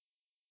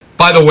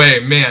By the way,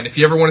 man, if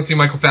you ever want to see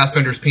Michael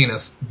Fassbender's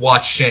penis,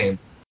 watch Shame.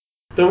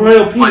 The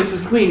royal penis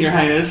is clean, Your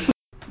Highness.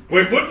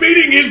 Wait, what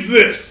meeting is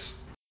this?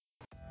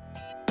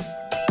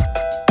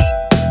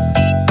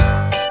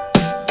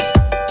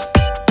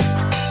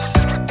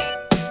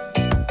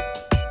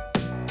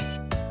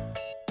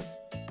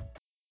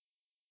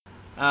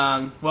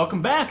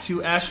 Welcome back to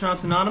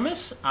Astronauts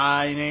Anonymous.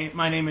 My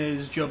name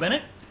is Joe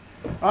Bennett.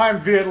 I'm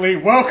Viet Lee.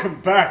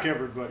 Welcome back,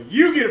 everybody.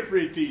 You get a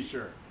free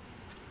t-shirt.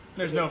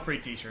 There's no free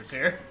t-shirts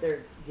here.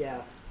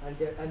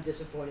 I'm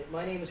disappointed.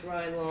 My name is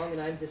Ryan Long, and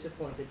I'm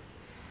disappointed.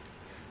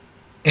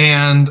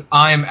 And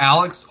I'm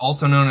Alex,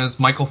 also known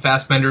as Michael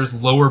Fassbender's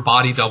lower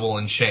body double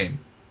in Shame.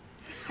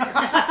 And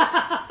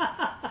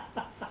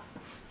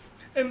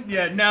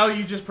yeah, now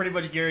you just pretty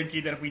much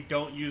guaranteed that if we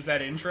don't use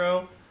that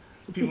intro,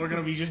 people are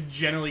going to be just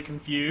generally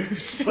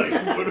confused.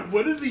 Like,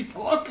 what is he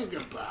talking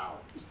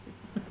about?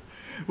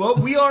 Well,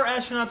 we are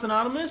Astronauts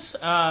Anonymous.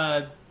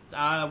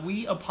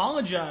 We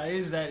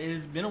apologize that it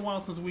has been a while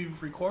since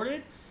we've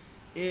recorded.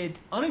 It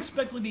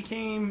unexpectedly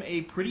became a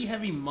pretty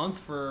heavy month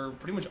for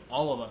pretty much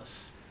all of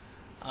us.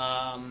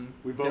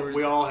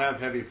 We all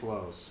have heavy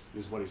flows,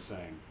 is what he's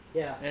saying.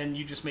 Yeah. And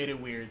you just made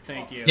it weird.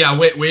 Thank you. Yeah,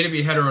 way to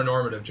be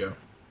heteronormative, Joe.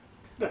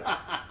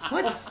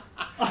 What?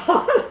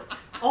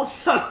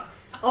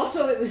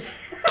 Also, it was...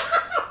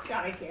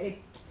 God, I can't...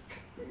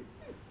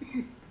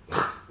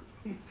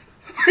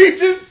 He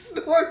just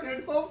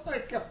snorted. Oh my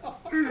god.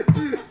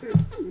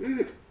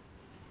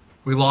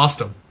 We lost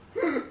him.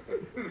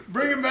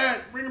 Bring him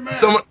back.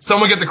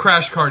 Someone get the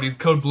crash card. He's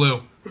code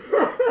blue.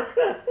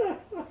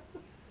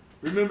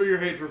 Remember your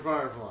hate for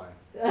Firefly.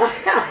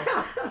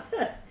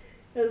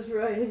 That's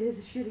right, it is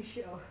a shitty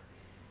show.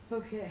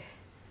 Okay,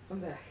 I'm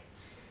back.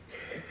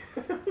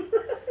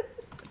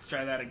 Let's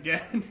try that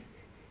again.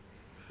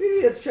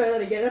 Maybe let's try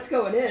that again. That's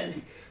going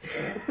in.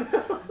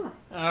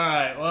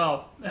 Alright,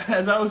 well,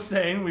 as I was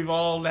saying, we've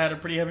all had a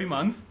pretty heavy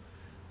month.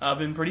 I've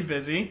been pretty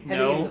busy.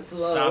 Heavy in the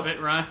flow. Stop it,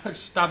 Ryan.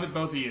 Stop it,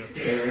 both of you.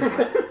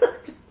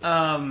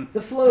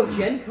 The flow of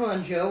Gen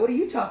Con, Joe. What are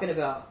you talking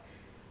about?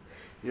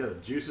 Yeah, the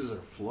juices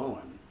are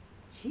flowing.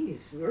 Jeez,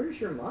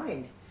 where's your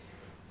mind?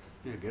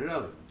 Yeah, get it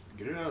out of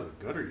the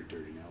gutter, you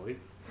dirty Nelly.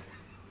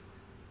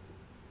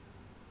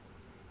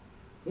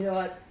 You know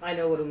what? I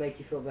know what'll make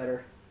you feel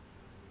better.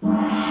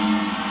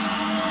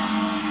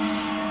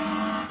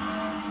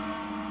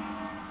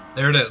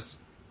 There it is.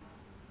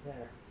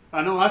 There.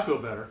 I know I feel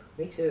better.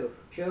 Me too.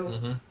 Joe,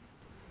 Mm-hmm.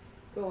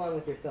 Go on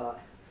with your thought.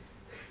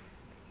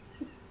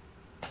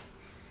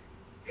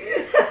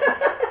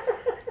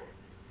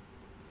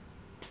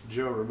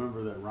 Joe,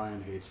 remember that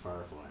Ryan hates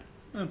Firefly.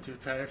 I'm too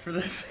tired for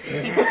this.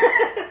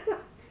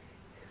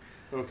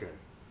 Okay.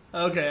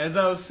 Okay, as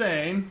I was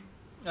saying,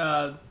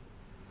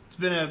 it's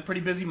been a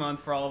pretty busy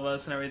month for all of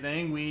us and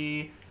everything.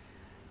 We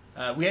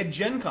had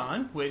Gen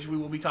Con, which we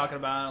will be talking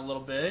about in a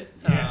little bit.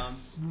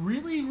 Yes.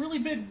 Really, really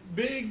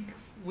big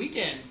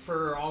weekend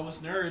for all of us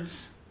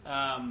nerds.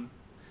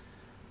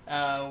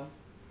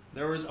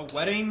 There was a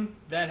wedding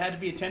that had to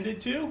be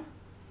attended to,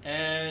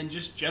 and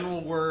just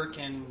general work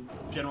and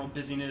general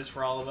busyness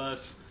for all of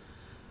us.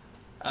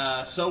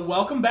 So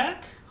welcome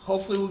back.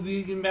 Hopefully we'll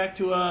be getting back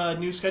to a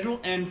new schedule.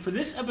 And for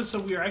this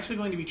episode, we are actually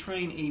going to be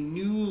trying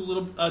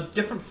a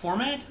different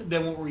format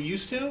than what we're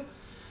used to.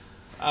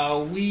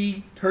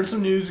 We heard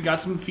some news,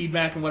 got some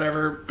feedback and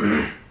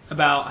whatever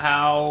about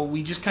how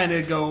we just kind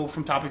of go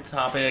from topic to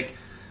topic.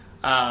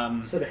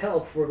 So to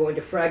help, we're going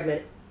to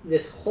fragment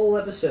this whole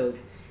episode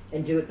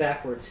and do it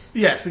backwards.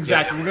 Yes,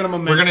 exactly. Yeah.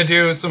 We're going to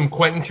do some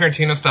Quentin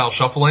Tarantino style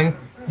shuffling.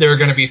 There are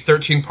going to be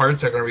 13 parts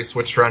that are going to be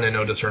switched around in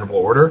no discernible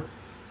order.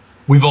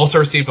 We've also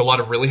received a lot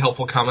of really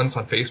helpful comments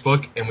on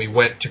Facebook, and we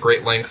went to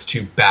great lengths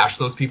to bash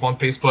those people on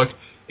Facebook,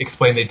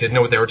 explain they didn't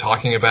know what they were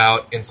talking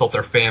about, insult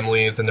their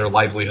families and their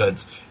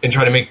livelihoods, and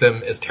try to make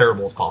them as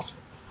terrible as possible.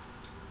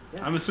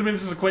 Yeah. I'm assuming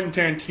this is a Quentin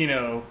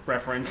Tarantino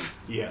reference.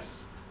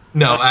 Yes.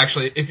 No,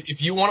 actually,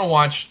 if you want to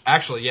watch,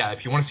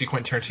 if you want to see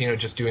Quentin Tarantino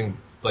just doing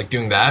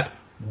that,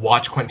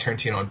 watch Quentin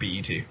Tarantino on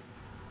BET.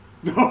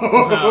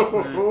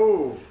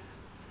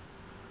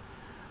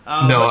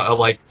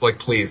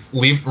 Please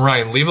leave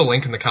a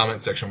link in the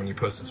comment section when you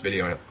post this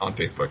video on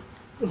Facebook.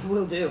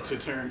 Will do. To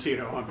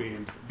Tarantino on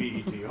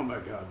BET. Oh my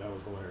god, that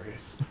was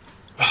hilarious.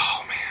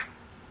 Oh man,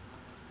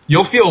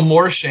 you'll feel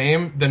more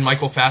shame than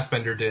Michael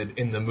Fassbender did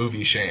in the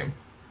movie Shame.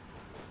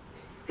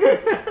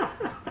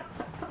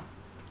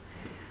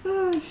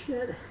 Oh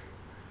shit.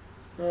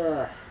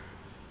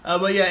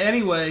 But yeah,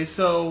 anyway,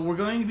 so we're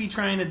going to be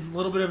trying a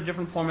little bit of a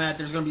different format.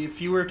 There's going to be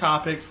fewer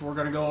topics. We're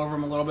going to go over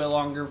them a little bit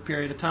longer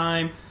period of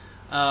time.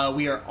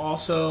 We are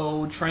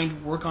also trying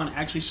to work on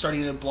actually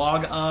starting a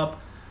blog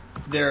up.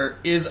 There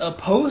is a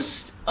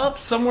post up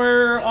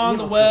somewhere on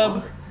the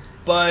web,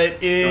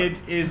 but it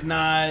is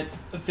not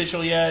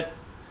official yet.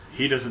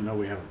 He doesn't know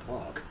we have a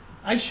blog.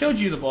 I showed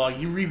you the blog.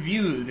 You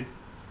reviewed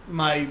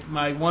my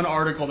one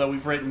article that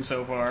we've written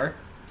so far.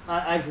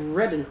 I've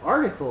read an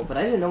article, but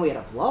I didn't know we had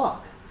a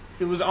blog.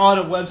 It was on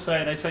a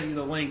website I sent you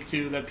the link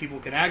to that people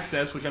can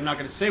access, which I'm not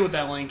going to say what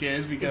that link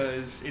is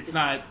because it's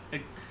not...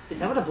 Is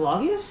that what a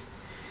blog is?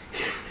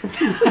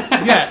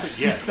 Yes.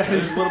 Yes, that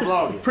is what a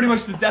blog is. Pretty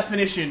much the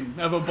definition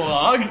of a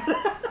blog.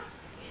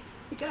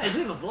 Guys,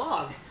 we have a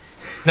blog.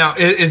 Now,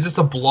 is this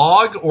a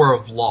blog or a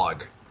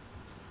vlog?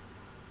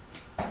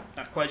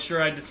 Not quite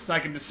sure I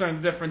can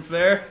discern the difference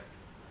there.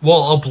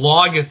 Well, a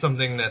blog is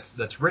something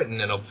that's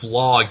written, and a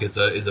vlog is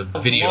a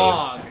video.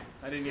 Vlog.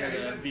 I didn't hear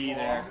the V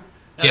there.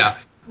 Yeah.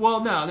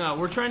 Well, no.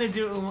 We're trying to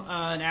do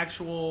an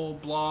actual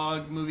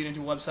blog moving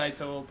into a website,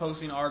 so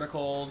posting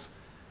articles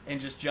and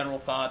just general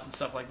thoughts and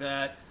stuff like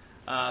that.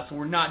 So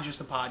we're not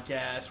just a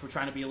podcast. We're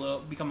trying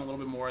to become a little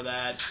bit more of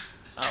that.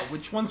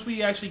 Which once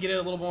we actually get it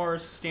a little more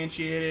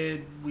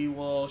substantiated, we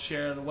will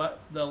share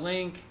the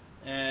link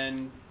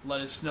and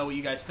let us know what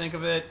you guys think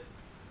of it.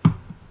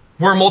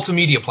 We're a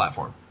multimedia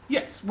platform.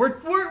 Yes,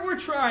 we're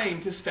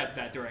trying to step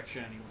that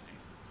direction anyway.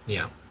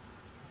 Yeah.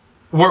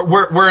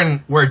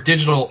 We're a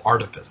digital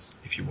artifice,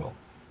 if you will.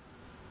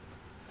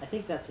 I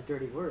think that's a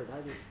dirty word.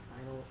 I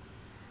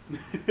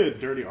don't.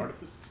 Dirty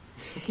artifice?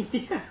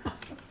 Yeah.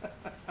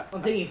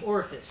 I'm thinking of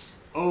orifice.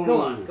 Oh.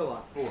 Go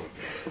on.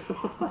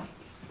 Orifice.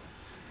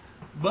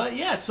 But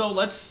yeah, so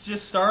let's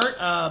just start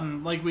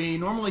like we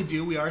normally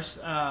do. We are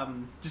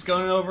just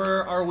going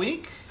over our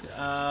week.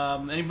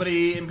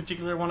 Anybody in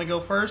particular want to go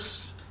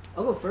first?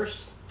 I'll go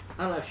first.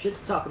 I don't have shit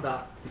to talk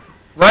about.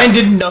 Ryan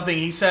did nothing.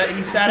 He sat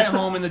at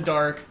home in the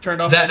dark,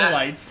 turned off all the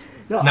lights.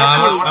 No,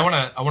 I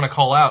want to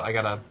call out. I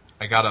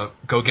gotta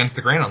go against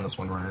the grain on this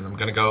one, Ryan. I'm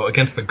gonna go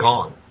against the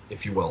gong,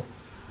 if you will.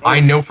 Oh. I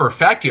know for a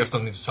fact you have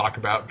something to talk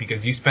about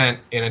because you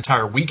spent an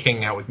entire week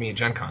hanging out with me at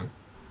Gen Con.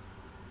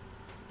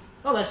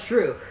 Oh, that's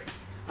true.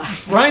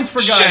 Ryan's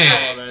forgotten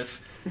all of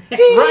this.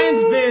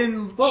 Ryan's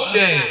been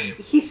shame.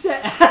 He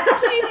said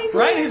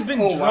Ryan has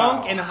been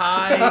drunk and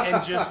high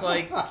and just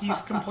like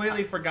he's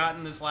completely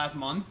forgotten this last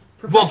month.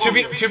 Well, to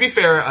be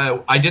fair,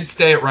 I did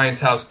stay at Ryan's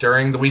house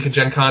during the week of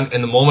Gen Con,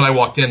 and the moment I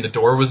walked in, the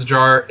door was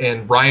ajar,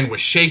 and Ryan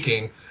was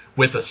shaking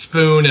with a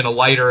spoon and a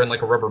lighter and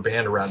like a rubber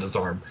band around his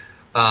arm,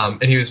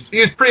 and he was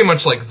pretty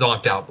much like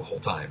zonked out the whole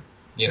time,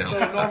 you know. So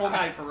a normal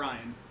night for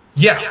Ryan.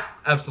 Yeah,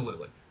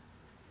 absolutely.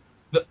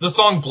 The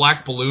song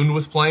Black Balloon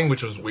was playing,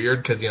 which was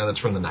weird because, you know, that's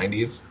from the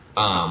 90s.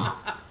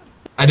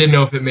 I didn't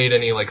know if it made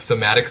any, like,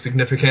 thematic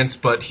significance,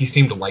 but he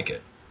seemed to like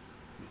it.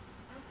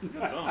 It's a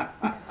good song.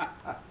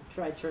 I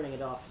tried turning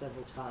it off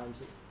several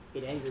times.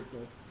 It angered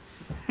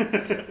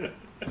me.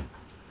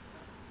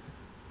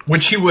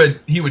 Which he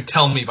would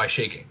tell me by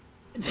shaking.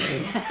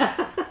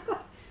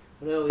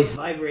 No, he's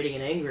vibrating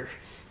in anger.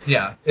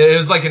 Yeah, it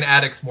was like an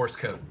addict's Morse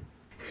code.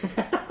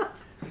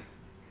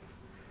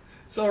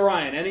 So,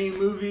 Ryan, any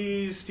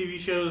movies, TV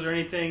shows, or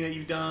anything that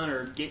you've done,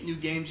 or new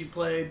games you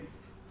played?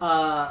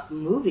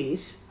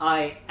 Movies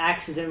I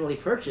accidentally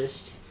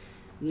purchased.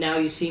 Now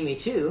You See Me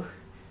Too,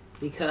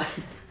 because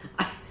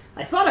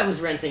I thought I was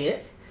renting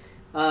it,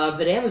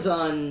 but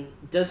Amazon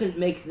doesn't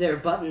make their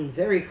button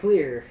very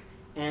clear,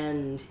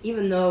 and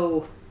even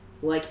though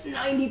like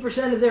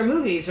 90% of their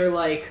movies are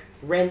like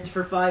rent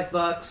for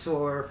 $5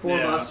 or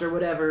 $4 or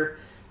whatever,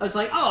 I was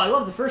like, oh, I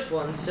love the first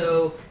one,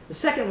 so the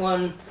second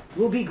one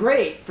will be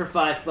great for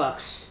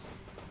 $5.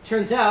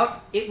 Turns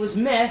out it was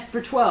meh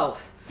for $12.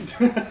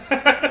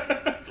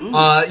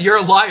 You're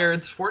a liar.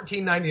 It's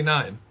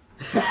 $14.99.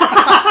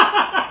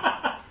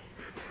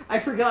 I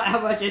forgot how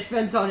much I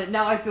spent on it.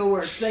 Now I feel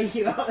worse. Thank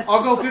you, Alex.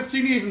 I'll go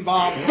 15 even,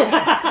 Bob.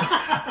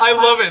 I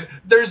love it.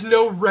 There's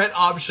no rent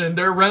option.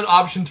 There are rent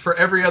options for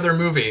every other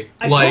movie.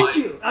 I told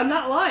you. I'm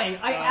not lying.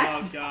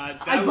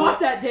 I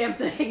bought that damn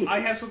thing. I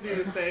have something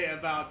to say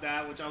about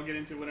that, which I'll get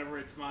into whenever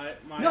it's my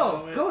No,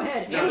 moment. go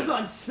ahead. No.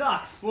 Amazon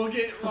sucks.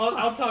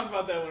 I'll talk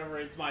about that whenever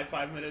it's my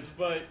 5 minutes,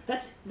 but...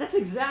 That's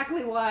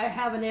exactly why I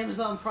have an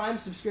Amazon Prime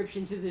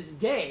subscription to this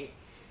day.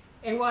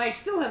 And why I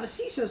still have a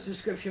CISO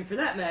subscription, for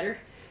that matter.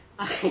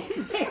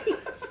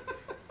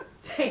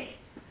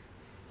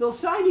 They'll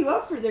sign you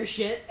up for their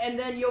shit, and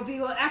then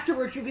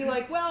afterwards you'll be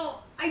like,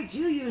 well, I do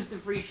use the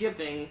free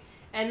shipping,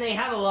 and they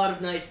have a lot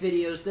of nice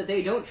videos that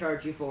they don't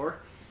charge you for.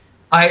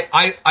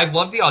 I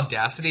love the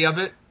audacity of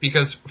it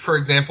because, for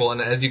example,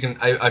 and as you can,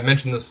 I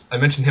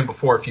mentioned him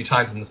before a few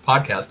times in this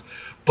podcast,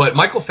 but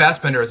Michael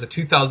Fassbender has a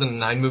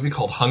 2009 movie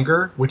called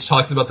Hunger, which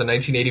talks about the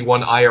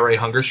 1981 IRA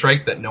hunger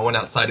strike that no one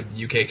outside of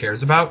the UK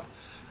cares about.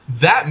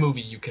 That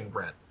movie you can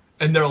rent.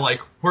 And they're like,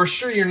 we're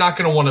sure you're not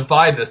going to want to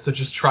buy this, so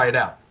just try it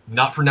out.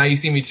 Not for Now You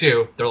See Me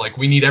Too. They're like,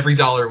 we need every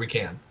dollar we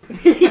can.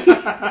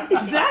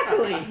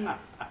 Exactly.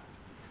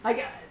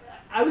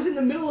 I was in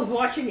the middle of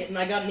watching it, and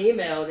I got an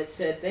email that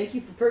said, thank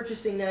you for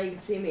purchasing Now You Can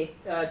See Me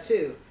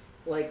Too.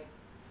 Like,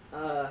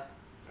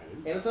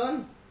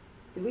 Amazon?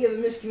 Did we have a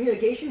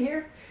miscommunication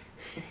here?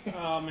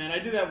 Oh, man, I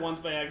did that once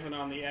by accident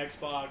on the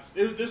Xbox.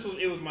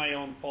 It was my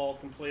own fault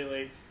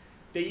completely.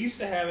 They used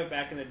to have it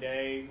back in the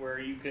day where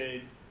you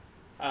could...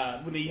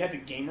 when they had the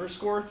gamer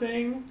score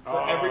thing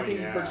for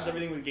everything, you purchase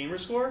everything with gamer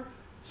score.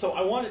 So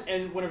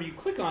and whenever you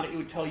click on it, it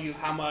would tell you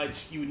how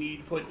much you would need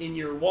to put in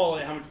your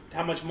wallet,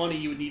 how much money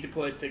you would need to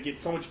put to get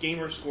so much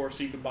gamer score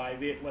so you could buy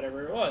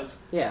whatever it was.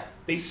 Yeah.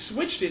 They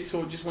switched it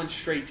so it just went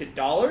straight to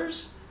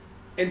dollars,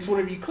 and so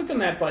whenever you click on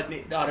that button,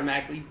 it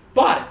automatically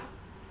bought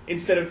it.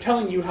 instead of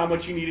telling you how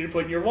much you needed to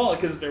put in your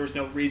wallet because there was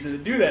no reason to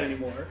do that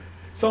anymore.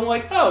 So I'm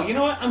like, oh, you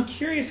know what? I'm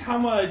curious how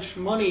much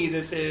money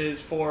this is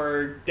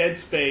for Dead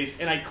Space,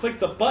 and I click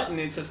the button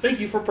and it says, thank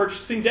you for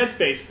purchasing Dead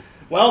Space.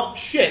 Well,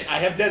 shit, I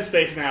have Dead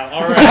Space now.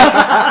 All right.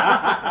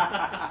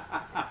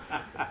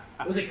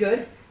 Was it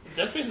good?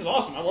 Dead Space is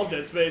awesome. I love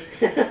Dead Space.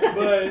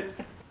 But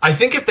I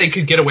think if they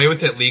could get away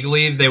with it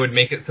legally, they would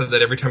make it so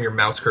that every time your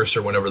mouse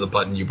cursor went over the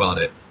button, you bought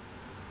it.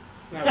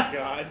 oh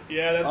god,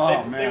 yeah, they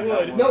that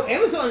would. No,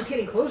 Amazon is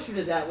getting closer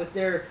to that with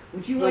their.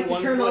 Would you like to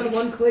turn on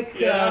one-click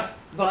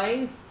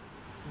buying?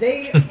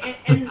 They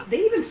and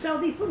they even sell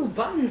these little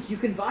buttons you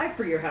can buy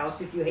for your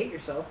house if you hate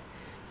yourself.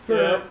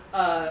 For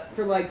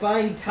like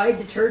buying Tide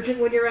detergent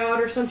when you're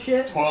out or some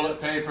shit. Toilet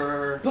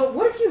paper. But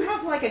what if you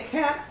have like a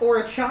cat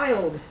or a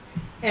child,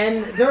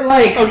 and they're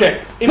like,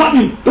 okay,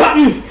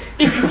 button.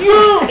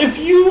 If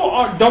you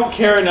don't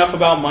care enough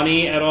about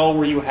money at all,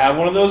 where you have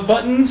one of those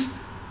buttons,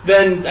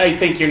 then I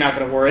think you're not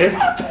going to worry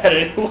about that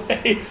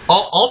anyway.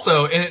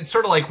 Also, and it's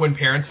sort of like when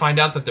parents find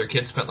out that their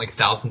kid spent like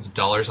thousands of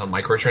dollars on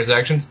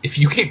microtransactions. If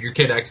you gave your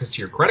kid access to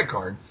your credit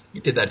card,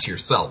 you did that to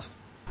yourself.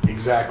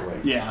 Exactly.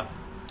 Yeah.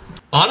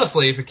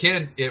 Honestly,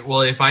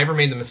 if I ever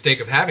made the mistake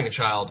of having a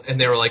child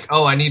and they were like,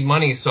 oh, I need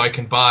money so I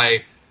can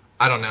buy,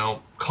 I don't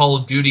know, Call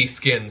of Duty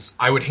skins,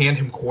 I would hand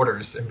him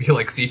quarters and be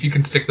like, see if you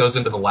can stick those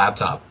into the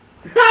laptop.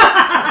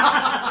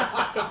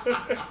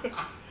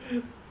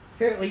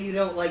 Apparently you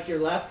don't like your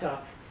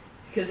laptop,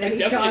 because any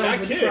definitely child not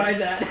would kids. try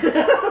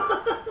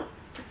that.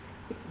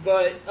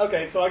 But,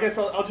 okay, so I guess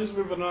I'll just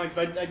move it on,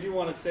 because I do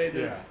want to say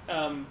this.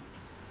 Yeah.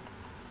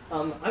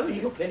 I was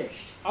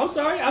finished. I'm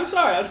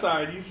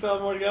sorry. Do you still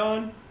have more to go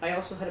on? I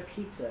also had a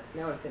pizza.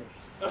 Now I'm finished.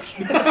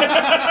 Okay.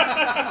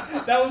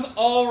 That was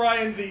all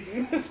Ryan's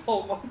eaten this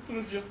whole month. It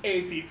was just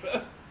a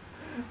pizza.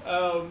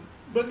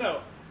 But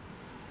no.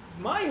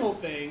 My whole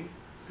thing,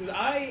 because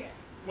I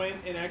went,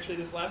 and actually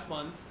this last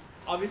month,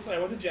 obviously I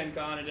went to Gen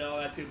Con and did all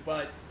that too,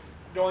 but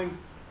going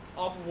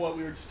off of what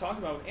we were just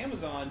talking about with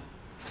Amazon,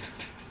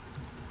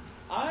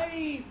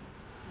 I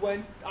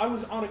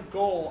was on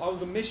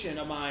a mission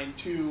of mine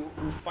to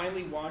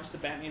finally watch the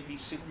Batman v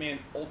Superman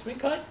Ultimate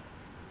Cut.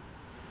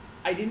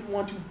 I didn't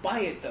want to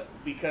buy it though,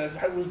 because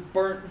I was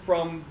burnt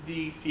from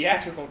the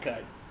theatrical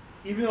cut.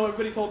 Even though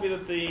everybody told me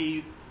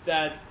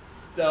that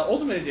the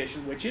Ultimate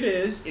Edition, which it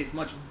is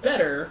much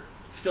better,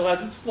 still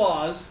has its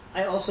flaws.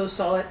 I also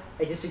saw it.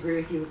 I disagree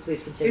with you.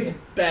 Please continue. It's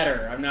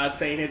better. I'm not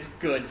saying it's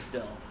good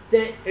still.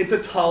 It's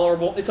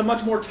a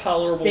much more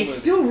tolerable They movie.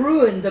 still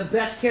ruined the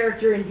best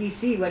character in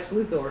DC, Lex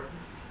Luthor.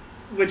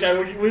 Which I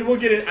will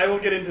get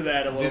into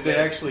that a little bit. Did they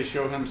actually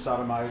show him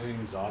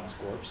sodomizing Zod's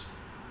corpse?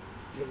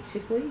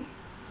 Basically.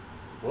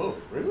 Whoa,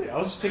 really? I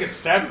was just taking a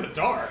stab in the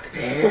dark.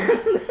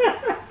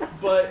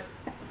 But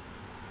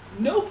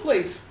no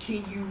place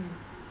can you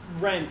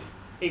rent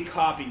a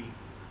copy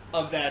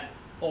of that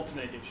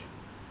Ultimate Edition.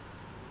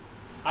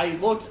 I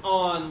looked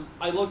on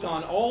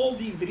all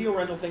the video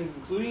rental things,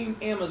 including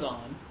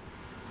Amazon.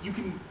 You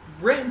can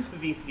rent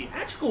the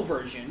theatrical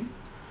version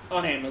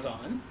on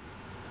Amazon.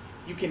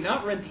 You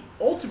cannot rent the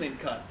Ultimate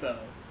Cut, though,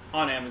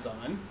 on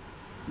Amazon.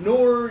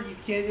 Nor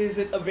is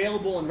it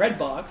available in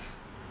Redbox.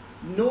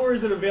 Nor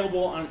is it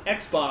available on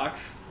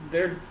Xbox,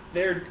 their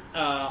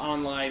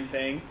online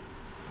thing.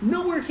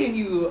 Nowhere can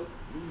you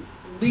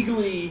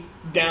legally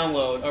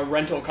download a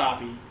rental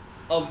copy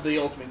of the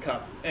Ultimate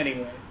Cut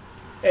anywhere.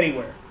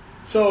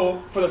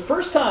 So, for the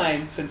first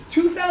time since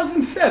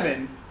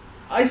 2007,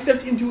 I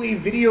stepped into a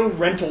video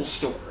rental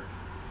store.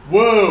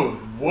 Whoa,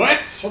 what?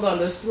 Hold on,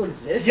 those still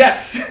exist?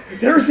 Yes,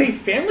 there's a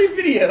Family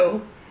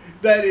Video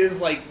that is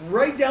like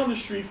right down the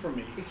street from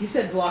me. If you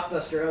said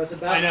Blockbuster, I was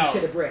about to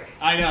shit a brick.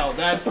 I know,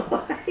 that's...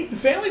 The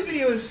Family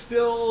Video is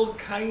still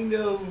kind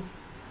of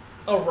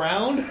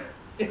around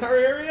in our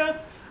area.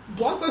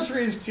 Blockbuster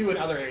is too in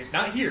other areas,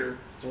 not here.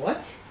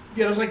 What?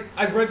 Yeah, there's like,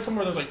 I've read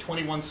somewhere there's like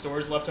 21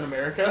 stores left in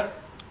America.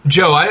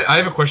 Joe, I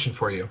have a question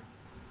for you.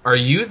 Are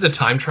you the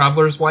time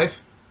traveler's wife?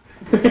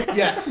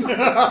 Yes.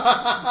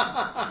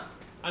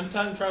 I'm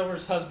Time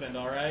Traveler's husband,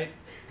 alright?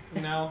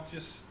 You know,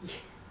 just...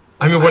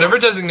 I mean, whatever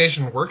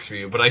designation works for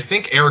you, but I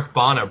think Eric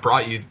Bana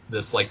brought you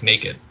this, like,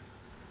 naked.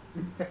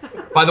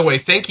 By the way,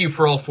 thank you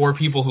for all 4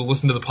 people who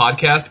listened to the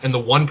podcast and the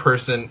 1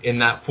 person in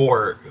that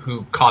 4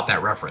 who caught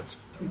that reference.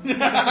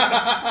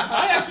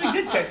 I actually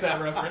did catch that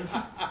reference.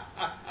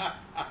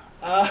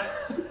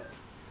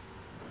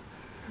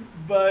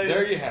 But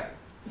there you have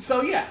it.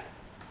 So, yeah.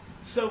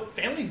 So,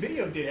 Family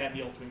Video did have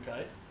the Ultimate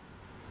Cut.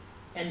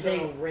 And they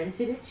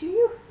rented it to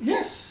you?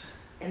 Yes.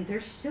 And they're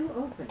still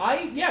open.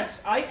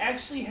 Yes, I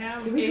actually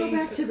have. Can we go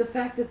back to the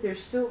fact that they're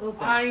still open?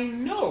 I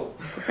know.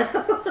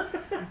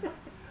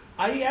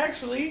 I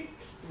actually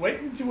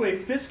went into a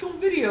physical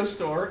video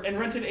store and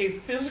rented a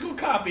physical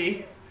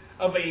copy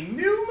of a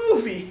new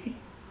movie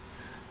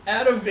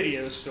at a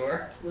video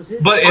store. Was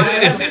it? But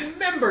it's a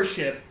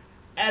membership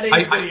at a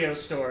video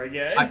store.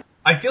 Yeah.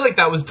 I feel like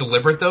that was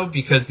deliberate though,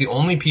 because the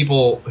only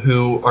people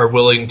who are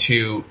willing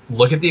to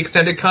look at the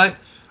extended cut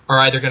are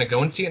either going to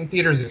go and see it in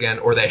theaters again,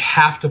 or they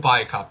have to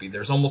buy a copy.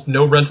 There's almost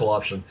no rental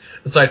option,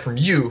 aside from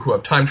you, who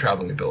have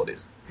time-traveling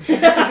abilities.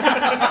 Well,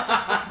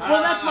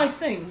 that's my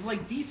thing. It's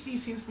like DC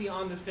seems to be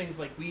on this thing. It's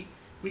like we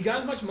got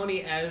as much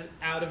money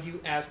out of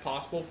you as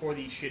possible for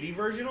the shitty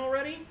version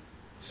already.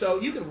 So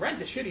you can rent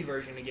the shitty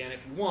version again if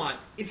you want.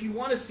 If you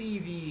want to see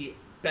the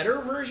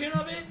better version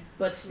of it,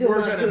 but still we're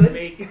not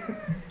gonna good.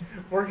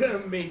 we're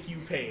gonna make you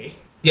pay.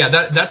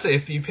 Yeah, that's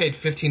if you paid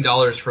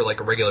 $15 for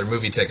like a regular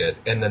movie ticket,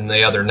 and then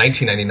the other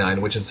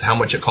 $19.99, which is how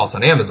much it costs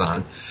on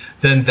Amazon,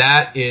 then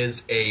that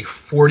is a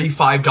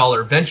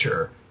 $45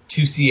 venture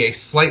to see a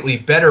slightly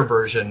better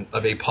version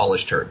of a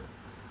polished turd.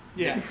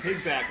 Yeah,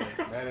 exactly.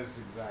 That is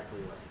exactly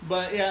right.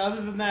 But yeah,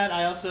 other than that,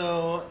 I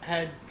also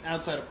had,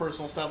 outside of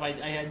personal stuff, I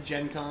had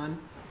Gen Con,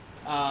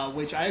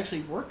 which I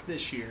actually worked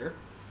this year.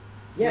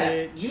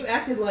 Yeah, you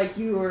acted like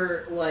you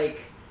were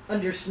like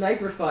under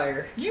sniper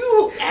fire.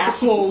 You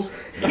assholes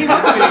came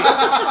up to me.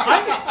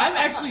 I'm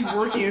actually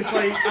working. It's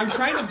like I'm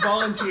trying to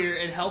volunteer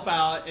and help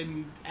out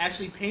and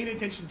actually paying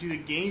attention to the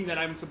game that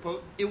I'm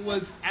supposed. It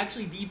was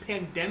actually the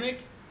Pandemic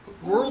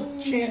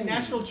World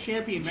National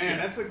Championship. Man,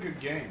 that's a good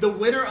game. The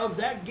winner of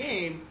that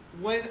game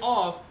went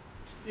off,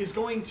 is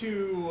going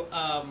to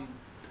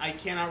I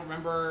cannot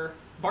remember,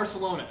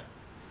 Barcelona,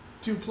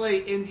 to play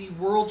in the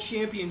World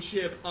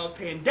Championship of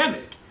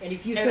Pandemic. And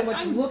if you so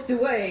much looked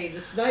away, the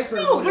sniper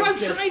No, would but have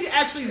I'm just... trying to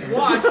actually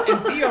watch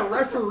and be a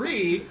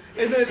referee,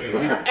 and then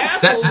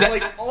assholes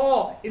like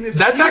all in this.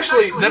 That's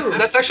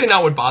actually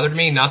not what bothered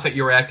me. Not that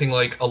you were acting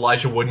like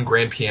Elijah Wood and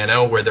Grand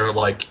Piano, where they're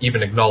like,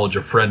 even acknowledge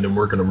a friend and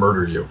we're going to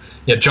murder you.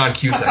 Yeah, John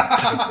Cusack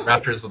sitting in the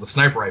rafters with a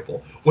sniper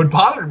rifle. What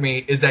bothered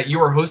me is that you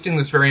were hosting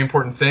this very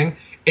important thing,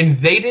 and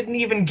they didn't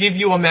even give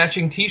you a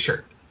matching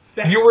T-shirt.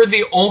 You were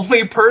the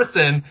only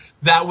person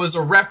that was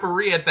a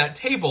referee at that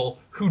table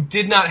who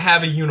did not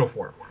have a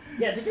uniform.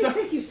 Yeah, did they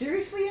take you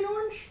seriously in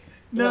Orange?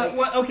 No, Like...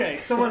 what? Okay,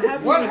 so what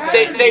happened? What was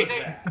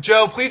happened?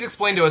 Joe, please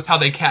explain to us how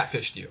they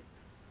catfished you.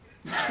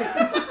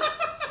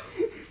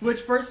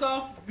 Which, first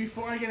off,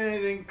 before I get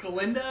anything,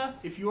 Kalinda,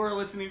 if you are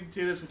listening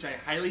to this, which I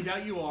highly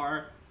doubt you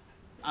are,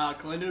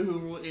 Kalinda,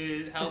 who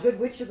is the Good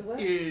Witch of the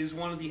West, is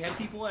one of the head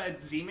people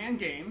at Z-Man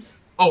Games.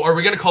 Oh, are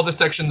we going to call this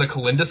section the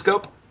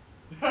Kalindoscope?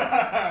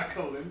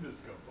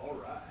 Kalindoscope, all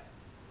right.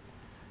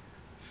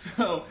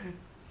 So,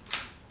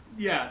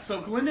 yeah.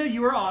 So, Kalinda,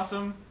 you are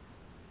awesome.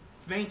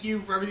 Thank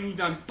you for everything you've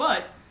done.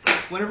 But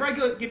whenever I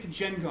get to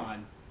Gen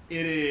Con,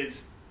 it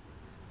is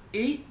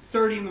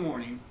 8:30 in the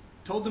morning.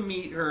 Told to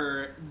meet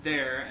her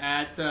there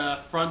at the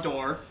front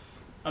door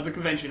of the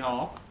convention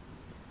hall.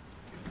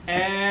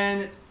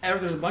 And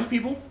there's a bunch of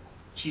people.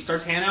 She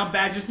starts handing out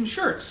badges and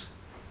shirts.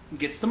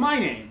 Gets to my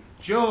name.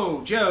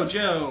 Joe.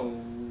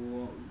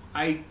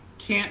 I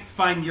can't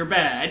find your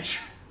badge.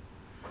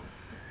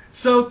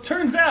 So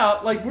turns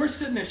out, like, we're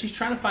sitting there, she's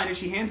trying to find it,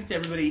 she hands it to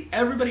everybody,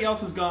 everybody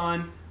else is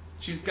gone,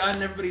 she's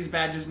gotten everybody's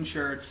badges and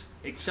shirts,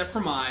 except for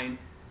mine,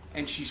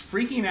 and she's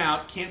freaking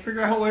out, can't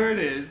figure out where it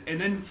is,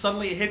 and then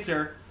suddenly it hits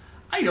her,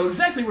 I know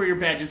exactly where your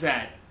badge is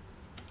at.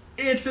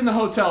 It's in the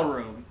hotel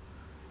room.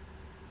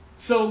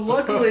 So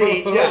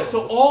luckily,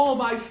 so all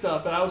my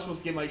stuff that I was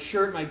supposed to get, my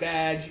shirt, my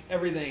badge,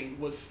 everything,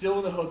 was still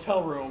in the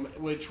hotel room,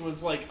 which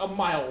was like a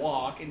mile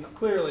walk, and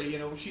clearly,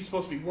 she's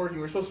supposed to be working,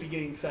 we're supposed to be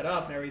getting set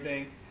up and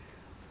everything.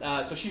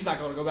 So she's not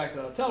going to go back to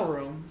the hotel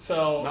room.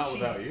 So not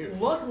without you.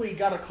 Luckily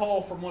got a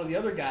call from one of the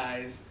other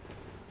guys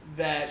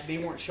that they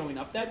weren't showing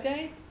up that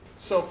day.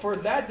 So for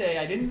that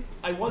day,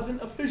 I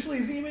wasn't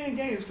officially Z-Man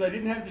Games because I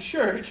didn't have the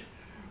shirt,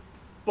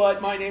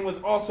 but my name was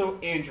also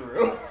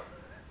Andrew.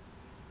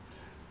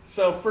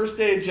 So first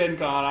day of Gen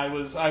Con, I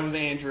was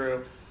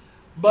Andrew.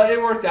 But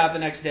it worked out the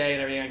next day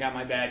and everything. I got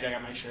my badge, I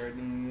got my shirt,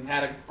 and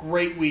had a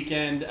great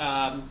weekend.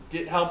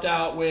 Helped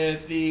out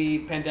with the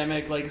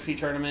Pandemic Legacy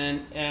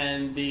Tournament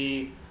and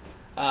the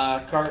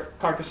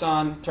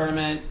Carcassonne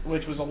Tournament,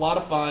 which was a lot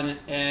of fun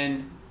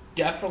and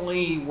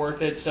definitely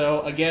worth it.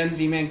 So again,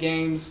 Z-Man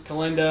Games,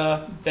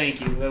 Kalinda,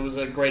 thank you. That was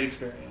a great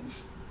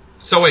experience.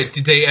 So wait,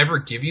 did they ever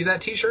give you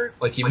that T-shirt?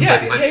 Like even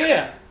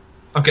Yeah.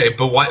 Okay,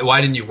 but why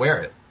didn't you wear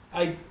it?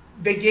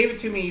 They gave it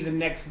to me the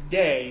next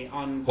day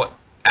on... What,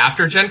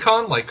 after Gen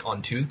Con? Like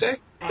on Tuesday?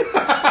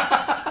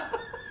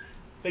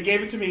 They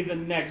gave it to me the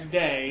next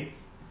day.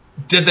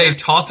 Did they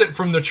toss it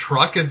from the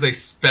truck as they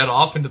sped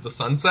off into the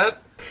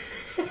sunset?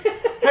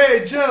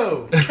 Hey,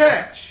 Joe,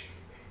 catch!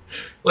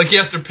 Like he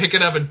has to pick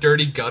it up a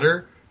dirty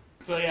gutter?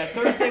 So yeah,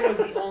 Thursday was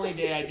the only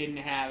day I didn't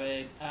have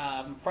it.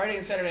 Friday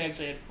and Saturday I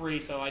actually had free,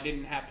 so I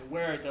didn't have to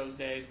wear it those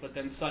days. But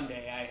then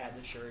Sunday I had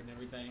the shirt and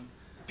everything.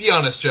 Be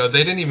honest, Joe. They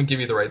didn't even give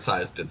you the right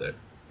size, did they?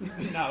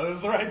 No, it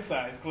was the right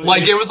size. Clearly.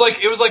 Like it was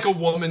like a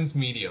woman's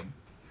medium.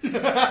 Well,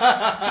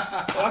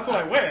 that's what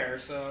I wear,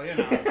 so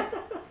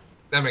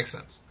That makes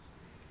sense.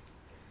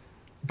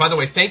 By the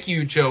way, thank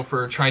you, Joe,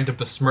 for trying to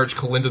besmirch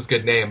Kalinda's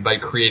good name by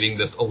creating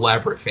this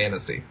elaborate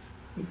fantasy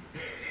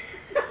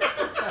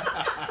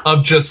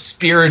of just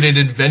spirited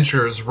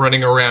adventurers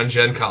running around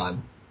Gen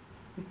Con.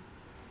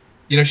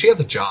 She has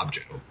a job,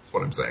 Joe. That's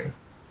what I'm saying.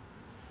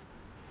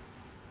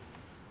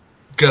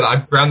 Good,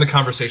 I've ground the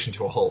conversation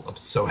to a halt. I'm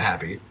so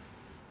happy.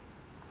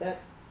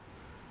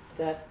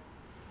 That.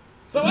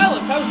 So,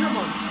 Alex, how was your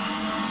month?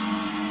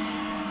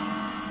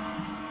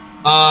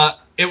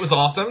 It was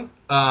awesome.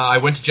 I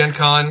went to Gen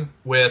Con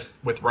with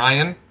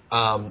Ryan.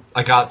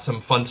 I got some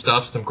fun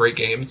stuff, some great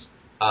games.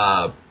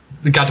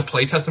 We got to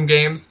play test some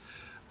games.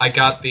 I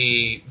got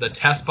the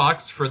test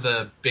box for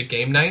the big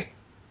game night,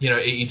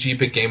 AEG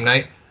big game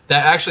night.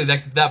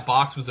 That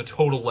box was a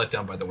total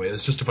letdown, by the way. It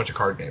was just a bunch of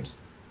card games.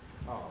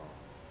 Oh.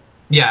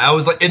 Yeah, I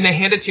was like, and they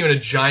handed it to you in a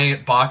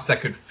giant box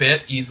that could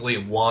fit easily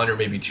 1 or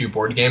maybe 2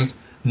 board games.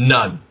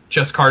 None.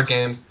 Just card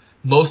games.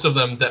 Most of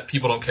them that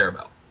people don't care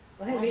about.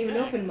 I haven't even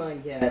opened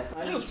mine yet.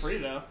 It was free,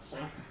 though. So.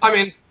 I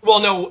mean, well,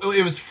 no,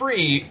 it was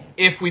free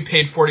if we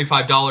paid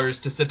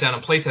 $45 to sit down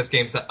and playtest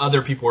games that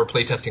other people were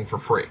playtesting for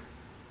free.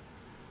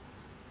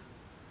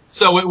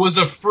 So it was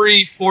a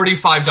free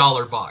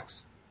 $45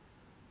 box.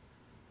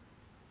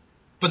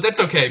 But that's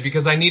okay,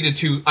 because I needed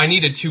 2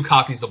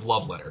 copies of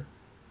Love Letter.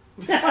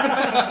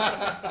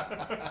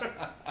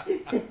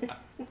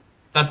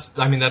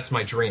 That's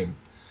my dream.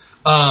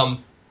 No,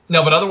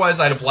 but otherwise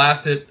I had a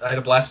blast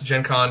at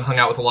Gen Con, hung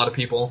out with a lot of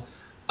people.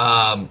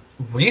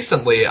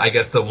 Recently, I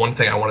guess the one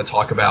thing I want to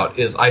talk about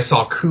is I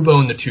saw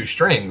Kubo and the Two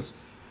Strings.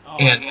 Oh,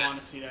 and I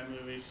want to see that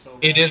movie so bad.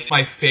 It is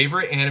my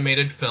favorite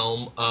animated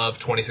film of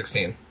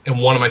 2016 and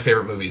one of my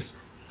favorite movies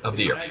of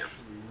the year. Actually,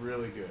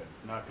 really good.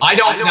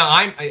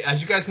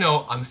 As you guys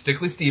know, I'm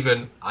Stickly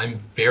Steven. I'm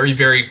very,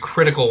 very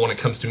critical when it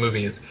comes to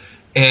movies,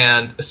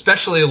 and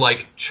especially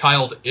like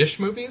childish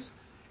movies.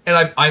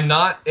 And I'm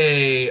not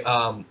a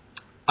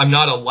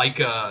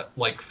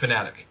Laika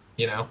fanatic,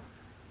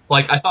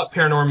 Like, I thought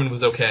Paranorman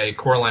was okay,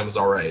 Coraline was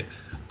alright.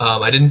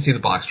 I didn't see the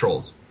Box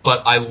Trolls,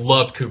 but I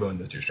loved Kubo and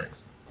the Two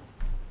Strings.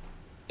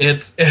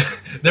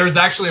 There was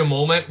actually a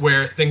moment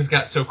where things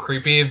got so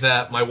creepy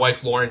that my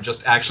wife Lauren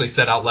just actually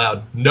said out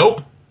loud,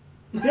 "Nope."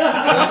 That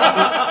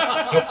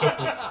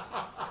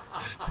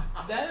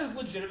is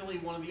legitimately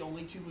one of the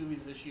only 2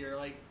 movies this year.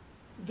 Like,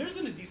 there's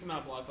been a decent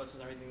amount of blockbusters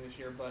and everything this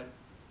year, but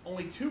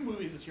only 2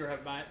 movies this year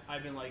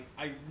I've been like,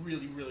 I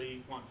really,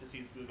 really want to see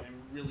this movie. I'm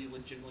really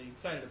legitimately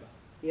excited about it.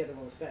 The other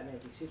one was Batman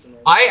v Superman.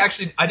 I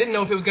didn't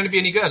know if it was going to be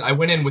any good. I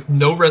went in with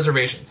no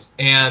reservations,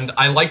 and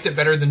I liked it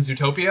better than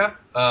Zootopia.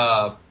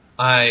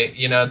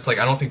 It's like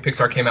I don't think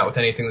Pixar came out with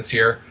anything this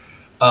year.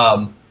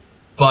 It's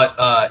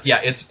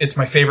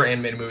my favorite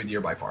animated movie of the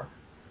year by far.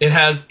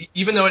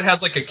 Even though it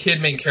has like a kid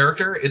main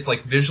character, it's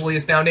like visually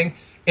astounding,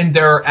 and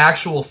there are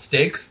actual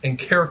stakes and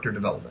character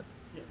development.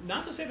 Yeah,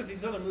 not to say that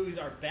these other movies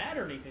are bad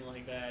or anything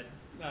like that,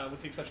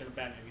 with the exception of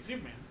Batman v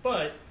Superman,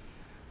 but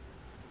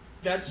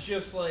that's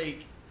just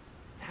like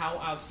how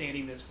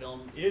outstanding this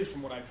film is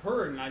from what I've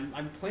heard, and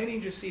I'm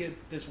planning to see it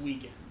this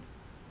weekend.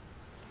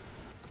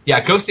 Yeah,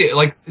 go see it.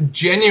 Like,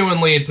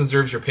 genuinely, it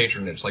deserves your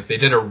patronage. Like, they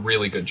did a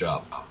really good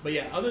job. But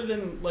yeah, other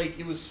than, like,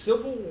 it was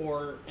Civil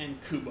War and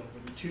Kubo were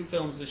the 2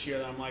 films this year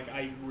that I'm like,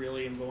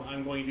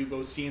 I'm going to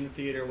go see in the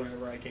theater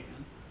whenever I can.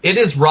 It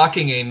is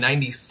rocking a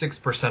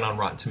 96% on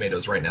Rotten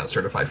Tomatoes right now,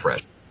 certified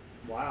fresh.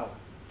 Wow.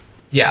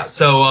 Yeah,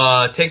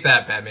 so take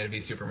that, Batman v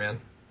Superman.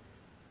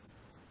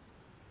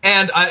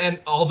 And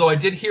although I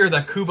did hear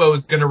that Kubo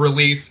is going to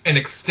release an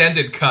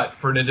extended cut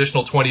for an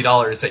additional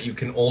 $20 that you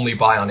can only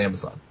buy on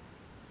Amazon.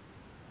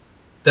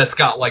 That's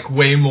got like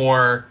way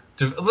more.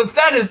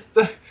 That is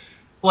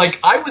like,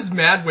 I was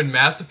mad when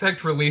Mass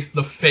Effect released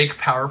the fake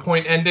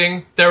PowerPoint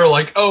ending. They were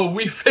like, "Oh,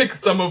 we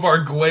fixed some of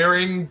our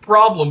glaring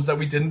problems that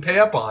we didn't pay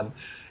up on,"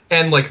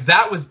 and like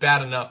that was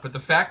bad enough. But the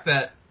fact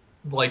that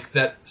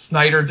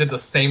Snyder did the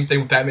same thing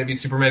with Batman v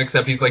Superman,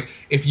 except he's like,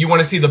 if you want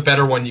to see the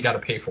better one, you got to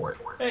pay for it.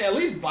 Hey, at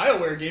least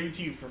BioWare gave it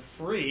to you for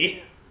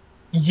free.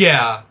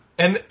 Yeah,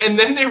 and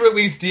then they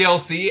released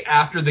DLC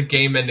after the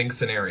game-ending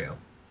scenario.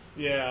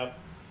 Yeah.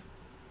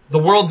 The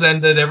world's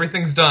ended,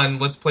 everything's done,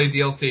 let's play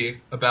DLC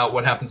about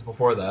what happens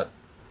before that.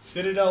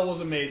 Citadel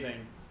was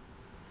amazing.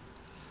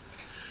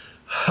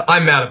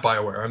 I'm mad at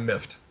BioWare, I'm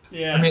miffed.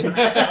 Yeah. I mean,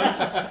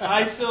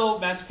 Mass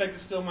Effect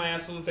is still my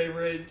absolute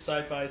favorite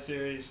sci-fi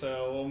series,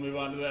 so we'll move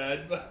on to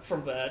that,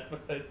 from that,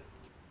 but...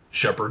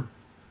 Shepard.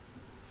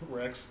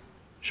 Rex.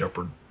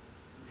 Shepard.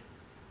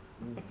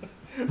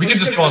 We can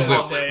just go on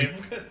all day.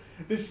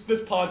 This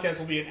podcast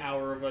will be an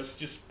hour of us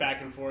just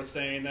back and forth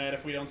saying that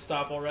if we don't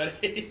stop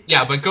already.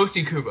 Yeah, but go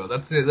see Kubo.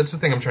 That's the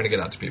thing I'm trying to get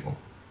out to people.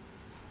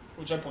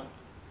 Which I plan.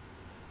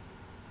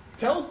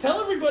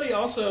 Tell everybody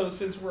also,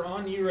 since we're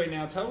on you right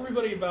now, tell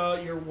everybody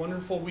about your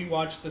wonderful We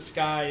Watch the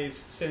Skies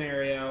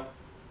scenario.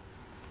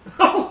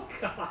 Oh,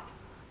 God.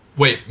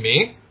 Wait,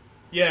 me?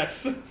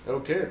 Yes.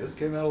 Okay, this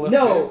came out of left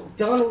No, field.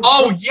 Donald.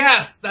 Oh,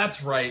 yes,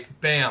 that's right.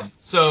 Bam.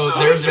 So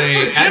there's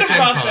a... Forget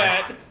about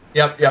that.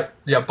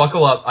 Yep,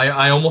 buckle up.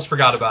 I almost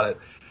forgot about it.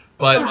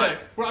 But Alright,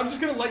 well, I'm just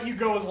going to let you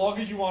go as long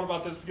as you want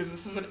about this because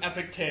this is an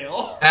epic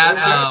tale.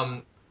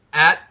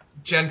 At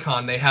Gen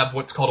Con, they have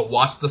what's called a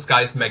Watch the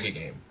Skies mega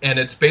game. And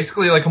it's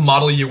basically like a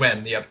Model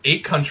UN. You have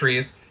 8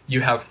 countries,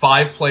 you have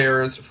 5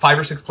 or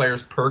 6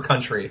 players per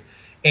country.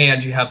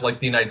 And you have like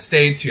the United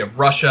States, you have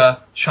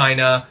Russia,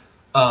 China,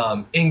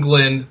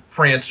 England,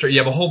 France. You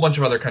have a whole bunch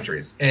of other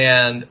countries,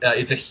 and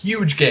it's a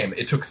huge game.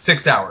 It took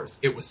 6 hours.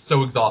 It was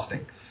so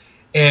exhausting.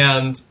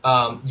 And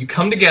you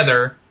come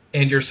together,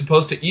 and you're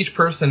supposed to, each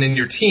person in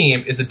your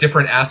team is a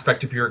different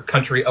aspect of your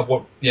country, of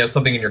what,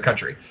 something in your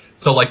country.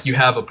 So like you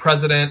have a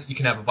president, you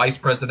can have a vice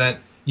president,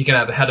 you can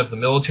have a head of the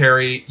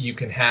military, you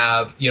can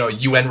have, a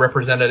UN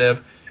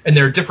representative, and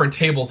there are different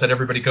tables that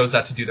everybody goes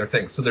out to do their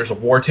things. So there's a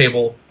war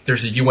table,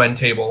 there's a UN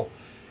table,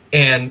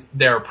 and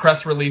there are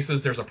press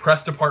releases, there's a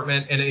press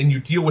department, and you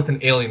deal with an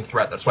alien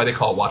threat. That's why they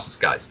call it Watch the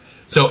Skies.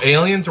 So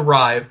aliens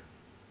arrive.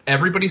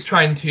 Everybody's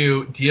trying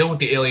to deal with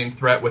the alien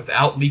threat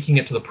without leaking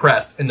it to the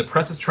press, and the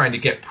press is trying to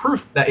get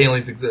proof that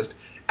aliens exist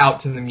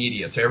out to the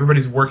media. So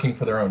everybody's working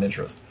for their own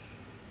interest.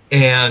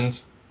 And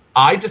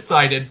I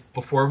decided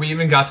before we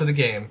even got to the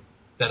game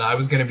that I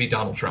was going to be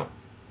Donald Trump.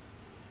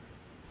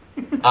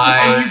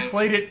 And you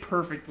played it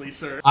perfectly,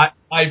 sir.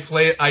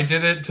 I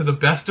did it to the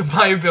best of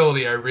my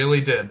ability. I really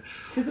did.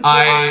 To the point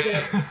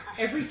that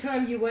every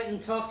time you went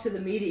and talked to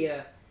the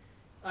media,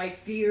 I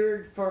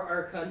feared for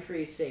our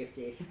country's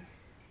safety.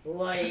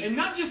 And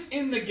not just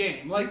in the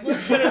game,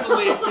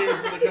 legitimately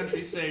feared for the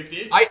country's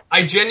safety.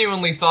 I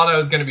genuinely thought I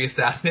was going to be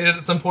assassinated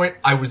at some point.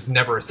 I was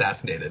never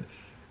assassinated.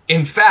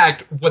 In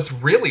fact, what's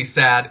really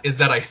sad is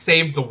that I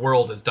saved the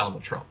world as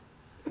Donald Trump.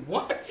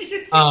 What?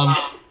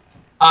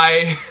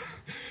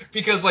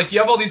 Because you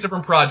have all these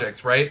different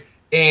projects, right?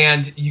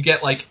 And you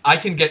get I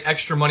can get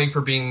extra money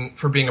for being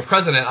a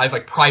president. I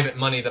have private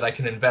money that I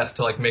can invest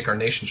to make our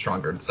nation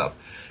stronger and stuff.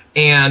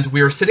 And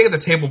we were sitting at the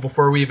table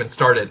before we even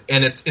started,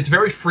 and it's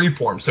very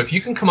freeform. So if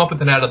you can come up with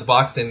an out of the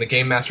box thing, the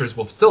game masters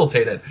will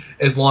facilitate it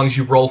as long as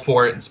you roll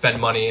for it and spend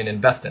money and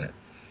invest in it.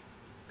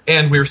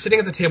 And we were sitting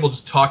at the table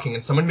just talking,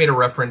 and someone made a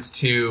reference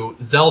to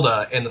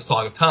Zelda and the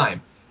Song of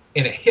Time,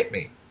 and it hit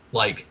me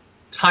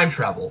time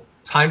travel.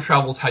 Time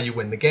travel is how you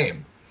win the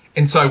game.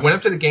 And so I went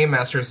up to the game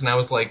masters and I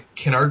was like,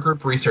 "Can our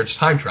group research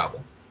time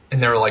travel?"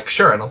 And they were like,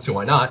 "Sure, I don't see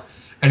why not."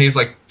 And he's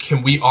like,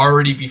 "Can we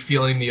already be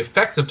feeling the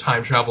effects of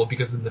time travel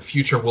because in the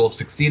future we'll have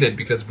succeeded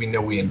because we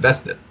know we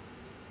invested?"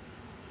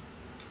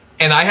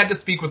 And I had to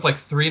speak with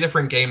 3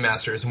 different game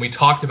masters, and we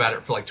talked about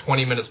it for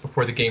 20 minutes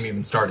before the game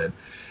even started.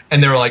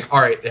 And they were like,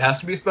 "All right, it has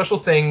to be a special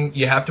thing.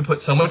 You have to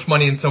put so much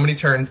money in so many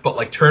turns,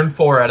 but turn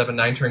 4 out of a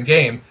 9-turn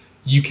game,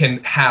 you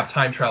can have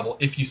time travel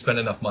if you spend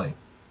enough money."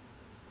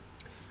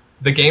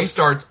 The game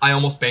starts, I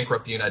almost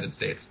bankrupt the United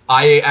States.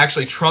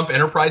 Trump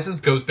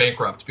Enterprises goes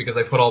bankrupt because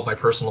I put all of my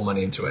personal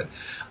money into it.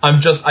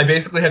 I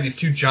basically have these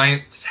 2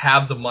 giant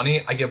halves of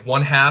money. I give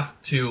one half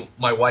to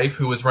my wife,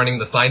 who was running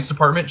the science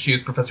department. She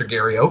was Professor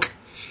Gary Oak,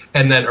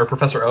 or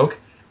Professor Oak.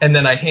 And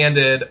then I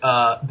handed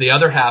the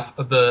other half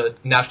of the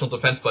national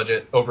defense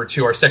budget over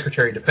to our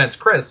Secretary of Defense,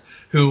 Chris,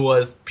 who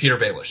was Peter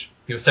Baelish.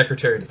 He was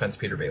Secretary of Defense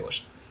Peter Baelish.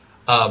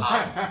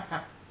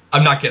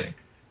 I'm not kidding.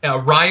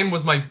 Ryan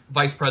was my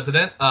vice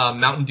president,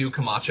 Mountain Dew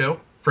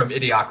Camacho from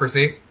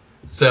Idiocracy.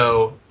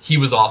 So he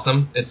was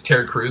awesome. It's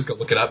Terry Crews. Go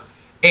look it up.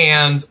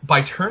 And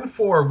by turn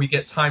 4, we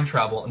get time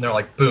travel, and they're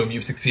like, "Boom,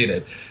 you've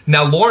succeeded."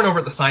 Now, Lauren over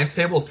at the science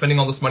table is spending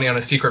all this money on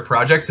a secret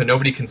project so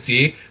nobody can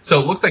see. So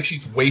it looks like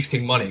she's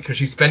wasting money because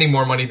she's spending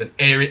more money than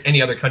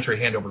any other country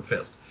hand over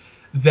fist.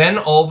 Then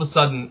all of a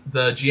sudden,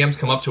 the GMs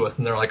come up to us,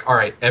 and they're like, "All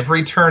right,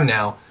 every turn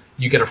now,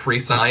 you get a free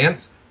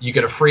science, you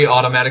get a free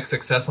automatic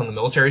success on the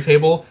military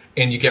table,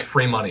 and you get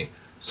free money."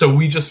 So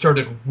we just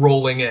started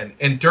rolling in.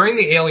 And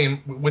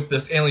during with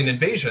this alien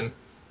invasion,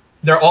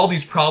 there are all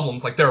these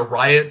problems. There are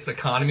riots,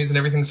 economies, and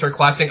everything start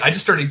collapsing. I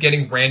just started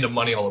getting random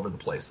money all over the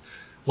place.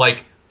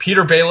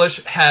 Peter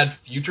Baelish had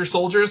future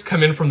soldiers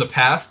come in from the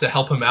past to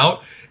help him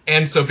out.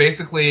 And so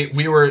basically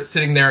we were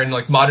sitting there in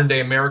modern day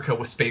America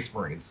with Space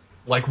Marines,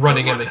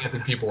 running in and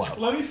helping people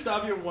out. Let me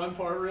stop you at one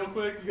part real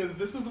quick, because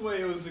this is the way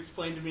it was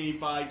explained to me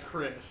by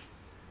Chris.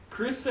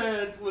 Chris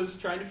was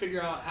trying to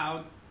figure out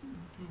how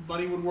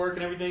money would work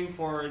and everything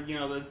for,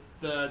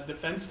 the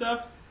defense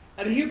stuff.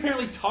 And he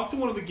apparently talked to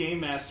one of the game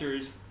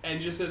masters and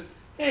just says,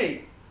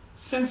 "Hey,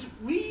 since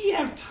we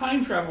have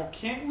time travel,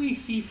 can't we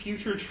see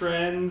future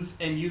trends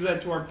and use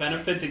that to our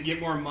benefit to get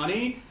more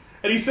money?"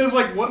 And he says,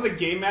 one of the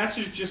game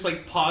masters just,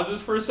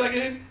 pauses for a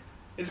second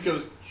and just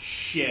goes,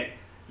 "Shit.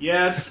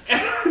 Yes."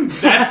 And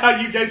that's how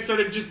you guys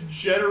started just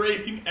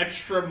generating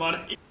extra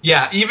money.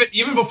 Yeah,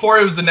 even before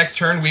it was the next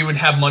turn, we would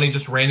have money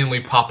just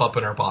randomly pop up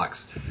in our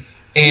box.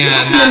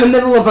 And in the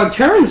middle of our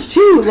turns,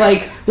 too.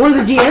 One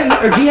of the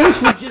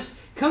GMs would just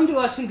come to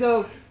us and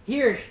go,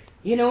 "Here,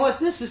 you know what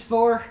this is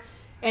for?"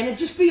 And it'd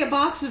just be a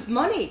box of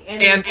money.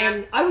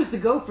 And I was the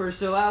gopher,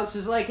 so Alex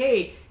was like,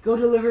 "Hey, go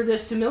deliver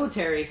this to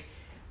military."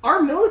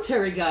 Our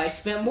military guy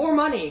spent more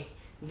money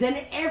than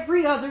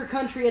every other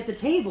country at the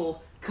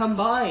table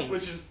combined.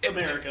 Which is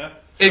America.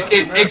 So.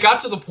 It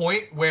got to the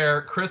point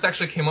where Chris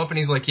actually came up and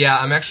he's like, "Yeah,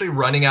 I'm actually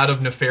running out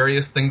of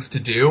nefarious things to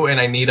do and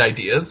I need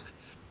ideas."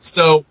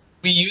 So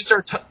we used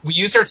our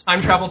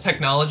time travel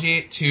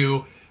technology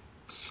to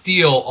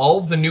steal all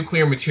of the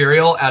nuclear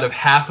material out of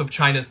half of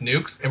China's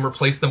nukes and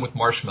replace them with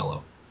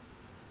marshmallow.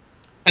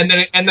 And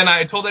then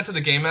I told that to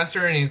the game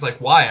master and he's like,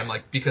 "Why?" I'm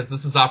like, "Because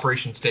this is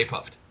Operation Stay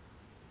Puft."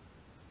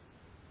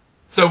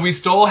 So we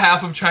stole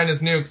half of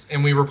China's nukes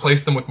and we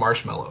replaced them with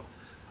marshmallow.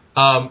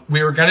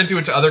 We were going to do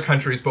it to other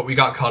countries, but we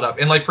got caught up.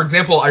 And like, for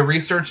example, I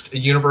researched a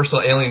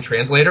universal alien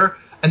translator,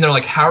 and they're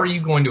like, how are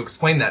you going to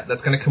explain that?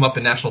 That's going to come up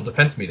in national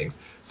defense meetings.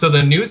 So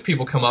the news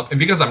people come up, and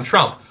because I'm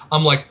Trump,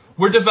 I'm like,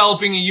 we're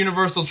developing a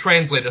universal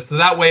translator, so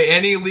that way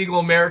any illegal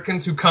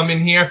Americans who come in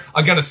here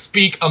are going to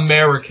speak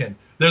American.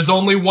 There's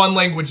only one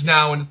language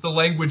now, and it's the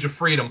language of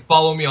freedom.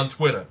 Follow me on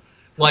Twitter.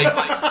 Like,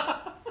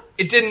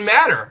 it didn't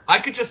matter. I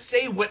could just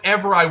say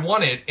whatever I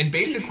wanted, and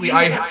basically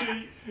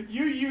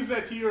You use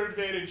that to your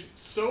advantage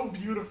so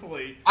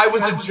beautifully. I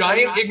was a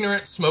giant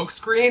ignorant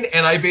smokescreen,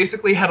 and I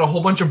basically had a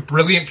whole bunch of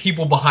brilliant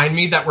people behind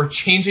me that were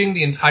changing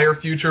the entire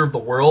future of the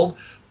world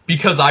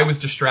because I was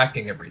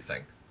distracting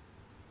everything.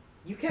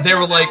 They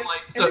were like,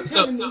 every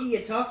time the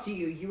media talked to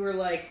you, you were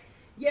like,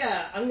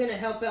 yeah, I'm going to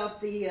help out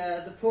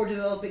the poor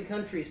developing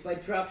countries by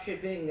drop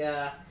shipping,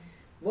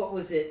 what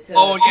was it?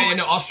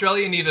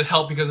 Australia needed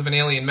help because of an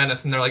alien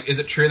menace, and they're like, is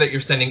it true that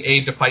you're sending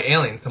aid to fight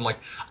aliens? I'm like,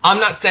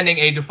 I'm not sending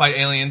aid to fight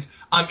aliens.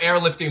 I'm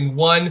airlifting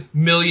 1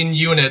 million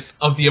units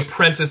of The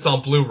Apprentice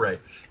on Blu-ray.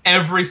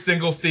 Every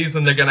single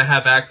season they're going to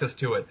have access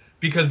to it,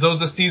 because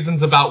those are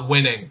seasons about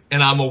winning,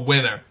 and I'm a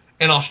winner.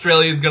 And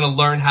Australia is going to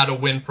learn how to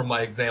win from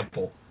my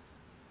example.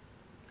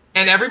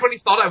 And everybody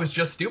thought I was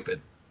just stupid.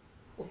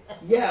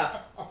 Yeah.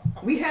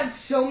 We had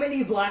so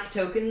many black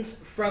tokens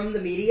from the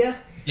media.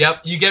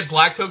 Yep, you get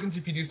black tokens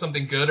if you do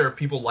something good, or if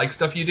people like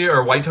stuff you do,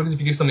 or white tokens if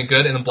you do something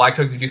good, and then black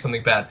tokens if you do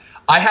something bad.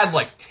 I had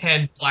like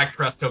 10 black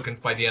press tokens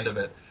by the end of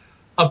it.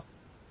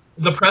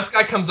 The press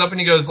guy comes up and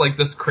he goes, like,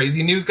 this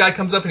crazy news guy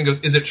comes up and he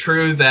goes, is it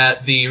true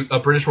that the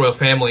British royal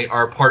family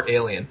are part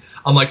alien?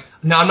 I'm like,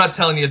 no, I'm not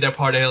telling you they're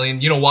part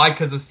alien. You know why?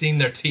 Because I've seen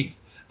their teeth.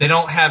 They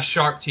don't have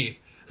sharp teeth.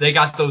 They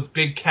got those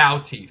big cow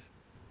teeth.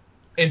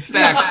 In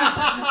fact,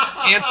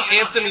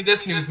 answer me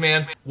this,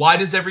 newsman. Why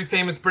does every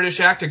famous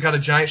British actor got a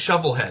giant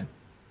shovel head?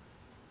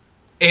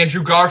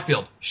 Andrew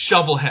Garfield,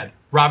 shovel head.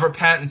 Robert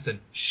Pattinson,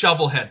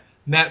 shovel head.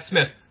 Matt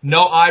Smith,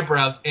 no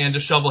eyebrows and a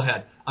shovel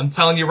head. I'm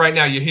telling you right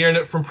now, you're hearing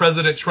it from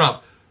President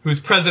Trump, who's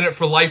president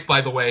for life,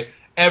 by the way.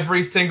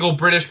 Every single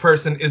British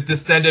person is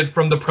descended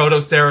from the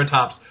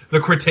Protoceratops, the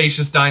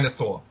Cretaceous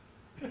dinosaur.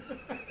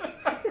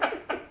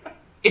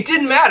 It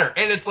didn't matter.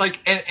 And it's like,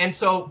 and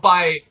so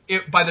by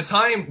the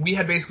time we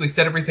had basically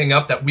set everything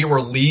up that we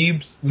were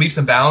leaps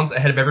and bounds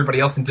ahead of everybody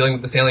else in dealing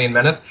with this alien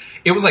menace,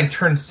 it was like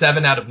turned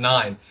 7 out of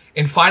 9.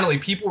 And finally,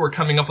 people were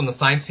coming up on the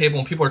science table,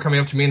 and people were coming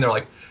up to me, and they're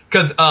like,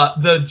 because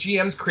the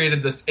GMs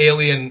created this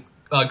alien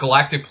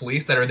galactic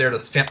police that are there to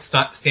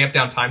stamp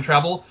down time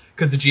travel,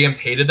 because the GMs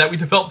hated that we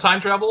developed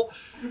time travel.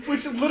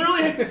 Which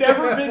literally had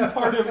never been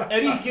part of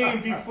any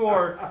game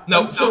before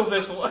until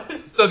this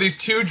one. So these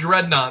 2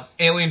 dreadnoughts,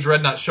 alien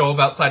dreadnoughts, show up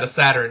outside of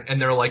Saturn,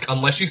 and they're like,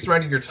 unless you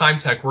surrender your time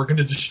tech, we're going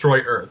to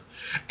destroy Earth.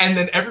 And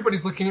then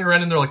everybody's looking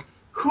around, and they're like,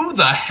 who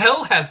the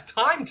hell has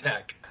time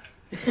tech?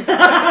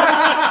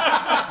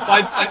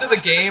 By the end of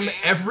the game,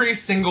 every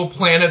single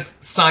planet's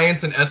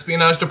science and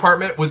espionage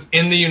department was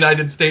in the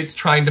United States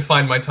trying to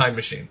find my time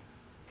machine.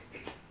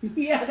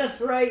 Yeah,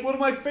 that's right. One of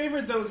my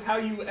favorite, though, is how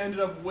you ended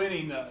up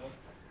winning, though.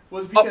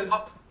 Was because...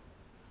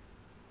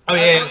 Oh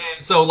yeah.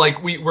 So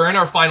like we're in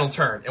our final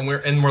turn, and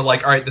we're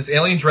like, all right, this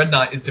alien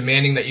dreadnought is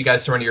demanding that you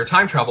guys surrender your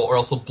time travel, or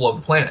else it'll blow up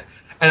the planet.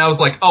 And I was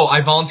like, oh,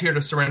 I volunteer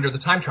to surrender the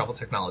time travel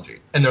technology.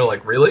 And they're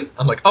like, really?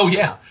 I'm like, oh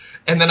yeah.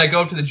 And then I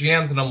go up to the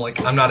GMs and I'm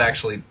like, I'm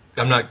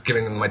not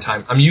giving them my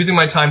time. I'm using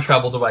my time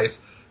travel device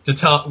to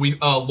tell.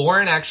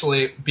 Lauren,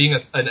 actually being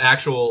an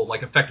actual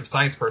like effective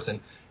science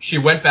person, she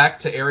went back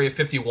to Area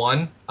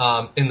 51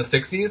 in the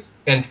 60s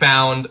and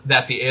found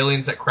that the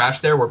aliens that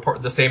crashed there were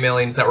the same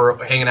aliens that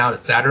were hanging out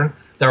at Saturn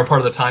that were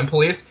part of the time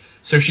police.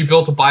 So she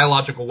built a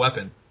biological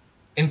weapon.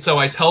 And so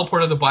I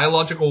teleported the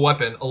biological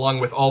weapon along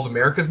with all of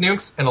America's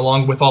nukes and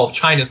along with all of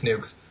China's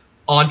nukes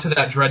onto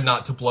that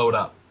dreadnought to blow it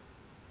up.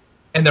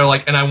 And they're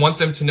like, and I want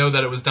them to know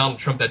that it was Donald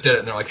Trump that did it.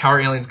 And they're like, how are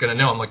aliens going to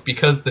know? I'm like,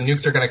 because the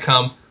nukes are going to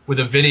come with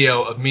a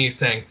video of me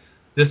saying,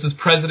 this is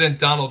President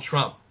Donald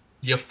Trump.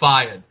 You're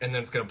fired. And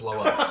then it's going to blow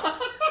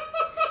up.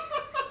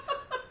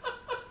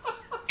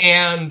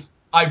 And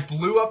I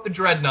blew up the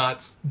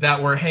dreadnoughts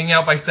that were hanging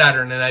out by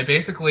Saturn, and I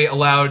basically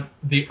allowed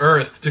the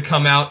Earth to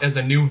come out as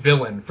a new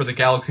villain for the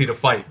galaxy to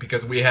fight,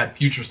 because we had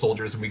future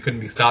soldiers and we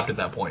couldn't be stopped at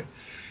that point.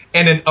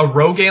 And a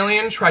rogue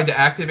alien tried to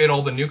activate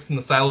all the nukes in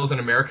the silos in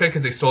America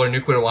because they stole our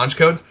nuclear launch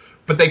codes,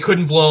 but they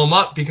couldn't blow them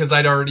up because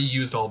I'd already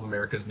used all of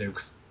America's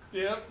nukes.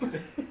 Yep.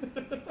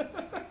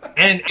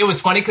 And it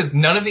was funny because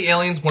none of the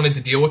aliens wanted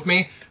to deal with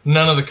me.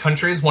 None of the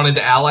countries wanted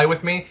to ally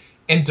with me.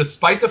 And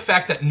despite the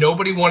fact that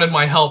nobody wanted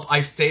my help,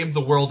 I saved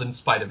the world in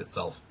spite of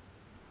itself.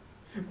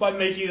 By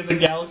making it the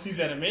galaxy's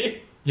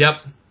enemy?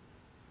 Yep.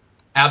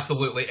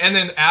 Absolutely. And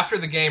then after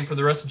the game, for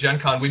the rest of Gen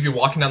Con, we'd be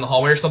walking down the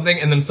hallway or something,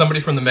 and then somebody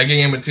from the Mega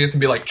Game would see us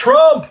and be like,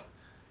 Trump!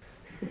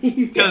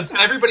 Because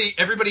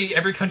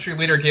every country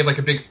leader gave like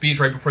a big speech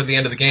right before the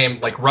end of the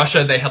game. Like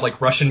Russia, they had like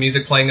Russian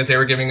music playing as they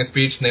were giving a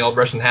speech, and they all had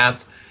Russian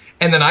hats.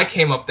 And then I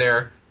came up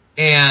there,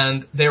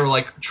 And they were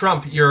like,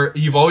 Trump,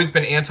 you've always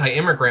been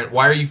anti-immigrant.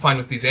 Why are you fine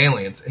with these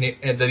aliens and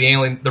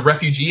the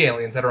refugee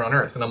aliens that are on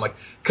Earth? And I'm like,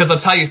 because I'll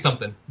tell you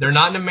something. They're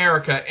not in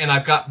America, and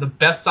I've got the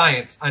best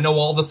science. I know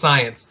all the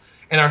science,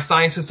 and our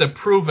scientists have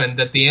proven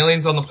that the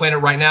aliens on the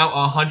planet right now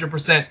are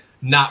 100%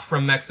 not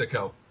from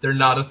Mexico. They're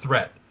not a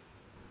threat.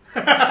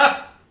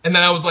 And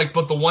then I was like,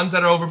 but the ones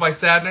that are over by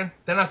Saturn,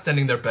 they're not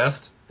sending their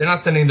best. They're not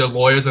sending their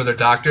lawyers or their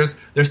doctors.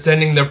 They're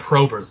sending their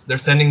probers. They're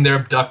sending their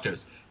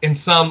abductors. And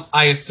some,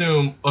 I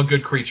assume, are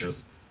good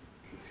creatures.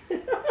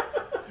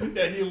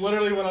 Yeah, he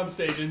literally went on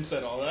stage and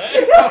said all that.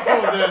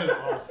 Oh, that is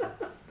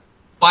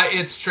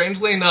awesome.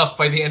 Strangely enough,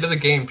 by the end of the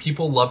game,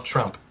 people loved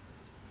Trump.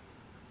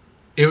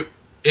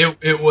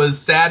 It was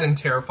sad and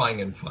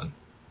terrifying and fun.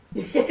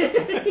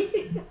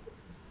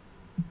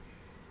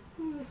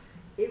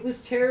 It was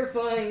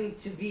terrifying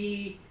to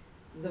be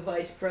the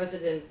vice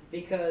president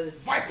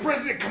because Vice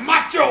President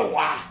Camacho!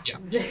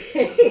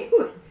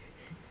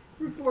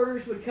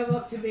 Reporters would come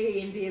up to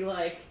me and be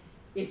like,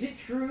 is it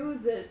true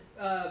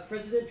that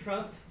President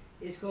Trump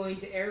is going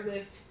to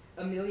airlift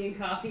 1 million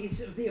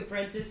copies of The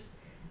Apprentice?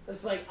 I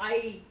was like,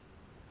 I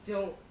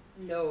don't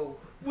know.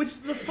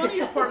 Which the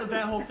funniest part of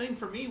that whole thing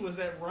for me was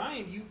that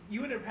Ryan,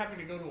 you ended up having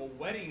to go to a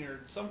wedding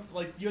or something,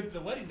 like you had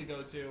the wedding to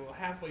go to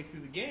halfway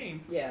through the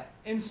game. Yeah.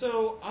 And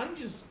so I'm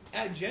just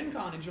at Gen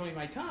Con enjoying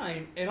my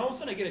time, and all of a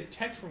sudden I get a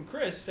text from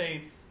Chris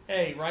saying,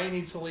 hey, Ryan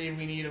needs to leave,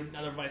 we need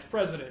another vice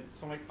president.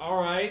 So I'm like,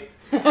 all right.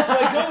 So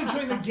I go and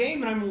join the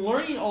game, and I'm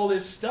learning all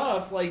this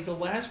stuff, like the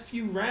last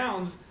few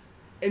rounds,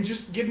 and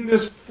just getting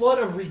this flood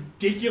of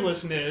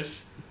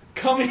ridiculousness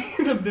coming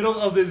in the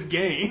middle of this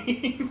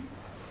game.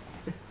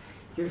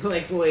 You're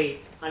like, wait,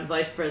 I'm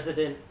vice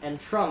president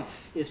and Trump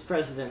is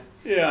president.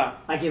 Yeah.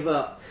 I give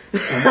up.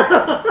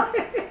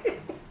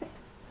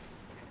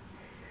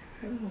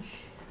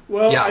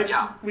 Well,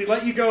 we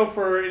let you go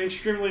for an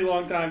extremely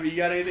long time. But you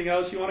got anything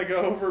else you want to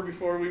go over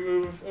before we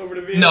move over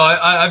to Viet? No,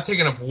 I've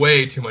taken up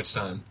way too much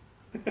time.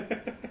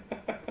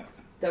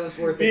 That was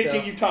worth Viet, it, though.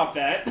 can you top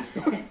that?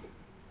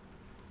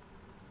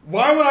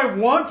 Why would I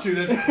want to?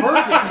 That's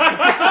perfect.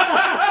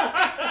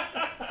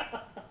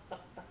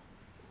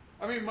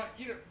 I mean,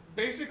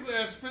 basically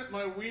I spent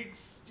my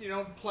weeks,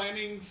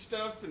 planning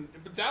stuff,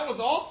 but that was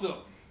awesome.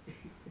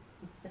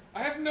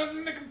 I have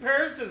nothing to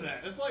compare to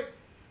that. It's like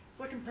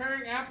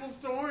comparing apples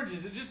to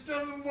oranges. It just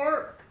doesn't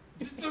work.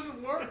 It just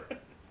doesn't work.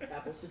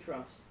 Apples to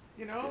Trumps.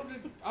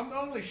 I'm the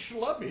only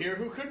schlub here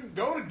who couldn't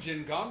go to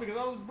Gen Con because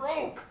I was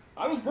broke.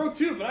 I was broke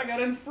too, but I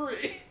got in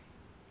free.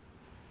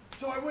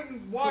 So I went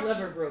and watched...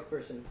 Clever broke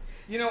person.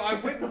 I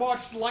went and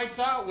watched Lights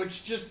Out,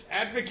 which just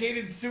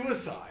advocated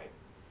suicide.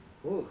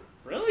 Ooh.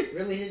 Really?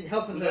 Really didn't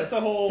help with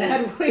the whole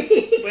bad week.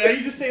 Wait, are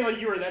you just saying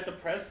like you were that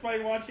depressed by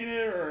watching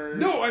it, or?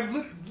 No,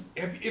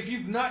 if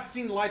you've not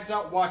seen Lights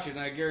Out, watch it, and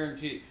I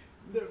guarantee.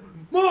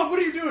 Mom, what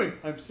are you doing?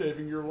 I'm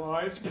saving your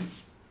lives.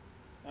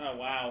 Oh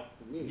wow.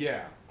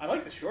 Yeah. I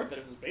like the short that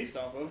it was based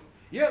off of.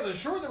 Yeah, the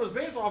short that was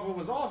based off of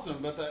was awesome,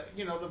 but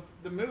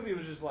the movie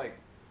was just like,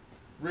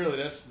 really,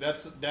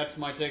 that's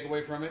my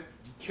takeaway from it.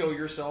 Kill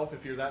yourself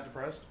if you're that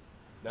depressed.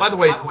 By the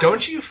way,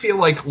 don't you feel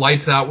like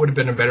Lights Out would have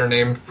been a better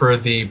name for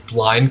the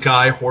blind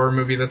guy horror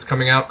movie that's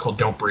coming out called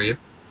Don't Breathe?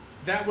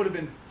 That would have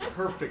been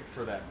perfect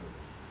for that movie.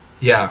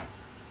 Yeah.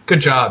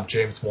 Good job,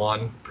 James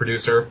Wan,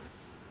 producer.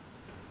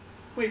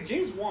 Wait,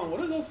 James Wan,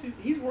 what is else?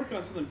 He's working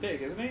on something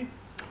big, isn't he?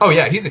 Oh,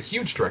 yeah, he's a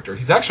huge director.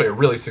 He's actually a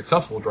really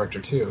successful director,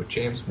 too,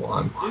 James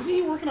Wan. Isn't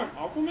he working on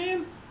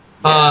Aquaman?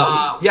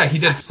 Yeah, he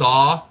did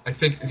Saw, I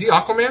think. Is he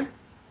Aquaman?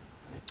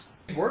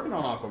 He's working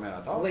on Aquaman,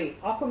 I thought.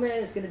 Wait,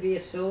 Aquaman is going to be a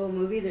solo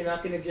movie? They're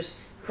not going to just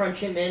crunch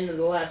him in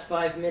the last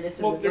 5 minutes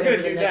Well, and they're going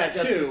whatever to the do next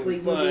that Justice too,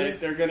 League movie but is?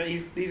 they're gonna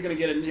he's going to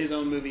get his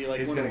own movie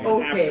like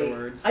Okay,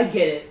 afterwards. I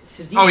get it.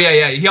 So Oh,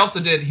 yeah.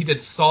 He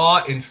did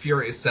Saw and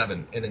Furious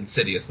 7 and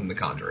Insidious and The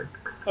Conjuring.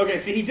 Okay,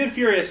 see, he did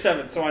Furious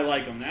 7, so I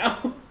like him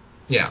now.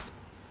 Yeah.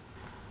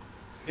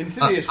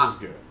 Insidious was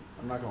good.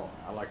 I'm not going to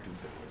lie. I liked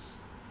Insidious.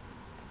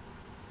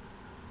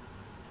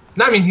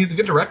 No, I mean, he's a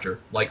good director.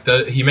 Like,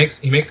 he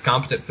makes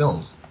competent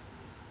films.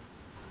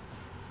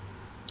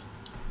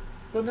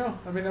 But no,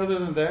 I mean, other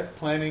than that,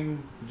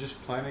 planning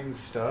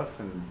stuff,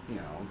 and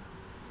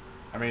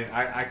I mean,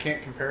 I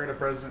can't compare it to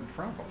President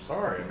Trump. I'm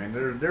sorry. I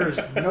mean, there's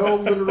no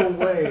literal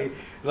way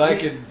that I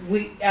could.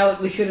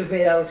 We should have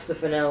made Alex the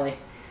finale.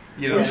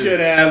 We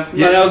should have.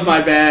 Yeah, that was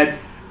my bad.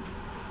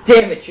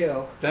 Damn it,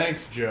 Joe.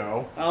 Thanks,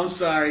 Joe. I'm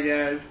sorry,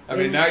 guys. I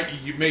mean, now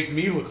you make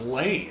me look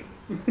lame.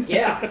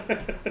 Yeah.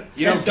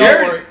 Gary's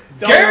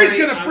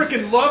gonna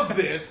frickin' love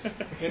this,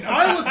 and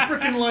I look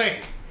frickin'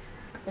 lame.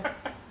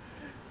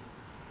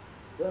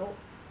 Well.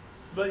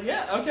 But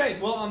yeah, okay.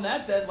 Well, on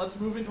that then, let's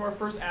move into our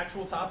first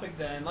actual topic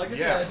then. Like I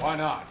said, why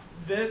not?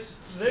 This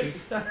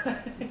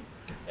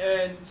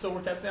and so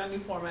we're testing out a new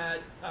format.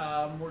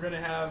 We're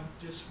gonna have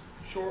just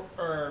short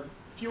or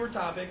fewer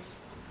topics,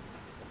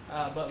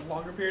 but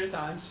longer period of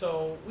time.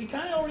 So we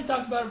kind of already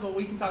talked about it, but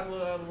we can talk a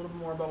little bit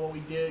more about what we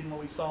did and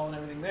what we saw and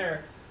everything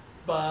there.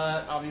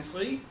 But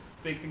obviously,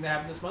 big thing that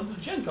happened this month was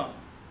Gen Con.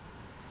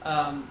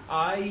 As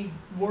I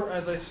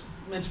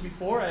mentioned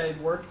before, I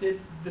worked it.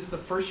 This is the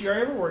first year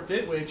I ever worked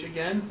it, which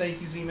again,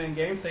 thank you Z-Man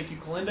Games, thank you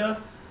Kalinda.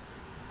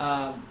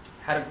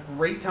 Had a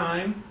great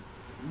time.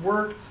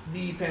 Worked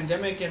the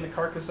Pandemic and the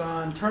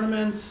Carcassonne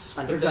tournaments.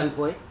 Under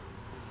gunpoint.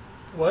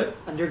 What?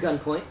 Under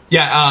gunpoint.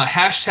 Yeah,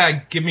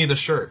 hashtag give me the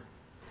shirt.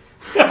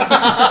 I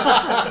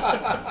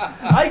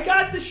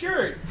got the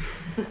shirt.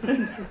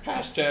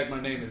 Hashtag my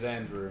name is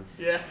Andrew.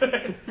 Yeah,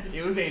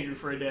 it was Andrew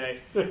for a day.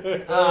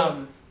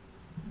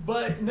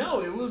 But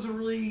no, it was a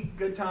really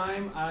good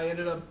time. I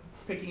ended up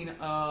picking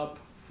up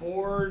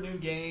 4 new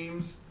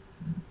games.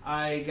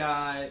 I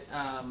got,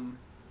 I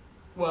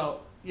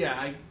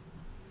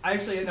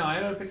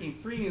ended up picking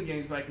 3 new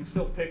games, but I can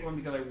still pick one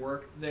because I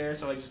worked there,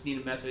 so I just need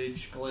to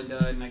message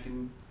Galinda and I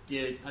can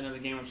get another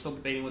game. I'm still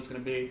debating what's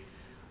going to be.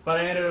 But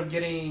I ended up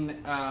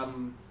getting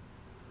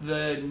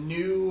the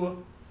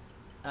new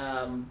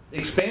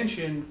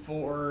expansion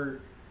slash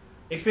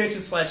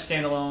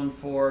standalone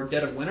for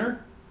Dead of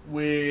Winter,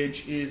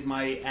 which is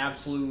my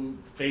absolute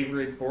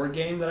favorite board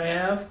game that I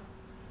have.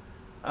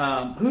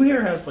 Who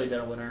here has played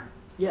Dead of Winter?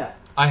 Yeah.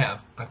 I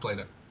have. I played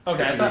it.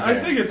 Okay,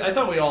 I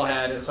thought we all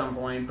had at some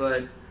point,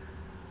 but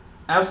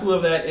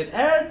absolutely love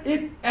that.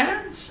 It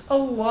adds a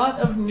lot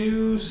of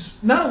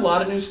not a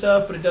lot of new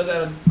stuff, but it does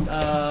add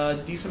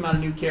a decent amount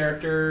of new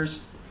characters,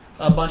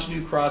 a bunch of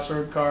new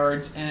crossroad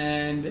cards,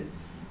 and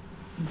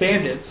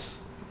bandits.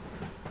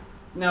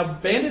 Now,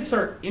 bandits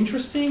are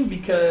interesting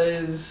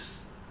because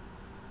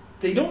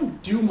they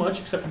don't do much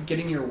except for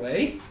getting your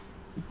way.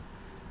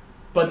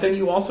 But then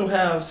you also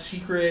have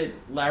Secret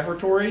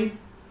Laboratory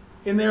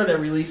in there that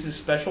releases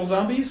special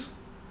zombies,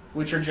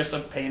 which are just a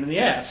pain in the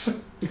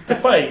ass to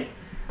fight.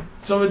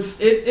 So it's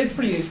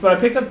pretty nice. But I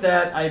picked up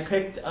that. I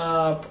picked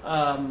up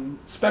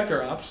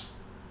Spectre Ops,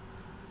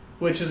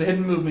 which is a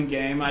hidden movement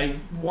game. I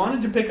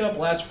wanted to pick up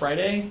last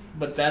Friday,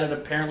 but that had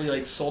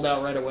apparently sold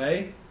out right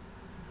away.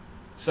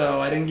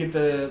 So I didn't get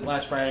the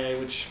last Friday,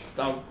 which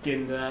I'll get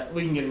into that.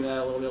 We can get into that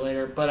a little bit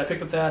later. But I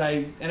picked up that.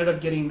 I ended up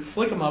getting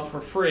Flick 'em Up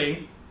for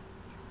free.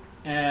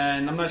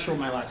 And I'm not sure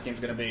what my last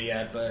game's going to be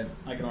yet, but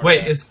I can order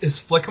Wait, that. is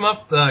Flick 'em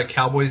Up the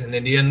Cowboys and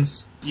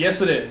Indians?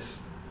 Yes, it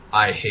is.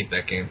 I hate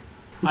that game.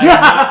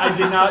 I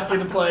did not get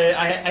to play it.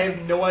 I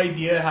have no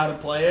idea how to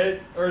play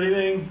it or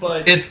anything,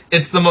 but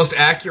It's the most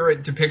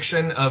accurate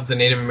depiction of the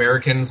Native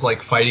Americans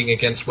fighting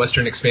against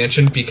Western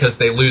expansion because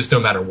they lose no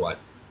matter what.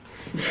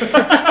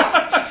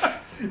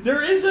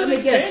 there is an Let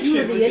me guess, you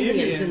were expansion with the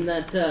Indians in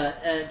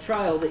that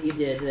trial that you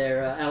did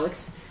there,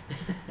 Alex.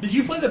 Did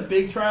you play the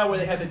big trial where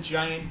they had the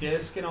giant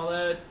disc and all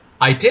that?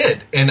 I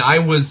did, and I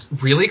was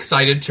really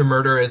excited to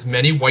murder as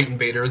many white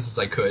invaders as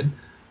I could.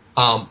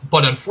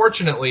 But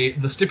unfortunately,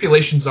 the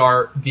stipulations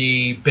are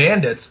the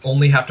bandits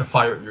only have to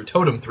fire at your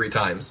totem 3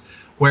 times,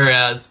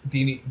 whereas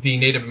the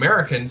Native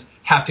Americans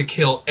have to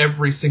kill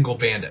every single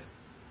bandit.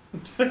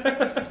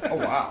 Oh,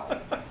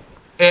 wow.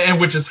 And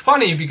which is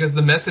funny because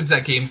the message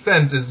that game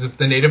sends is if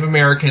the Native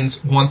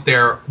Americans want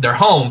their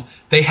home,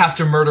 they have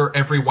to murder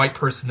every white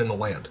person in the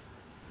land.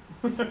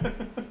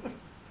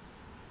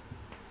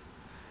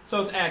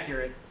 So it's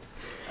accurate.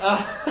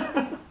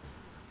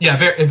 Yeah,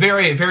 very,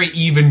 very, very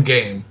even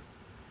game.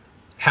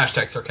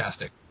 Hashtag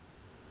sarcastic.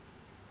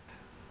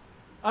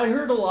 I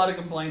heard a lot of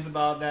complaints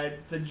about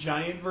that the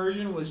giant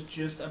version was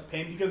just a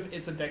pain because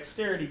it's a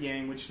dexterity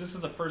game, which this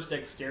is the first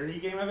dexterity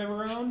game I've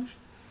ever owned.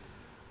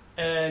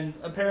 And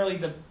apparently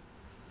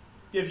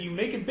if you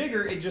make it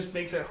bigger, it just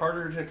makes it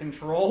harder to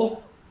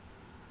control.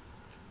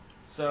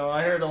 So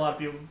I heard a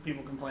lot of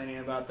people complaining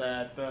about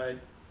that, but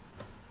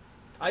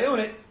I own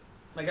it.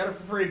 I got it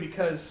for free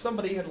because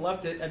somebody had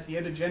left it at the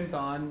end of Gen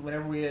Con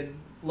whenever we had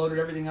loaded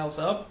everything else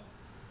up.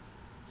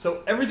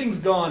 So everything's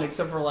gone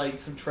except for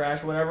some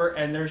trash or whatever,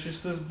 and there's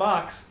just this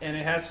box, and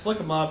it has Flick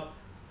 'em Up,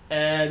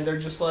 and they're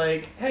just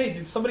like, hey,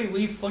 did somebody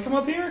leave Flick 'em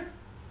Up here?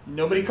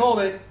 Nobody called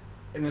it.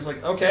 And it was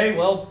like, okay,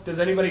 well, does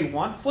anybody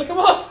want Flick 'em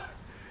Up?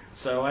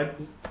 So I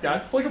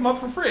got Flick 'em Up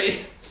for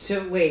free.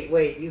 So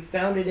wait, you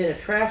found it in a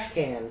trash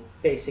can,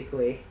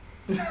 basically.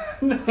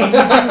 No. Take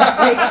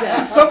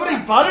that. Somebody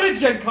bought it at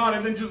Gen Con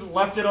and then just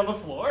left it on the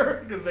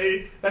floor because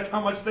that's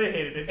how much they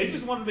hated it. They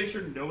just wanted to make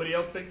sure nobody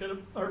else picked it up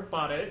or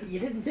bought it. You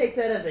didn't take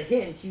that as a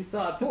hint. You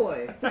thought,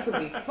 boy, this will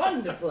be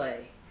fun to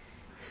play.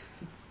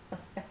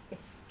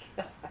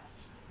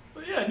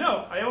 But yeah,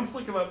 no, I own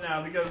Flick 'em Up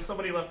now because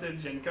somebody left it at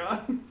Gen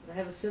Con. I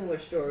have a similar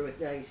story with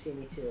Now You See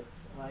Me Too.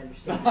 I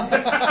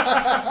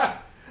understand.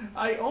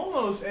 I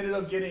almost ended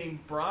up getting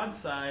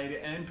Broadside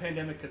and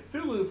Pandemic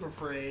Cthulhu for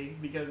free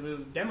because it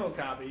was demo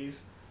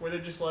copies where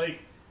they're just like,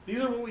 these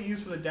are what we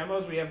use for the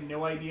demos. We have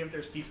no idea if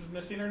there's pieces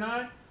missing or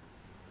not.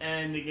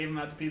 And they gave them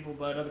out to people,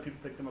 but other people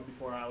picked them up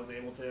before I was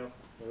able to.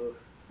 Oof.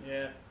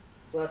 Yeah.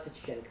 Well, that's a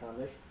Gen Con.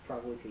 There's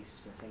probably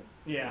pieces missing.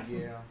 Yeah.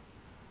 Yeah.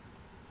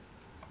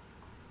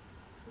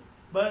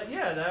 But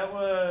yeah, that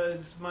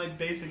was my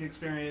basic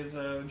experience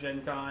of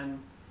Gen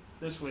Con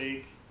this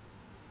week.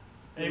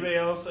 Anybody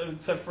else,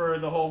 except for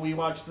the whole We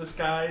Watch the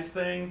Skies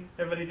thing,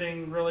 have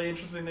anything really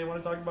interesting they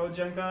want to talk about with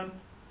Gen Con?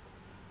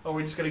 Or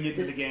we're just gonna get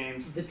to the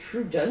games? The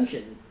True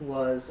Dungeon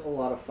was a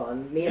lot of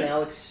fun. Me and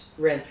Alex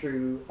ran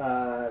through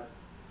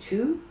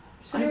 2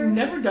 I've scenarios.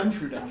 never done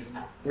True Dungeon.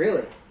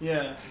 Really?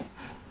 Yeah.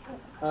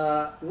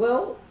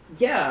 Well,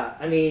 yeah.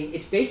 I mean,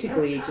 it's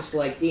basically just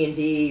like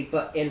D&D,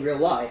 but in real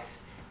life.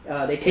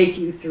 They take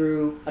you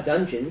through a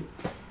dungeon.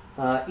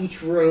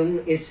 Each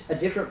room is a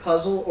different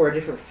puzzle or a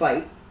different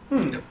fight.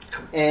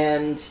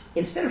 And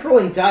instead of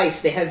rolling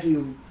dice, they have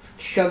you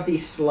shove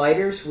these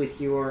sliders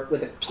with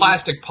a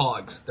Plastic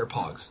pogs. They're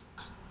pogs.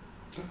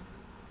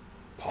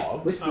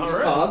 Pogs? with these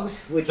Alright.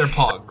 pogs, which They're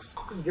pogs.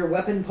 your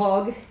weapon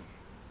pog,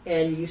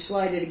 and you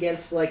slide it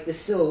against like the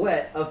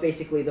silhouette of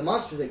basically the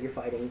monsters that you're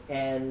fighting,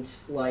 and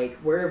like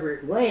wherever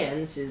it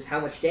lands is how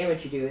much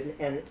damage you do,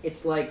 and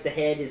it's like the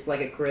head is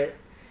like a crit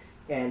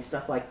and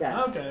stuff like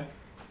that. Okay.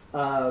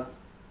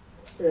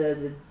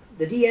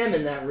 The DM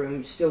in that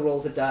room still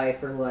rolls a die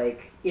for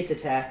like its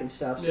attack and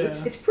stuff, so Yeah.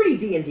 it's pretty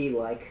D&D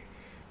like.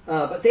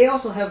 But they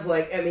also have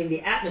like, I mean,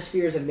 the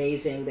atmosphere is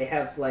amazing. They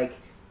have like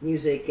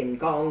music and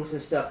gongs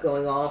and stuff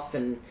going off,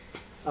 and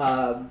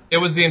It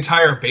was the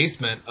entire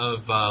basement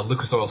of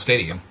Lucas Oil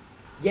Stadium.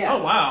 yeah.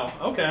 Oh wow.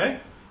 Okay.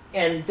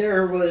 And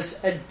there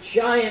was a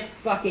giant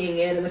fucking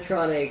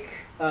animatronic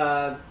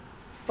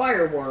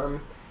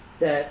fireworm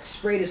that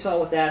sprayed us all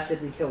with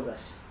acid and killed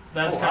us.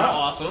 That's Oh, kind of wow.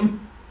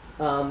 awesome.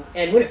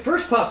 And when it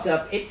first popped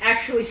up, it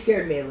actually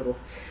scared me a little.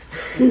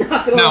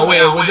 Not gonna No,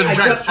 lie. wait, was it a I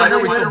giant just spider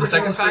really we wanted killed the to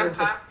go second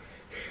time?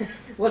 through-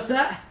 What's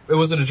that?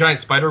 Was it a giant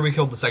spider we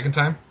killed the second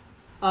time?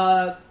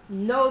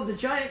 No, the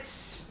giant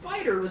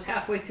spider was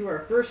halfway through our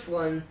first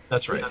one.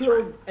 That's right. We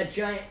killed a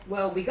giant.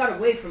 Well, we got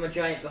away from a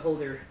giant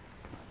beholder.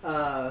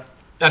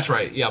 That's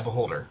right. Yeah,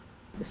 Beholder.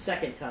 The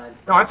second time.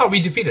 No, I thought we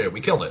defeated it.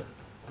 We killed it.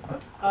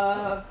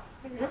 I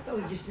thought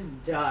we just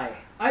didn't die.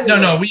 Either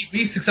No, way-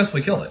 we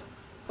successfully killed it.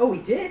 Oh, we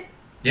did?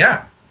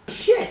 Yeah.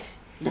 Shit!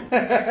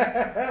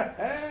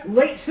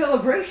 Late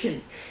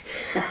celebration.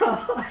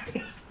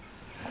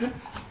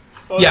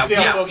 Well, Yeah, let's see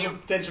how yeah. close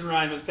attention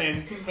Ryan was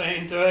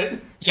paying to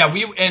it. Yeah,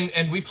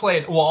 we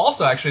played. Well,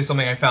 also actually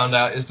something I found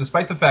out is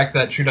despite the fact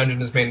that True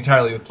Dungeon is made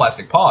entirely with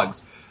plastic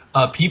pogs,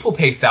 people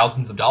pay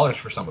thousands of dollars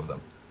for some of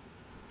them.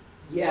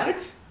 Yeah.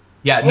 What?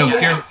 Yeah, Oh, no, yeah.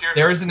 seriously,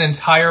 there is an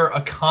entire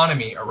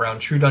economy around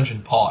True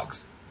Dungeon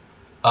pogs.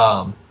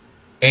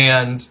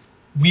 And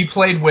we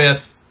played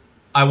with,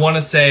 I want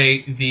to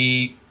say,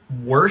 the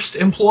worst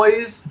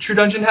employees True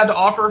Dungeon had to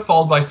offer,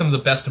 followed by some of the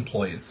best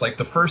employees. Like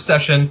the first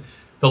session,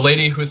 the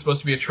lady who was supposed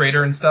to be a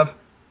trader and stuff,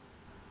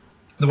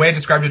 the way I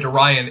described it to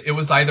Ryan, it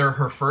was either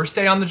her first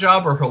day on the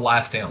job or her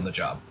last day on the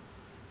job.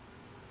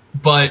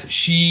 But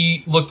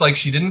she looked like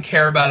she didn't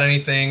care about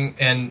anything,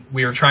 and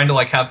we were trying to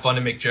like have fun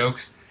and make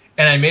jokes.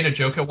 And I made a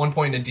joke at one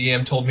point, and the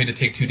DM told me to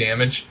take 2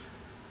 damage.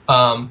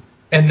 And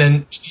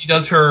then she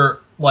does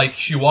her, like,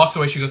 she walks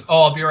away, she goes,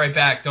 "Oh, I'll be right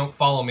back, don't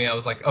follow me." I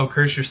was like, "Oh,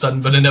 curse your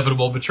sudden but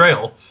inevitable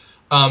betrayal."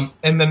 And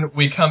then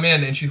we come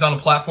in, and she's on a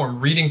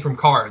platform reading from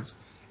cards,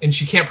 and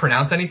she can't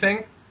pronounce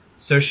anything.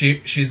 So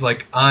she's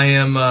like, "I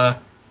am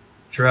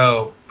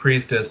Dro,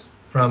 priestess,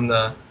 from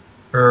the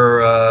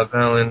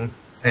Valin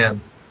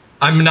Hand.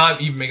 I'm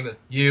not even making the,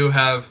 you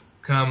have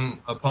come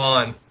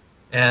upon,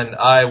 and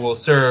I will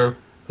serve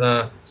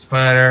the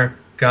spider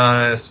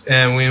goddess,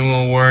 and we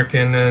will work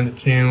in a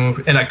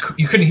team." And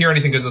you couldn't hear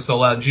anything because it was so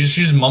loud. She's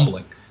just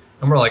mumbling.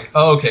 And we're like,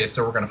 "Oh, okay,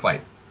 so we're going to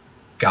fight."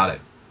 Got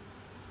it.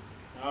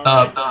 All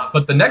right.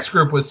 But the next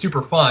group was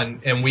super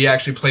fun, and we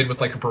actually played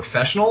with like a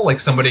professional, like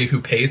somebody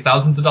who pays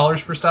thousands of dollars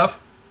for stuff.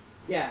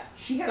 Yeah,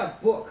 she had a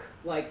book,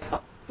 like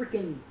a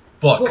freaking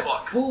Book.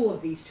 full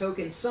of these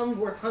tokens, some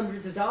worth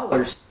hundreds of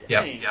dollars.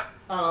 Yep.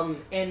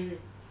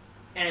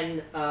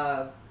 Dang.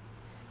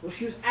 Well,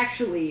 she was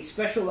actually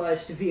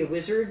specialized to be a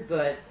wizard,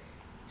 but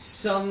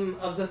some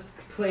of the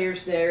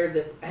players there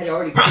that had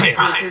already played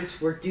Right. wizards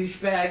were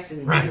douchebags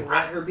and Right. didn't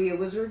let her be a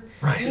wizard.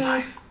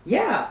 Right.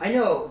 Yeah, I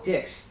know,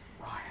 dicks.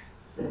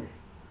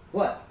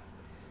 What?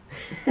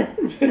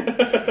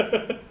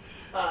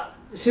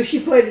 So she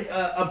played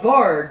a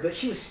bard, but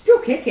she was still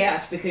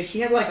kick-ass because she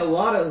had like a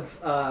lot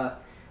of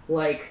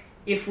like,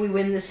 if we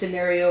win this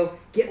scenario,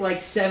 get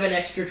like 7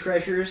 extra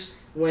treasures,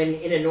 when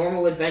in a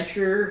normal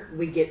adventure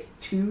we get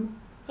 2,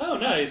 Oh,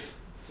 nice.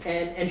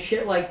 and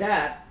shit like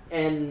that.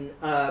 And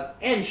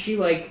she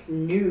like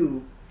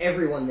knew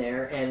everyone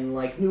there and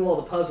like knew all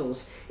the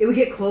puzzles. It would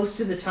get close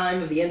to the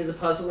time of the end of the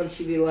puzzle, and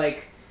she'd be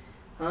like,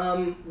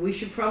 "We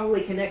should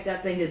probably connect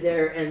that thing to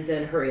there, and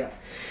then hurry up."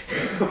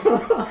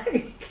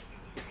 Like,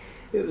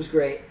 it was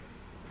great.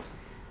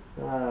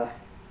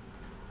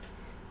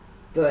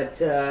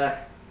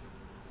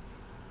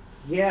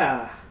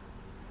 Yeah.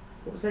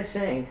 What was I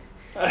saying?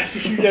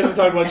 You guys were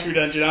talking about True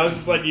Dungeon. I was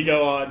just letting you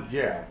go on.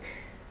 Yeah.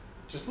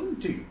 Just let me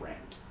do you rant.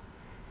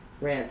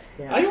 Rant.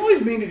 Yeah. I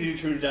always mean to do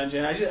True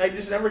Dungeon. I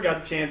just never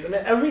got the chance. And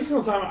every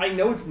single time, I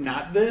know it's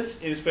not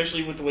this, and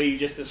especially with the way you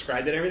just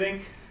described it and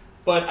everything,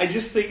 but I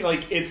just think,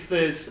 like, it's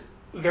this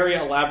very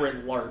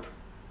elaborate LARP.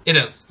 It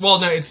is. Well,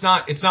 no, it's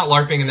not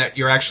LARPing in that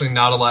you're actually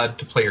not allowed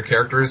to play your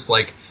characters.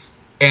 Like,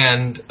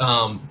 And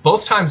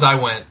both times I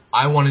went,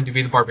 I wanted to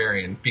be the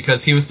barbarian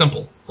because he was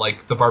simple.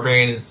 Like, the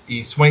barbarian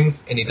he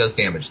swings and he does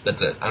damage.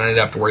 That's it. I don't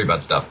have to worry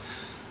about stuff.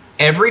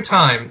 Every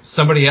time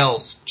somebody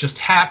else just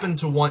happened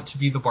to want to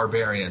be the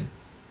barbarian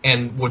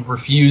and would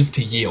refuse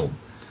to yield.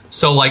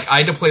 So, like, I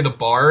had to play the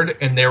bard,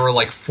 and there were,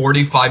 like,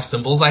 45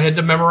 symbols I had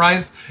to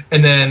memorize.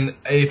 And then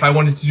if I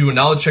wanted to do a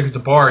knowledge check as a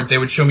bard, they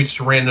would show me just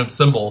a random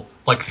symbol,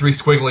 like 3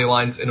 squiggly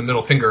lines and a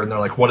middle finger, and they're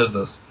like, what is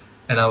this?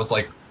 And I was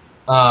like,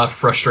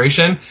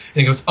 frustration. And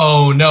he goes,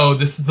 oh, no,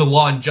 this is the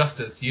law and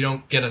justice. You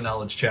don't get a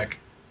knowledge check.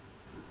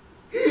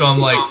 So I'm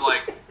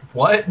like,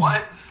 what?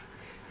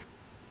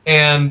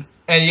 And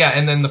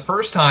then the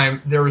first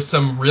time, there was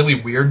some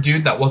really weird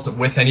dude that wasn't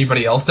with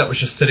anybody else that was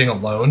just sitting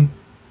alone.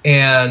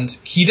 And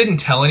he didn't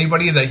tell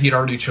anybody that he'd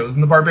already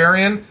chosen the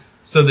barbarian.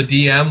 So the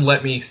DM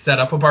let me set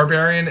up a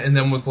barbarian and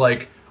then was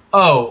like,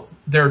 oh,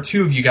 there are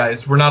 2 of you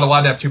guys. We're not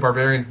allowed to have 2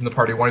 barbarians in the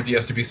party. One of you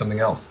has to be something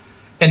else.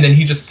 And then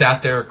he just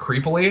sat there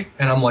creepily.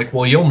 And I'm like,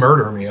 well, you'll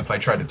murder me if I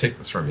try to take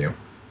this from you.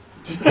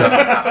 So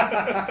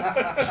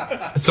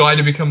I had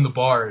to become the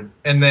bard.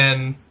 And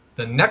then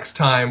the next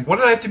time, what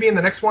did I have to be in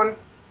the next one?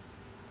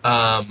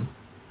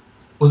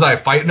 Was I a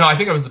fighter? No, I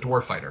think I was the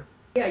dwarf fighter.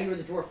 Yeah, you were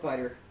the dwarf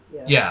fighter.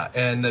 Yeah,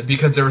 and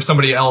because there was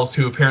somebody else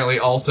who apparently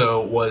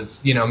also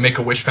was,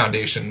 Make-A-Wish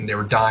Foundation. They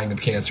were dying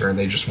of cancer, and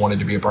they just wanted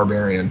to be a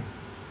barbarian.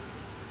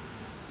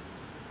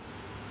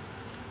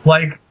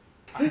 Like,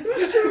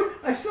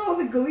 I saw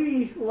the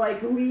glee,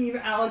 leave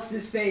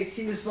Alex's face.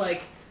 He was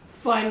like,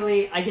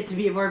 finally, I get to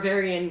be a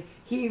barbarian.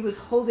 He was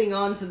holding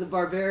on to the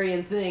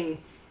barbarian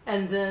thing,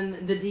 and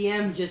then the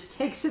DM just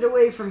takes it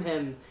away from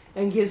him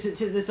and gives it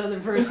to this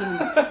other person.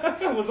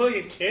 Was he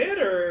a kid,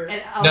 or?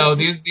 No,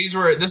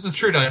 this is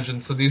True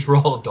Dungeons, so these were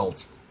all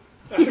adults.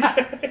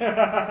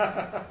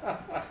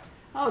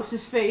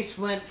 Alex's face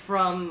went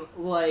from,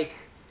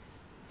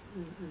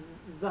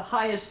 the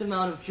highest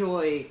amount of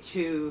joy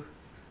to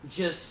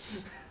just...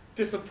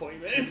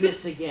 disappointment.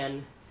 This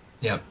again.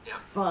 Yep.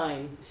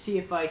 Fine, see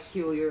if I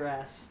heal your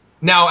ass.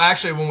 Now,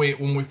 actually,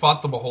 when we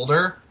fought the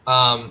Beholder,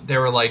 they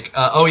were like,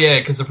 oh yeah,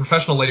 because the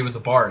professional lady was a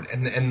bard,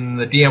 and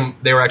the DM,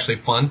 they were actually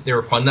fun. They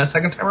were fun that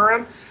second time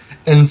around,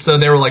 and so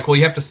they were like, well,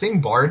 you have to sing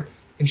bard,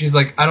 and she's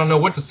like, I don't know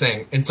what to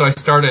sing, and so I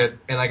started,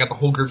 and I got the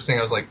whole group singing.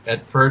 I was like,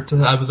 at first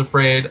I was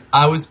afraid,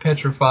 I was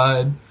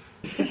petrified,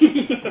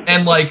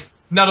 and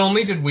not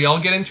only did we all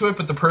get into it,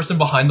 but the person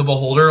behind the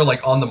Beholder,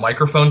 on the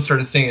microphone,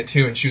 started singing it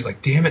too, and she was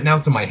like, damn it, now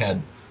it's in my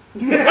head.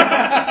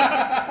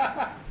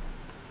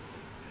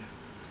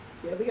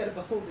 Yeah, we got a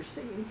Beholder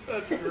singing.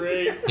 That's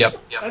great. Yep.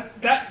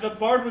 The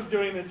bard was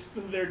doing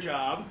their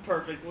job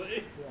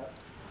perfectly.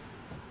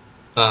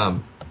 Yeah.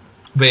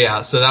 But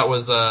yeah, so that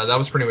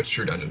was pretty much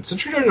True Dungeon. So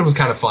True Dungeon was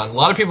kind of fun. A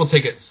lot of people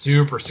take it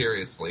super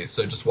seriously,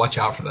 so just watch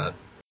out for that.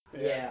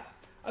 Yeah.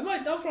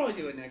 I'll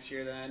probably do it next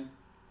year then.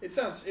 It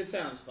sounds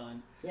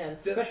fun. Yeah,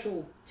 and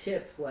special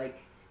tip,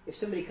 if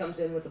somebody comes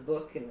in with a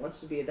book and wants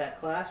to be that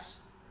class,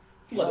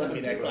 Let them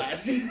be that do it.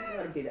 class. Let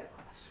them be that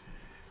class.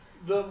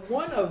 The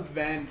one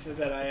event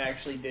that I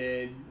actually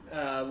did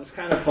was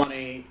kind of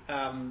funny.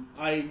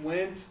 I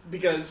went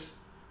because,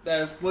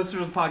 as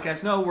listeners of the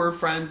podcast know, we're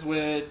friends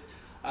with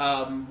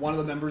one of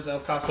the members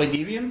of Cosplay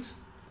Deviants.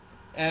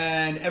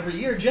 And every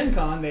year, Gen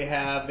Con, they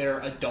have their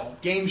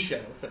adult game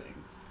show thing.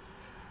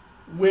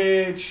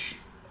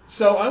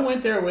 So I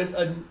went there with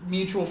a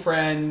mutual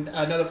friend,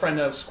 another friend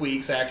of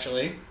Squeak's,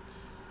 actually.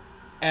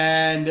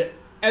 And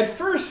at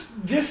first,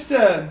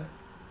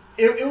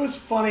 it was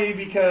funny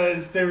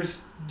because there's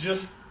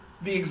just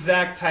the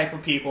exact type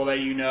of people that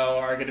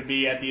are going to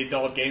be at the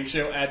adult game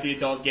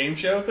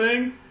show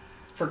thing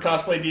for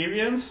Cosplay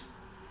Deviants.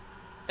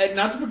 And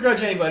not to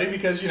begrudge anybody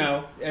because,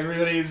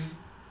 everybody's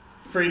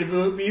free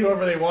to be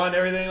whoever they want and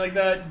everything like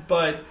that,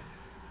 but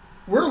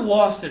we're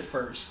lost at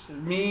first.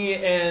 Me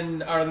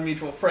and our other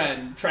mutual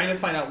friend trying to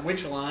find out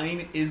which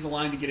line is the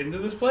line to get into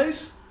this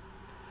place.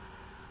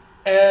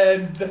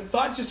 And the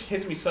thought just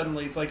hits me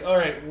suddenly. It's like, all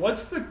right,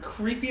 what's the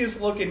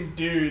creepiest looking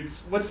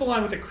dudes? What's the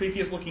line with the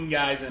creepiest looking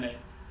guys in it?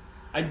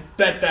 I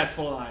bet that's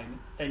the line.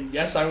 And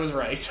yes, I was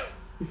right.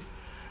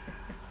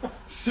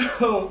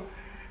 So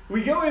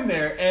we go in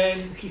there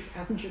and You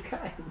found your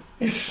kind.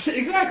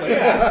 exactly.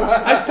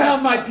 Yeah. I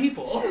found my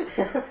people.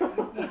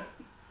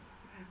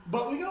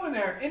 But we go in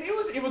there and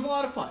it was a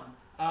lot of fun.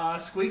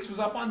 Squeaks was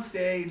up on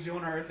stage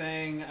doing her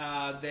thing.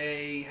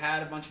 They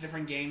had a bunch of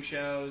different game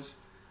shows.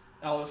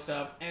 All this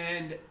stuff,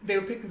 and they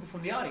would pick people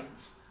from the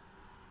audience.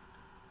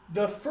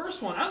 The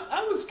first one,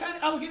 I was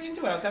getting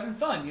into it. I was having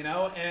fun,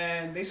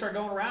 and they started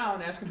going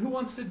around asking who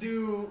wants to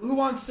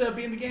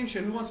be in the game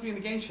show, and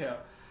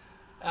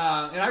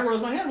I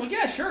rose my hand. I'm like,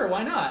 yeah, sure,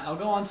 why not? I'll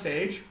go on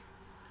stage.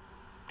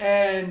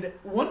 And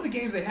one of the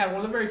games they have,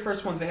 one of the very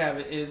first ones they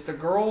have, is the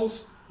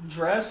girls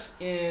dress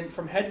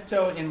from head to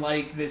toe in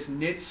this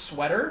knit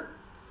sweater,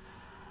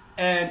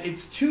 and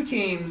it's 2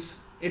 teams.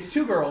 It's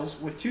 2 girls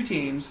with 2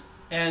 teams.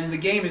 And the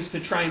game is to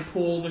try and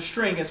pull the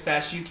string as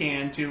fast as you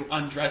can to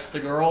undress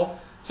the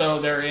girl so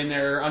they're in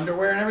their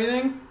underwear and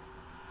everything.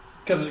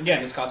 Because,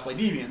 again, it's Cosplay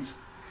Deviants.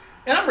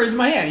 And I'm raising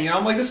my hand,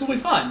 I'm like, this will be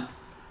fun.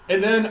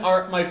 And then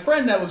my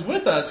friend that was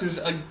with us, who's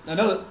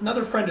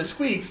another friend of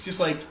Squeaks, just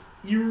like,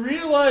 you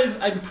realize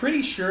I'm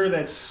pretty sure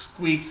that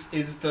Squeaks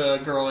is the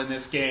girl in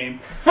this game.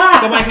 So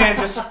my hand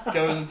just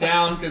goes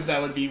down because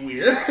that would be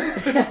weird.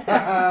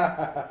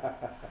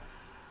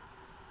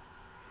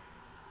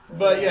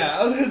 But yeah,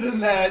 other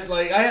than that,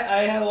 like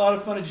I had a lot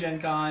of fun at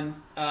Gen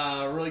Con.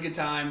 Really good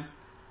time.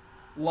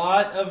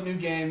 Lot of new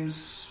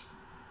games.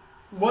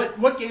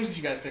 What games did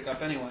you guys pick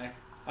up anyway?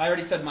 I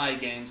already said my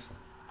games.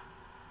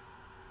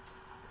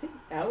 I think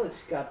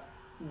Alex got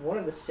one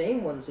of the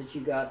same ones that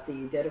you got, the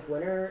Dead of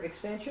Winter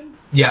expansion.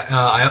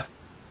 Yeah,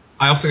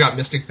 I also got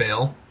Mystic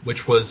Vale,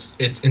 which was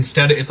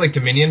it's like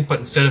Dominion, but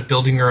instead of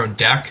building your own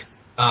deck,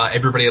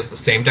 everybody has the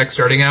same deck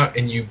starting out,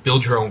 and you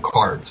build your own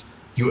cards.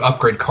 You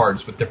upgrade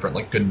cards with different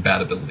like good and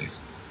bad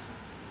abilities.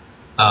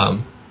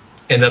 And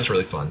that's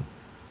really fun.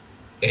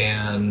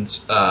 And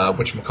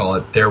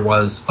whatchamacallit,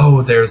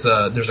 there's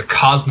a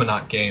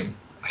Cosmonaut game.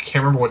 I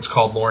can't remember what it's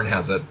called. Lauren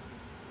has it.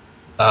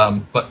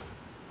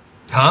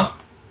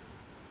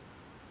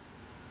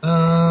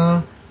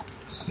 Let's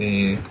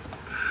see.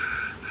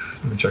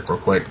 Let me check real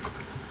quick.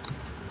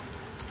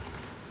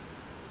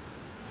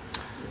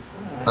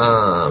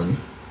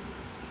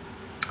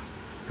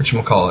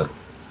 Whatchamacallit?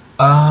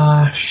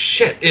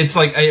 Shit. It's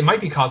like, it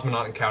might be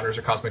Cosmonaut Encounters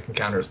or Cosmic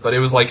Encounters, but it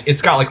was like,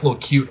 it's got like little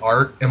cute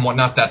art and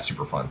whatnot. That's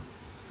super fun.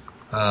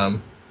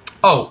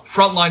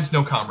 Frontlines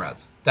No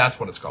Comrades. That's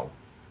what it's called.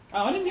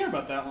 Oh, I didn't hear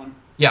about that one.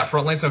 Yeah,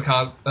 Frontlines No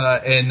Comrades.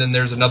 And then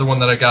there's another one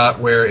that I got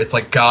where it's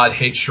like God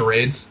Hates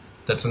Charades.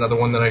 That's another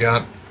one that I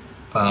got.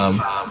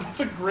 That's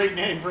a great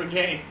name for a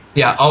game.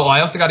 Yeah. Oh, I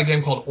also got a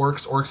game called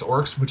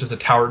Orcs, which is a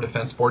tower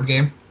defense board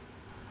game.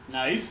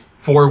 Nice.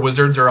 4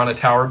 wizards are on a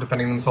tower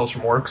defending themselves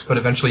from orcs, but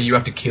eventually you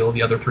have to kill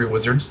the other 3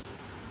 wizards.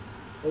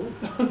 Oh,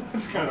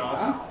 That's kind of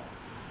awesome. Wow.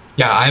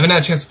 Yeah, I haven't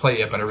had a chance to play it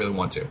yet, but I really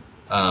want to.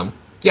 So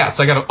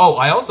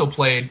I also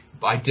played,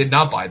 I did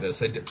not buy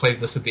this, played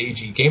this at the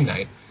AG game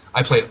night.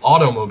 I played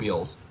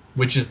Automobiles,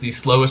 which is the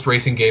slowest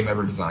racing game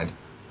ever designed.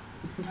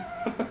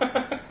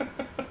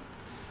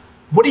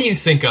 What do you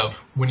think of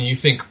when you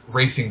think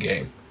racing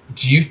game?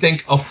 Do you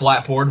think a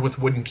flat board with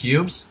wooden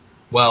cubes?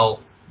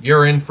 Well,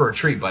 you're in for a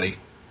treat, buddy.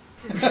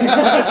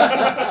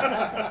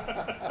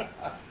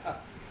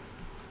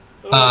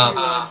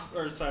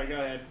 Sorry, go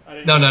ahead.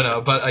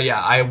 No. But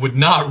I would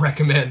not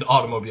recommend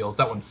Automobiles.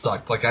 That one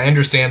sucked. Like, I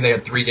understand they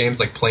had 3 games,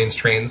 like Planes,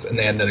 Trains, and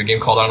they had another game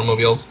called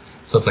Automobiles.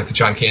 So it's like the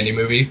John Candy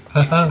movie.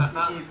 Which is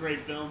a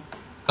great film.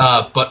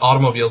 But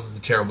Automobiles is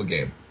a terrible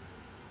game.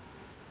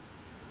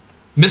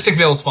 Mystic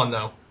Vale is fun,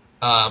 though.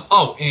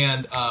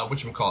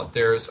 Whatchamacallit,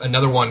 there's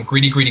another one,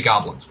 Greedy Greedy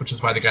Goblins, which is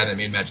by the guy that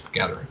made Magic the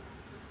Gathering.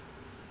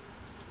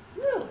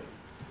 really?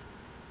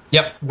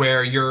 Yep,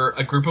 where you're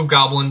a group of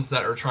goblins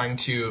that are trying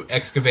to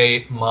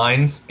excavate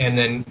mines, and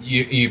then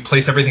you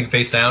place everything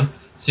face down.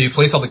 So you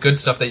place all the good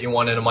stuff that you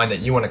want in a mine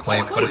that you want to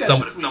claim. But if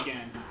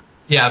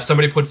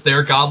somebody puts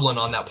their goblin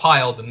on that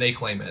pile, then they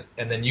claim it,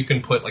 and then you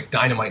can put like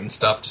dynamite and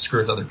stuff to screw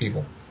with other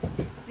people.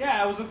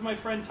 Yeah, I was with my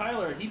friend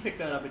Tyler. He picked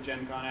that up at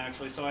Gen Con,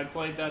 actually, so I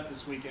played that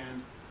this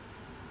weekend.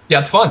 Yeah,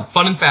 it's fun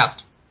and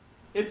fast.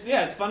 It's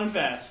fun and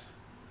fast.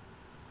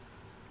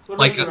 What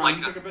Like- about you, Ron? like-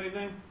 You pick up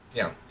anything?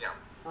 Yeah.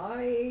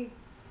 I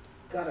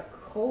got a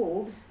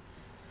cold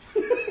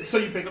So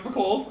you picked up a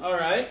cold, all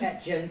right.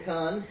 at Gen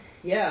Con.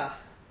 Yeah.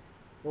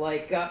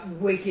 Like, got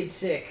wicked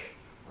sick.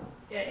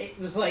 It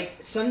was like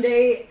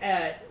Sunday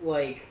at,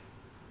 like,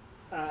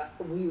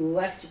 we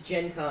left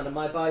Gen Con, and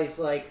my body's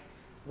like,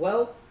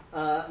 well,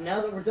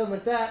 now that we're done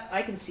with that,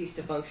 I can cease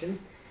to function.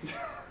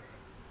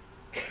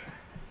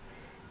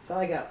 So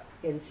I got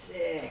fucking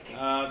sick.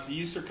 So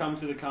you succumb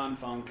to the con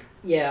funk.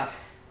 Yeah,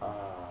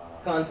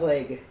 con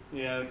plague.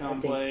 Yeah, the I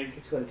con think plague.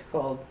 That's what it's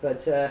called.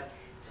 But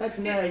aside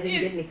from that, I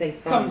didn't get anything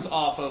fun. Comes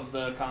off of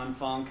the con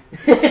funk.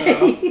 So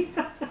the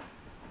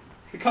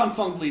con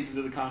funk leads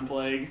into the con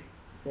plague.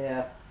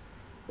 Yeah.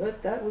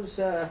 But that was,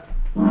 There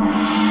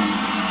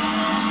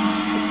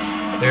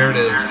it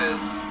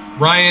is.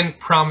 Ryan,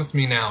 promise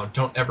me now,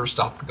 don't ever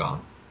stop the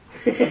gong.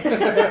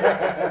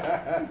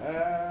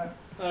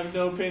 I have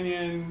no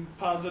opinion,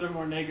 positive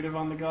or negative,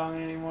 on the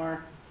gong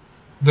anymore.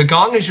 The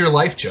gong is your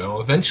life, Joe.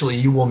 Eventually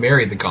you will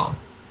marry the gong.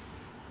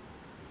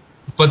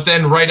 But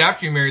then right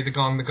after you marry the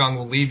gong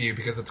will leave you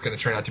because it's going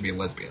to turn out to be a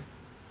lesbian.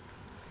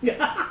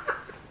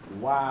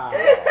 Wow.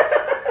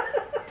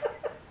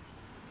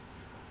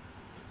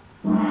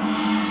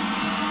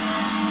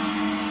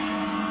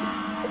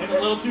 Hit a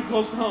little too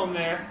close to home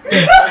there.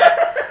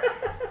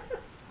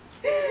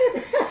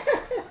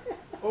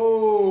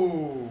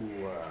 Oh.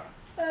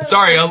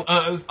 Sorry,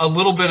 a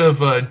little bit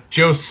of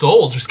Joe's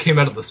soul just came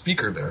out of the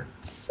speaker there.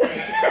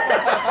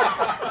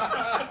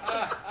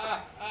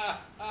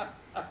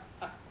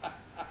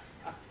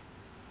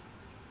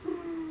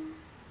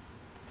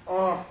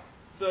 Oh.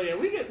 So yeah,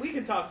 we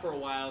could talk for a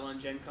while on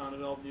Gen Con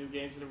and all the new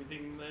games and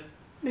everything that.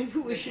 maybe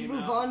we should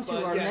move on to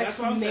But our yeah, next that's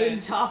what I'm main saying.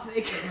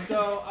 topic.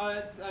 So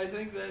I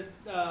think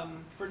that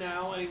for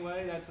now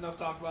anyway, that's enough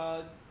talk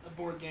about a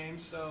board game.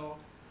 So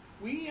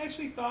we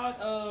actually thought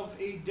of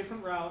a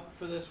different route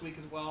for this week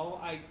as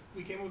well.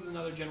 We came up with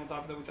another general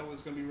topic that we thought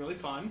was going to be really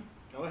fun.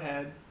 Go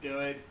ahead, do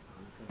it.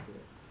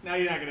 No,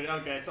 you're not going to.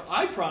 Okay, so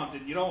I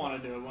prompted. You don't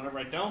want to do it. Whenever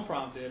I don't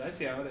prompt it, I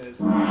see how it is.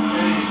 There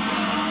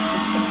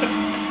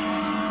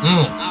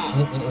you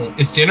go.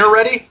 Is dinner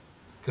ready?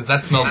 Because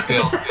that smells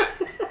good.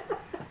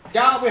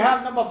 Yeah, we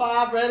have number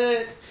 5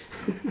 ready.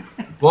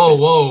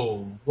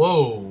 Whoa.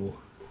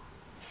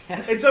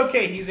 It's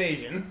okay. He's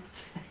Asian.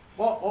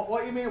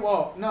 What you mean,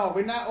 whoa? No,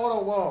 we're not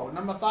order whoa.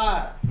 Number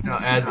 5. No,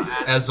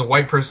 as a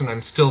white person,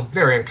 I'm still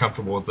very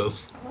uncomfortable with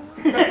this.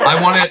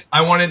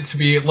 I want it to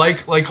be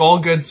like all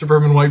good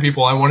suburban white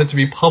people. I want it to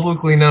be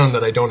publicly known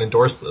that I don't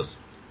endorse this.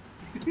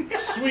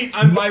 Sweet,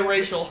 I'm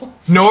biracial.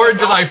 Nor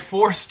did I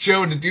force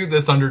Joe to do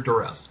this under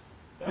duress.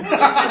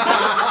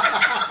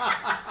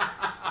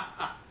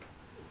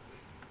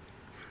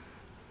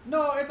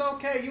 No, it's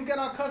okay. You get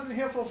our cousin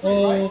here for free,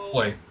 right? Oh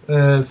boy,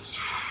 it's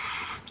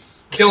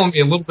killing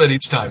me a little bit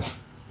each time.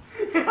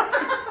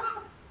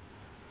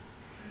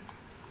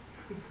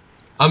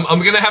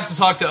 I'm gonna have to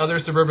talk to other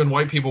suburban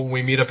white people when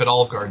we meet up at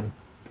Olive Garden.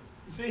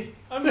 See,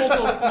 I'm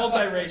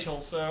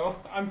multiracial, so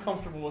I'm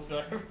comfortable with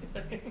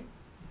everything.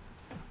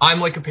 I'm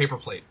like a paper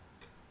plate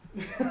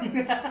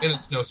in a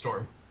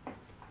snowstorm.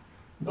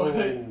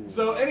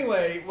 So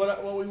anyway,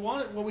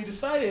 what we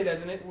decided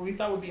what we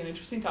thought would be an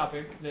interesting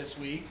topic this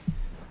week,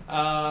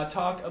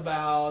 talk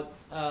about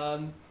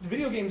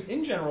video games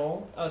in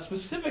general,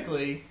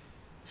 specifically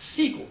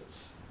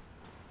sequels.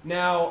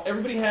 Now,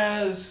 everybody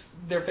has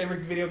their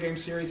favorite video game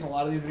series, and a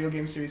lot of these video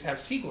game series have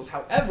sequels.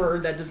 However,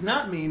 that does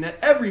not mean that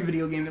every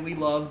video game that we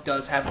love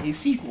does have a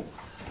sequel.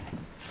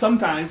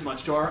 Sometimes,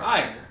 much to our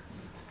ire.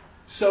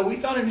 So we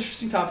thought an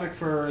interesting topic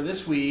for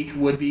this week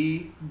would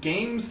be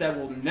games that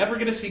will never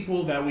get a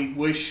sequel that we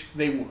wish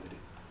they would.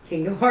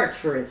 Kingdom Hearts,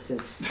 for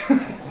instance.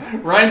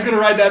 Ryan's going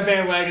to ride that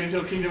bandwagon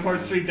until Kingdom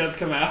Hearts 3 does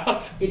come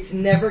out. It's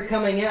never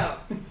coming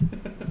out.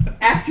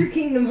 After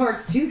Kingdom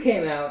Hearts 2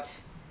 came out,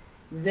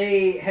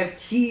 they have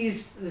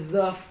teased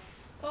the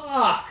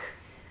fuck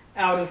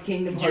out of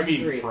Kingdom Hearts 3.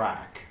 You mean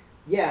frack.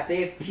 Yeah,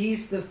 they have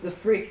teased the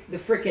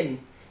frickin'.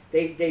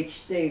 They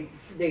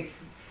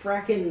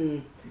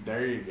frackin'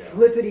 There you go.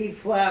 flippity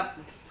flap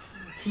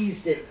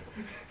teased it.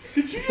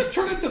 Did you just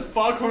turn into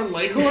Foghorn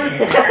Leghorn?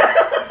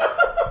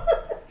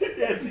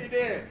 Yes, he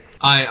did.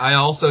 I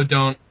also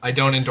don't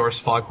endorse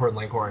Foghorn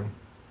Leghorn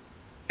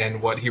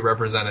and what he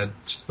represented.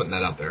 Just putting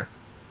that out there.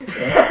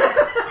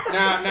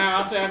 Now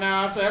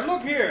I said,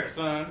 look here,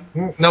 son.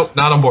 Nope,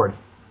 not on board.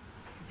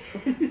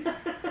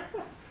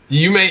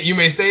 You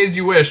may say as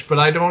you wish, but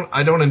I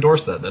don't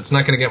endorse that. That's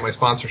not going to get my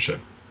sponsorship.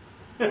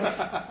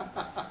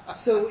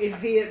 So if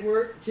Viet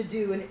were to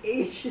do an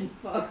Asian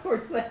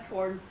Foghorn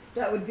Leghorn,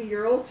 that would be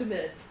your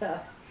ultimate.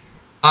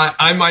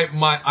 I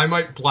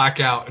might black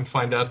out and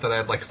find out that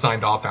I had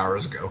signed off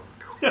hours ago.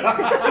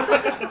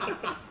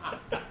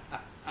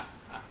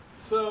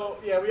 So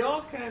yeah, we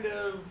all kind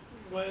of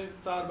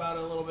thought about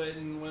it a little bit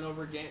and went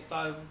over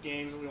thought of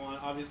games we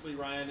want. Obviously,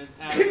 Ryan is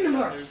Kingdom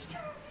Hearts.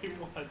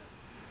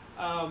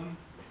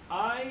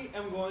 I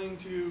am going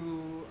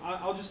to.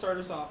 I'll just start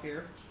us off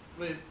here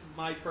with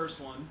my first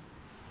one,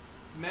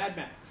 Mad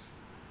Max.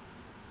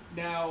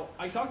 Now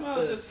I talked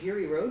about The this.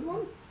 Fury Road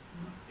one?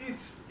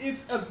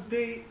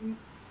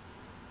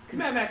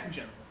 Mad Max in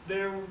general.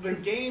 The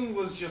game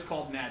was just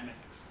called Mad Max.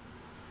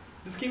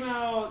 This came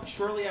out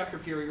shortly after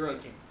Fury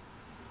Road came out.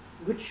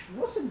 Which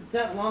wasn't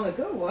that long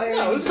ago. Why are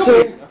No, it you was a couple so...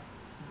 years ago.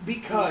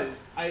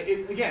 Because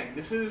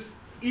this is,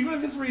 even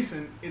if it's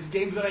recent, it's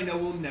games that I know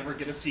will never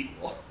get a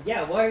sequel.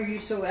 Yeah, why are you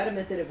so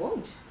adamant that it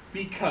won't?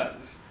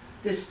 Because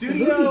the The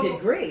studio movie did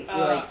great.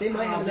 They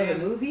might have another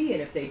man. movie,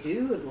 and if they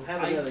do, it will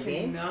have another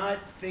game. I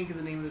cannot think of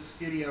the name of the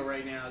studio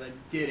right now that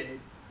did it.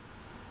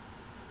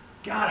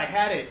 God, I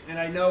had it, and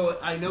I know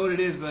what it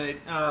is, but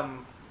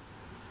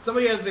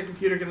somebody at the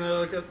computer can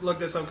look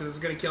this up because it's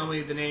going to kill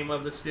me. The name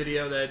of the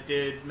studio that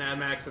did Mad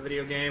Max, the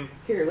video game.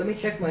 Here, let me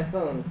check my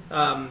phone.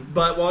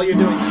 But while you're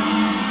doing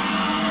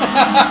that,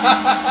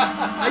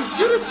 I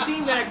should have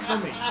seen that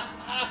coming.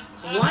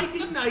 Why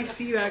didn't I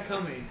see that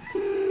coming?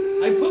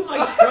 I put my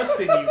trust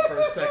in you for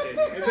a second,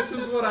 and this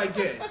is what I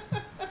get.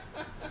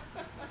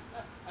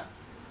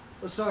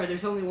 Oh, sorry,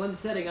 there's only one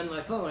setting on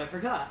my phone. I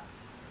forgot.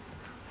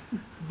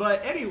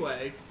 But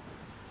anyway,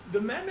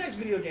 the Mad Max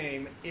video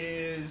game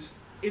it's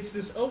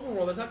this open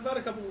world. I talked about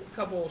a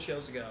couple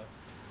shows ago.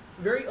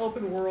 Very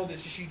open world.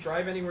 It's just you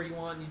drive anywhere you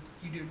want and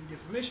you do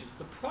different missions.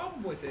 The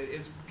problem with it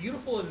is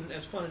beautiful and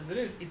as fun as it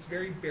is, it's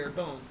very bare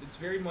bones. It's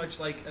very much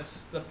like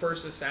the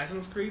first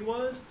Assassin's Creed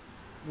was,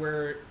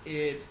 where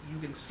you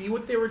can see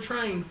what they were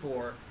trying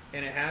for,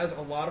 and it has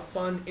a lot of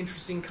fun,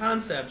 interesting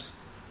concepts,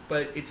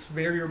 but it's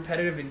very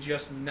repetitive and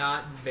just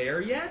not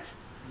there yet.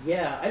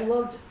 Yeah, I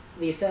loved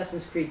the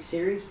Assassin's Creed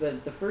series,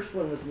 but the first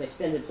one was an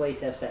extended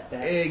playtest at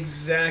best.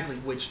 Exactly,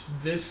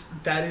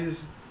 that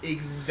is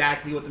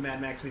exactly what the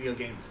Mad Max video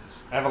game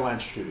is.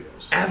 Avalanche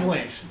Studios.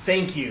 Avalanche,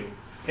 thank you.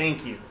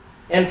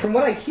 And from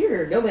what I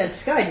hear, No Man's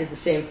Sky did the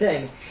same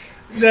thing.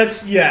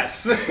 That's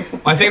yes.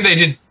 I think they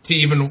did to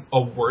even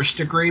a worse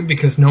degree,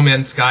 because No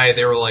Man's Sky,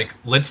 they were like,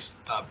 let's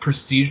do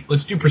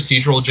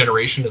procedural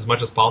generation as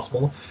much as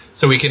possible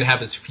so we can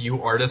have as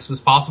few artists as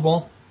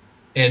possible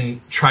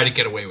and try to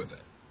get away with it.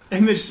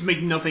 And they just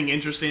make nothing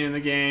interesting in the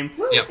game.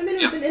 Well, Yep, I mean,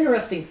 it was an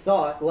interesting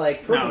thought.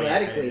 Like, No, yeah,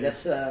 programmatically, it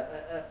is. that's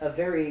a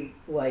very,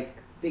 like,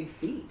 big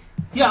feat.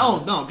 Yeah,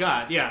 oh, no,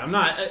 God, yeah, I'm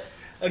not...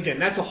 again,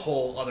 that's a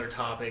whole other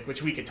topic,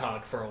 which we could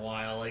talk for a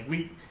while. Like,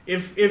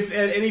 if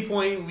at any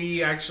point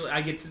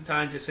I get the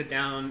time to sit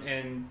down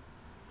and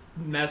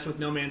mess with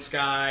No Man's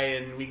Sky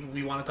and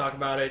we want to talk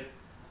about it,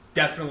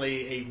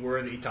 definitely a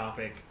worthy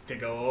topic to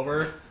go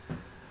over.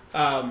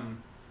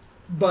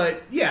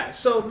 But yeah,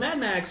 so Mad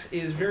Max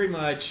is very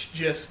much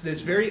just this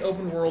very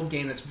open world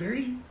game that's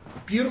very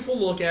beautiful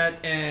to look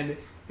at and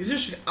is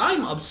just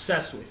I'm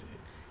obsessed with it,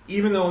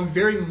 even though I'm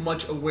very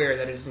much aware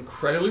that it is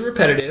incredibly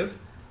repetitive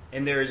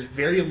and there is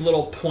very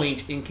little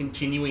point in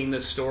continuing the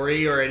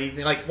story or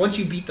anything. Like once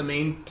you beat the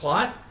main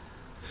plot,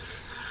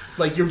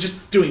 like you're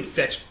just doing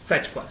fetch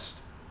quest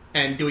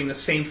and doing the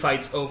same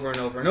fights over and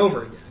over and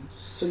over again.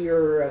 So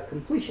you're a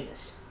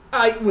completionist.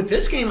 With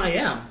this game, I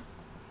am.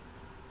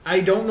 I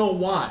don't know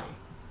why.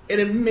 And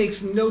it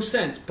makes no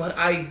sense, but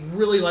I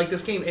really like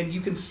this game. And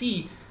you can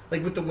see,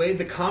 like, with the way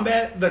the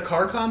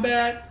car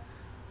combat,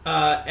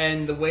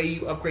 and the way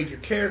you upgrade your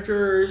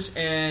characters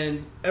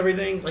and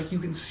everything, like, you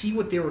can see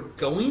what they were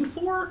going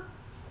for,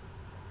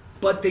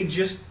 but they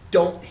just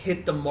don't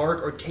hit the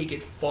mark or take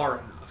it far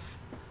enough,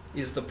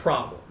 is the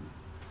problem.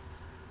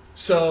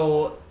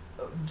 So,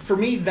 for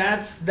me,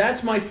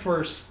 that's my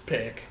first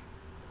pick.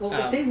 Well,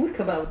 if they would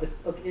come out with this...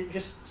 Okay,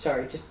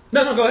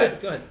 No, go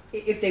ahead.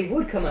 If they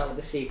would come out with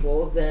a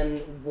sequel, then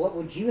what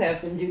would you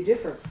have them do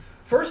different?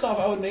 First off,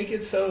 I would make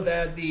it so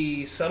that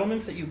the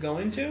settlements that you go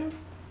into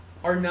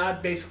are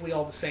not basically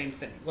all the same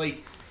thing.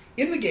 Like,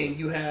 in the game,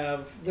 you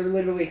have... They're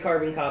literally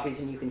carbon copies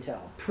and you can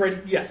tell.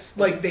 Yes,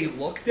 like, they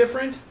look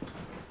different,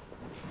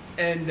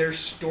 and there's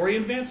story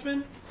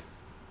advancement,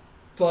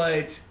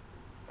 but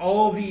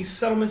all these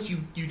settlements, you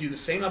do the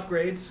same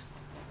upgrades.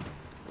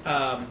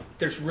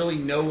 There's really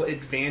no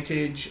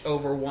advantage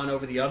over one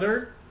over the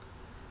other.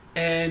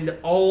 And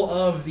all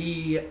of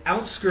the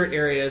outskirt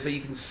areas that you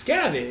can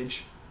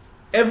scavenge,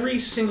 every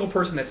single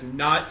person that's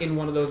not in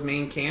one of those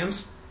main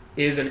camps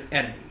is an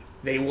enemy.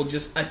 They will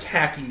just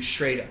attack you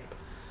straight up.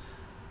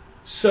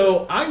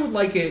 So I would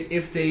like it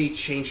if they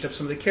changed up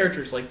some of the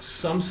characters. Like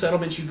some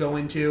settlements you go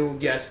into,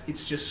 yes,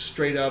 it's just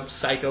straight up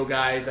psycho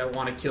guys that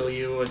want to kill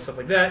you and stuff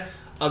like that.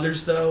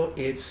 Others, though,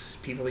 it's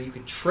people that you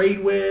can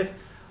trade with.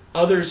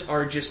 Others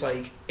are just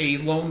like a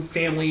lone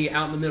family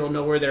out in the middle of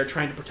nowhere that are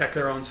trying to protect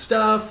their own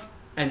stuff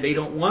and they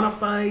don't want to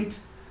fight.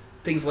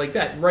 Things like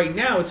that. Right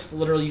now, it's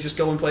literally you just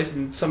go in place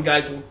and some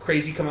guys will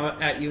crazy come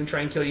out at you and try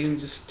and kill you and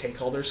just take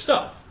all their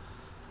stuff.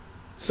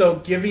 So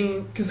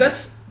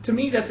because to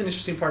me, that's an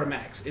interesting part of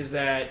Max, is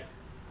that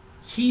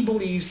he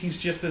believes he's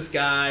just this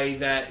guy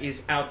that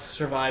is out to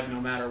survive no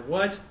matter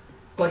what,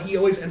 but he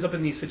always ends up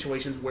in these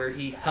situations where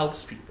he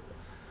helps people.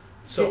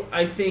 So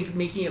I think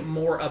making it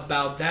more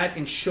about that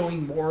and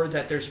showing more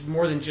that there's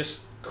more than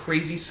just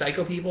crazy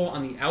psycho people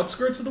on the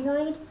outskirts of the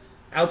world,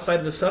 outside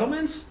of the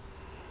settlements,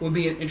 would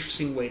be an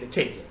interesting way to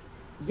take it.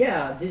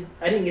 Yeah,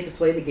 I didn't get to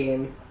play the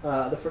game,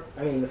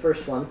 the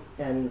first one,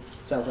 and it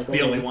sounds like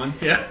the only one.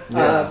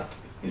 Yeah.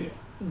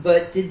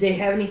 But did they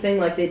have anything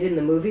like they did in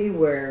the movie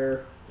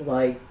where,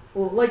 like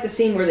the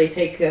scene where they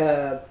take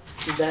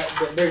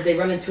they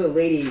run into a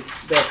lady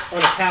that's on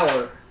a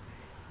tower,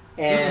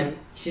 and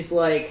she's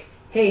like,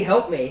 "Hey,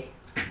 help me."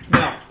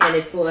 No. And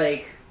it's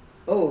like,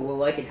 "Oh,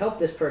 well, I could help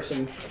this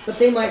person, but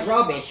they might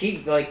rob me." And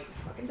she like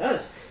fucking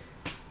does.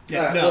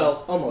 Yeah,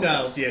 well, almost.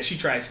 No, does. yeah, she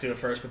tries to at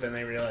first, but then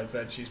they realize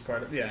that she's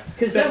part of... Yeah.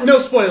 'Cause No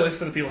spoilers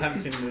for the people who haven't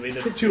seen the movie,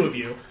 the two of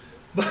you.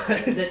 But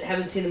that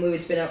haven't seen the movie.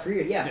 It's been out for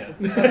years. Yeah.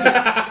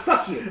 Yeah.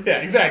 Fuck you. Yeah,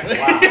 exactly.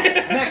 Wow.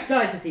 Max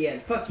dies at the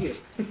end. Fuck you.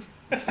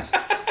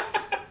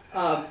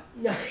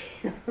 No.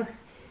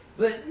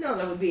 But no,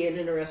 that would be an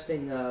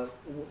interesting sort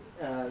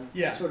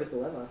of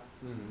dilemma.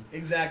 Mm-hmm.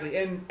 Exactly.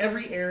 And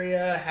every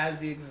area has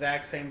the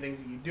exact same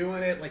things that you do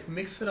in it. Like,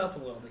 mix it up a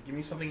little bit. Give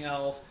me something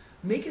else.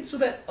 Make it so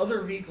that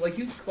other vehicles... Like,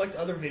 you can collect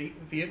other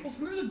vehicles,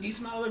 and there's a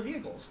decent amount of other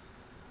vehicles.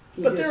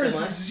 But there is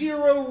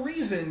zero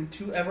reason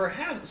to ever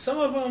have... Some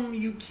of them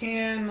you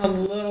can a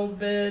little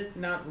bit.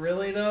 Not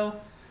really, though.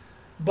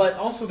 But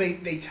also,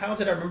 they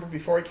touted... I remember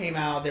before it came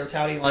out, they were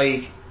touting,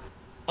 like,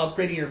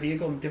 upgrading your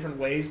vehicle in different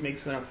ways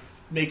makes a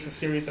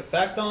serious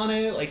effect on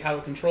it. Like, how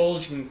it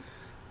controls. You can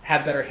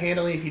have better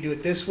handling if you do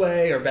it this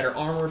way, or better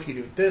armor if you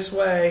do it this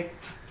way.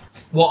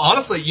 Well,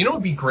 honestly, you know what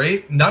would be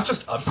great? Not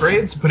just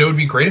upgrades, but it would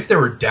be great if there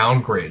were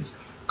downgrades.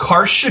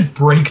 Cars should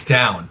break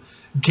down.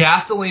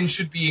 Gasoline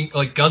should be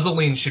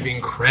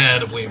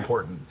incredibly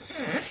important.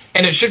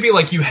 And it should be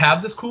like you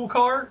have this cool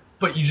car,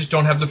 but you just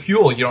don't have the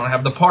fuel. You don't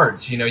have the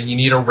parts. You know, you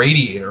need a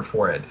radiator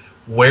for it.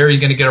 Where are you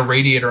going to get a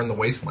radiator in the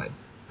wasteland?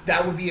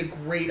 That would be a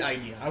great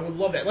idea. I would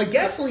love that. Like,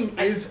 gasoline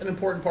is an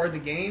important part of the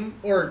game,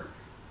 or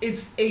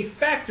it's a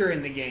factor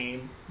in the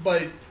game,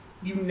 but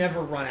you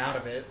never run out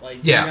of it.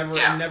 Like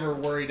I'm never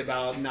worried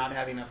about not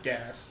having enough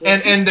gas.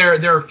 And there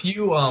are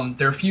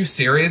a few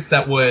series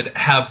that would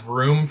have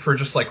room for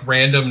just like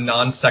random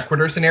non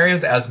sequitur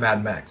scenarios as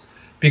Mad Max,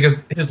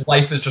 because his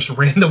life is just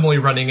randomly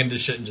running into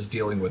shit and just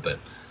dealing with it.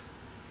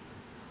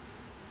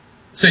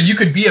 So you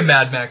could be a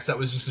Mad Max that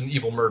was just an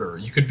evil murderer.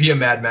 You could be a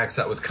Mad Max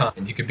that was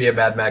kind. You could be a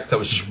Mad Max that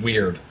was just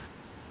weird.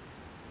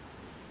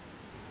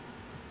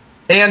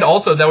 And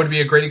also, that would be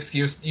a great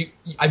excuse.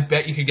 I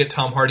bet you could get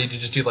Tom Hardy to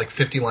just do like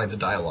 50 lines of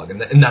dialogue,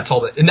 and that's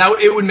all that. And now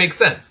it would make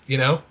sense, you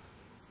know?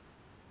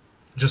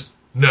 Just,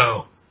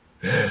 no.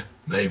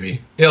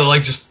 Maybe. You know,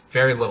 like just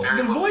very little.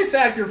 The voice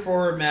actor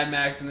for Mad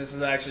Max in this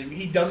is actually,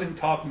 he doesn't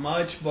talk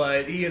much,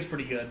 but he is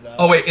pretty good, though.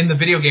 Oh, wait, in the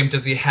video game,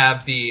 does he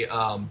have the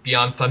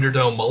Beyond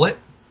Thunderdome mullet?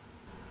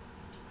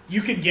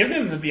 You could give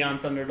him the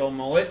Beyond Thunderdome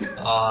mullet.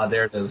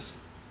 There it is.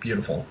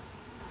 Beautiful.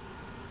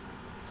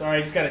 Sorry,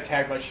 I just got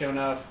attacked by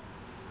Shonuff.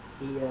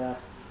 He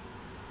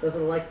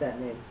doesn't like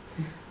that name.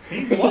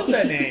 He loves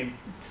that name.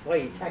 That's why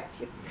he attacked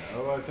you.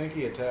 No, I think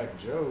he attacked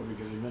Joe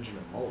because he mentioned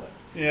a mullet.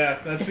 Yeah,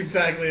 that's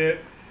exactly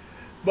it.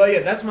 But yeah,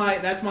 that's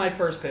my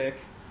first pick.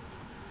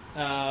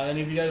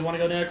 Any of you guys want to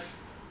go next?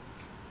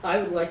 I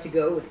would like to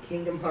go with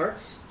Kingdom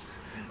Hearts.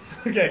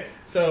 Okay,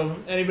 so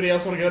anybody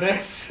else want to go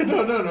next?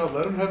 No,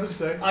 let him have his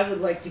say. I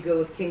would like to go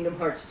with Kingdom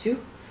Hearts 2,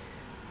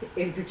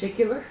 in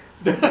particular.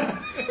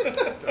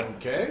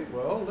 Okay,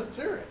 well, let's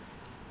hear it.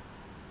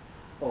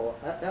 Oh,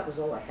 that was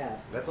all I had.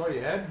 That's all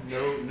you had?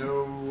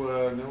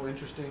 No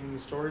interesting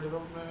story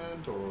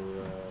development or.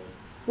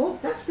 Well,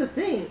 that's the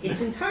thing.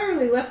 It's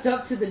entirely left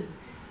up to the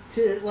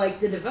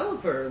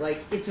developer.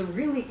 Like, it's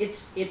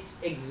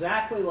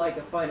exactly like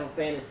a Final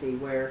Fantasy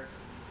where,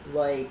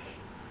 like,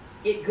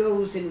 it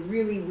goes in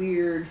really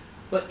weird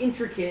but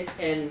intricate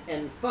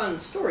and fun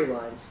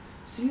storylines.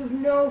 So you have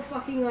no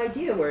fucking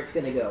idea where it's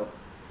gonna go.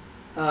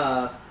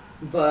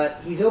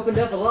 But he's opened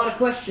up a lot of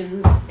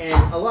questions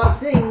and a lot of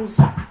things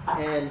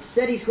and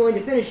said he's going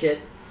to finish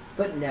it,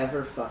 but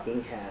never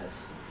fucking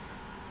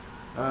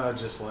has.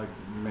 Just like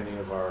many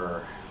of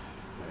our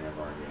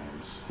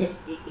games.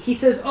 He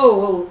says, "Oh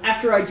well,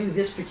 after I do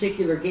this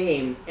particular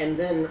game, and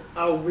then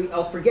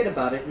I'll forget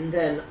about it, and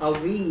then I'll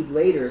read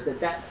later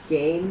that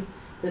game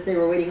that they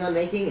were waiting on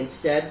making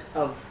instead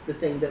of the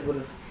thing that would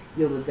have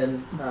yielded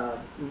them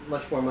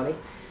much more money,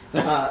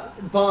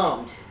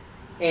 bombed."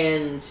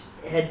 And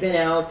had been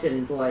out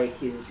and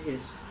like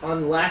is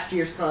on last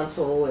year's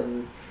console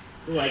and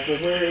like, well,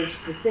 where is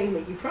the thing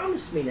that you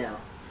promised me now?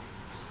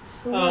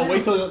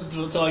 Wait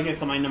till I get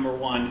to my number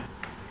one.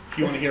 If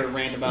you want to hear a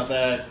rant about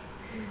that.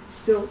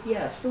 Still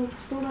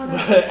not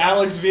out. But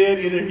Alex, Viet,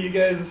 either of you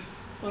guys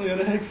want to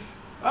go next?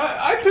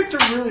 I picked a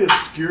really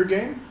obscure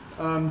game.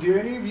 Do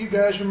any of you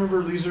guys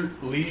remember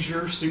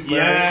Leisure Suit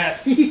Larry?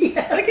 Yes.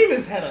 Yes. That game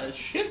has had a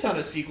shit ton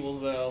of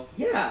sequels though.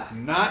 Yeah.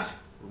 Not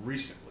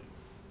recently.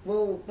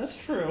 Well, That's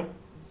true.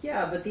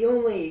 yeah, but the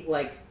only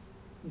like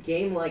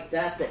game like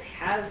that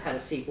has had a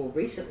sequel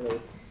recently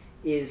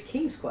is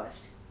King's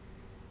Quest.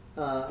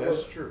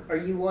 That's true. Are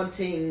you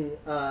wanting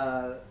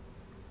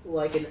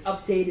like an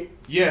updated?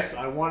 Yes,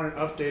 I want an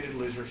updated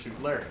Leisure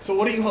Suit Larry. So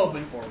what are you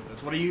hoping for with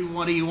this? What are you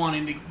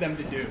wanting them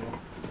to do?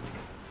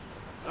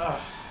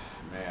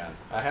 Man,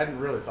 I hadn't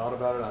really thought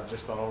about it. I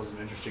just thought it was an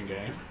interesting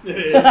game.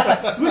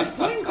 Which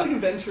point and click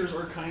adventures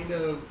are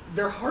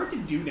they're hard to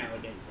do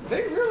nowadays. Though.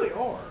 They really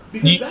are.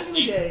 Because back in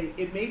the day,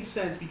 it made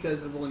sense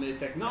because of the limited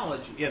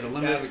technology. Yeah, the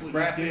limited That's what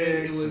graphics. you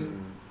did.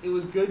 It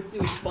was good. It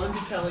was fun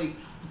to tell a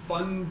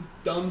fun,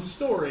 dumb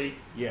story.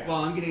 Yeah.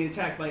 While I'm getting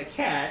attacked by a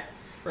cat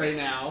right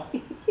now.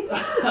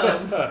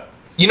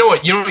 You know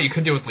what you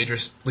could do with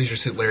Leisure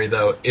Suit Larry,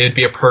 though? It'd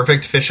be a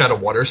perfect fish out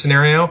of water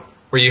scenario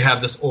where you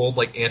have this old,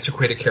 like,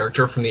 antiquated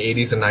character from the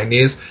 80s and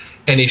 90s,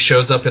 and he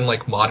shows up in,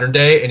 like, modern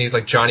day, and he's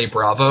like Johnny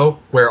Bravo,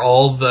 where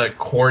all the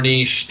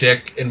corny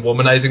shtick and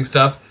womanizing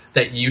stuff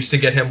that used to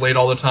get him laid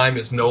all the time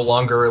is no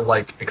longer,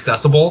 like,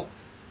 accessible.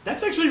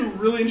 That's actually a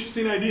really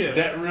interesting idea.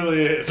 That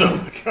really is. Oh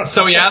my God.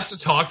 So he has to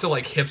talk to,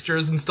 like,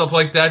 hipsters and stuff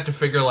like that to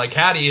figure, like,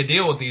 how do you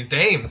deal with these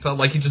dames? So,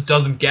 like, he just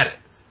doesn't get it.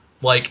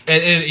 Like,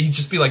 and he'd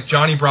just be like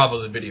Johnny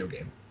Bravo, the video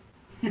game.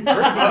 Pretty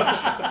much.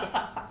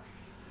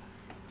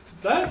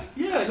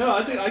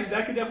 I think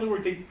that could definitely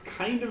work. They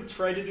kind of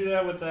tried to do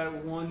that with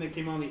that one that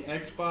came on the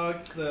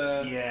Xbox,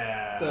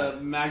 the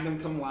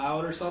Magnum Cum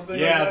Laude or something.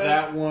 Yeah, like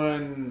that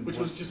one, which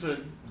was just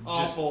an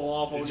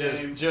awful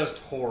game. Just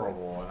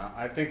horrible. And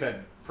I think that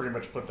pretty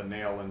much put the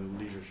nail in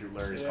Leisure Suit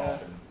Larry's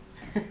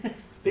coffin.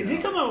 They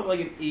did come out with like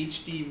an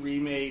HD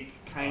remake,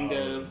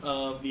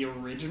 of the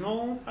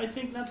original. I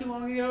think not too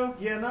long ago.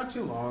 Yeah, not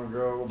too long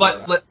ago.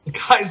 But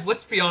guys,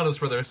 let's be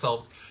honest with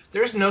ourselves.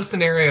 There's no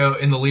scenario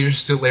in the Leisure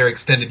Suit Larry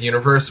extended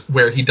universe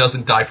where he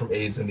doesn't die from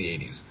AIDS in the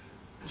 80s.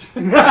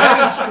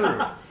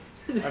 That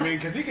is true. I mean,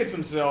 because he gets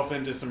himself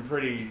into some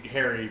pretty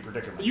hairy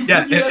predicaments. You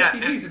could do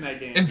STDs in that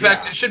game. In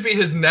fact, it should be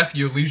his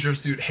nephew, Leisure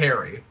Suit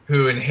Harry,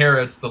 who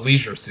inherits the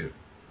Leisure Suit.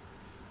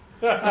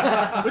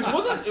 Which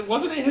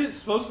wasn't it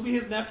supposed to be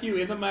his nephew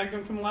in the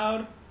Magnum Cum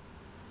Laude?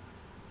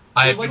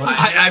 I It was have, like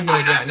I have no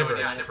idea. I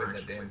never actually played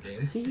that damn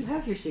game. See, you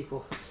have your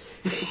sequel.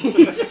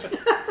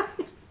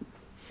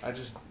 I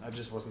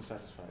just wasn't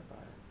satisfied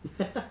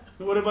by it.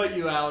 What about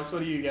you, Alex? What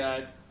do you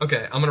got?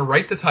 Okay, I'm gonna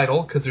write the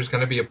title because there's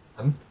gonna be a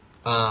pun.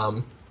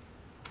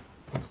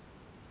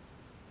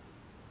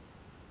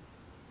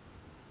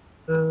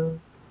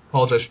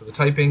 Apologize for the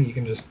typing. You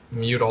can just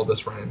mute all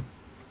this, Ryan.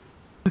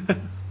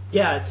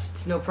 Yeah,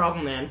 it's no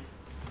problem, man.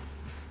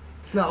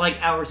 It's not like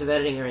hours of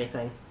editing or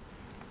anything.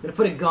 I'm gonna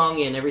put a gong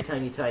in every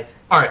time you type.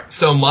 All right,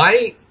 so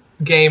my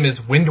game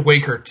is Wind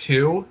Waker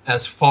 2,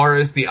 as far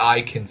as the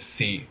eye can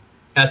see.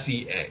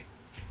 SEA.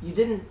 You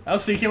didn't. Oh,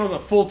 so you came up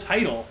with a full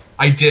title.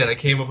 I did. I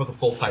came up with a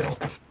full title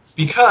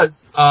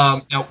because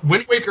now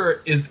Wind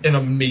Waker is an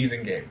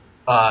amazing game,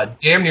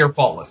 damn near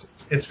faultless.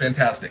 It's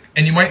fantastic,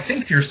 and you might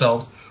think to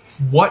yourselves,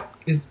 what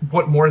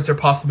more is there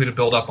possibly to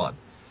build up on?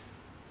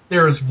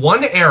 There is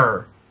one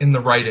error in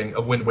the writing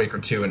of Wind Waker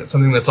 2, and it's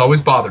something that's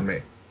always bothered me,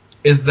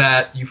 is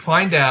that you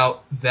find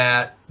out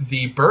that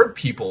the bird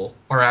people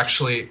are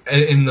actually,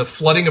 in the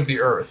flooding of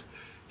the earth,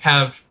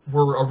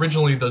 were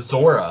originally the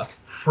Zora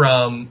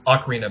from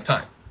Ocarina of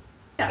Time.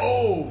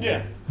 Oh!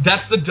 Yeah.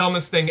 That's the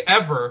dumbest thing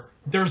ever.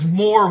 There's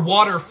more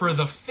water for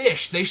the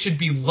fish. They should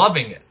be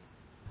loving it.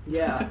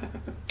 Yeah.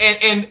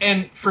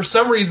 And for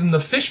some reason, the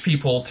fish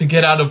people, to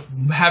get out of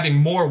having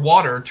more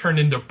water, turned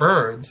into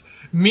birds.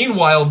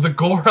 Meanwhile, the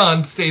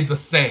Gorons stayed the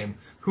same,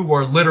 who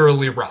are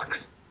literally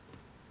rocks.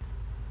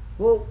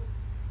 Well,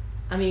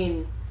 I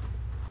mean,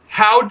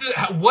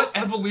 What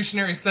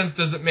evolutionary sense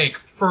does it make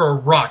for a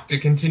rock to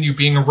continue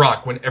being a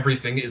rock when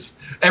everything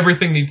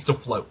needs to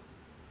float?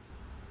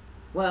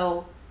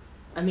 well,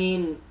 I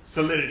mean,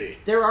 Solidity.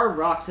 there are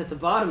rocks at the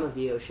bottom of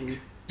the ocean.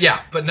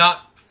 Yeah, but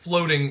not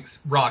floating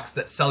rocks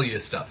that sell you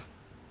stuff.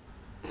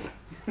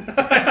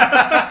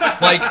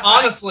 Like,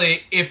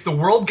 honestly, if the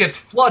world gets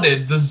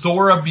flooded, the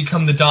Zora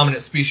become the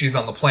dominant species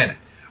on the planet,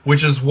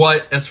 which is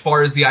what, as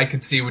far as the eye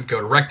could see, would go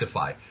to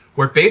rectify.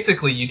 Where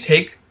basically you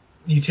take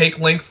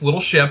Link's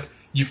little ship,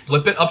 you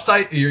flip it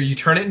you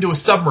turn it into a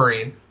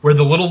submarine, where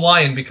the little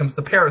lion becomes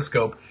the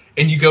periscope,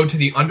 and you go to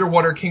the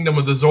underwater kingdom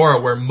of the Zora,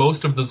 where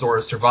most of the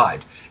Zora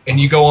survived. And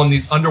you go on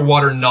these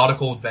underwater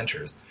nautical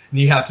adventures. And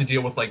you have to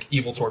deal with, like,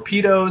 evil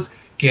torpedoes,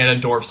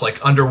 Ganondorf's, like,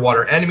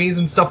 underwater enemies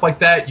and stuff like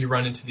that. You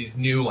run into these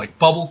new, like,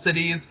 bubble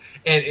cities,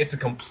 and it's a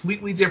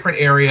completely different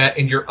area,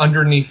 and you're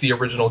underneath the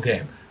original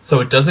game.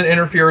 So it doesn't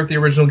interfere with the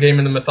original game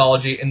in the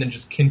mythology, and then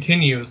just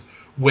continues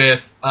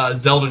with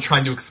Zelda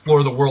trying to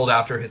explore the world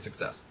after his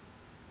success.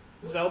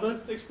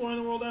 Zelda's exploring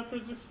the world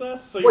after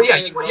success? So Well, you're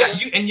yeah, playing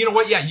Zelda? and you know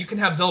what? Yeah, you can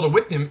have Zelda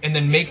with him, and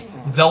then make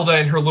Zelda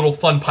and her little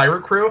fun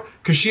pirate crew,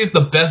 because she's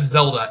the best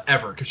Zelda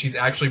ever, because she's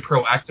actually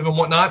proactive and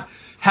whatnot.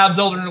 Have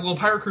Zelda and her little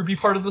pirate crew be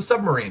part of the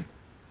submarine.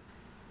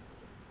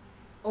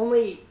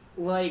 Only,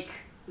 like,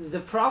 the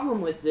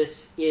problem with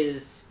this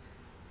is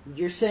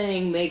you're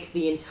saying make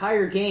the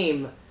entire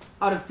game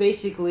out of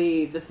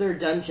basically the third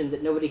dungeon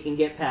that nobody can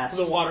get past.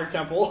 The water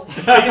temple.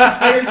 The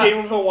entire game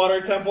of the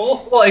water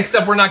temple. Well,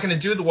 except we're not going to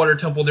do the water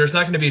temple. There's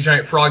not going to be a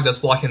giant frog that's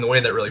blocking the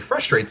way that really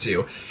frustrates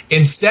you.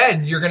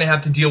 Instead, you're going to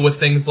have to deal with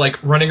things like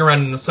running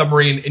around in a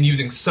submarine and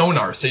using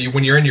sonar. So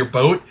when you're in your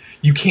boat,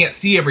 you can't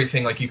see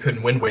everything like you could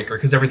in Wind Waker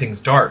because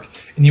everything's dark.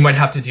 And you might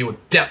have to deal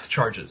with depth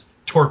charges,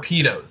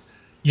 torpedoes,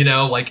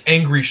 like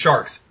angry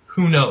sharks.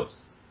 Who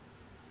knows?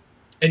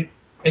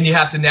 And you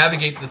have to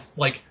navigate this,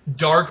 like,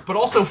 dark but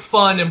also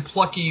fun and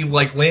plucky,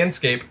 like,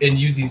 landscape and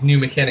use these new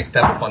mechanics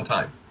to have a fun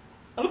time.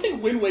 I don't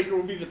think Wind Waker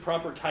would be the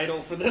proper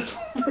title for this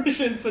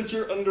version since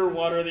you're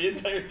underwater the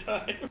entire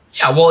time.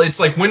 Yeah, well, it's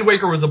like Wind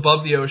Waker was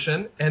above the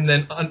ocean, and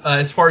then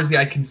as far as the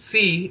eye can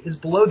see is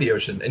below the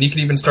ocean. And you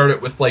can even start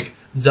it with, like,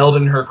 Zelda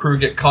and her crew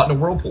get caught in a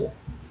whirlpool.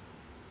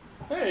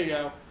 There you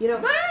go.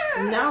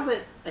 Now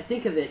that I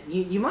think of it,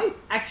 you might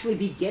actually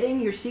be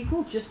getting your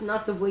sequel, just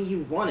not the way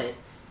you want it.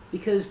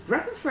 Because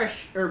Breath of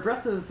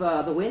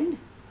the Wind,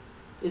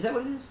 is that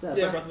what it is?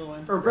 Breath of the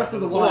Wind. Or Breath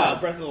of the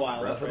Wild. Breath of the Wild.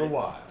 Breath of that's the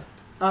right.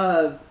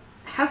 Wild.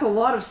 Has a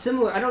lot of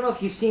similar. I don't know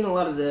if you've seen a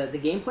lot of the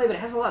gameplay, but it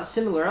has a lot of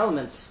similar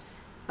elements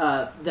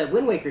that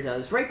Wind Waker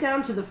does. Right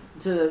down to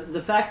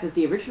the fact that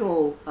the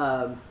original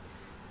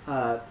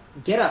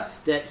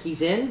getup that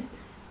he's in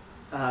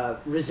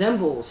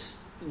resembles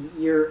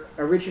your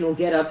original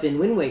getup in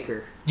Wind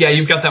Waker. Yeah,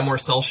 you've got that more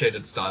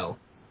cel-shaded style.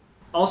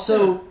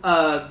 Also,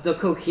 the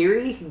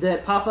Kokiri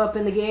that pop up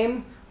in the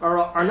game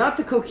are not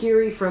the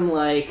Kokiri from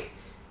like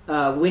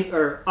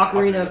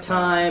Ocarina of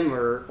Time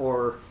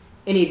or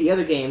any of the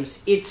other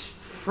games. It's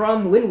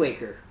from Wind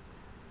Waker.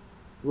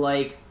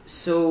 Like,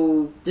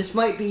 so this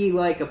might be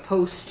like a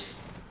post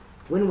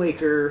Wind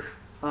Waker.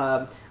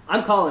 I'm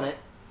calling it.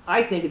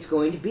 I think it's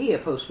going to be a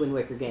post Wind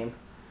Waker game.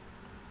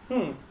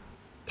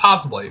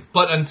 Possibly,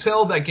 but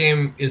until that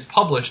game is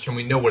published and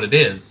we know what it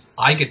is,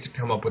 I get to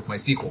come up with my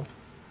sequel.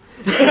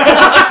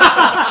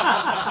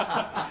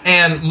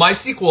 And my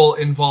sequel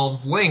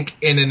involves Link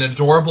in an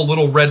adorable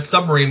little red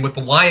submarine with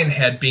the lion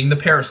head being the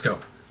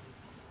periscope.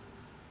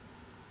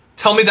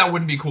 Tell me that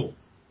wouldn't be cool.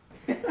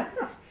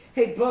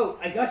 Hey, boat,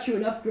 I got you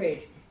an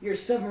upgrade. You're a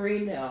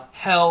submarine now.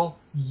 Hell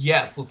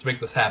yes, let's make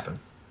this happen.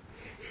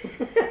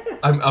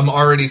 I'm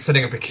already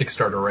setting up a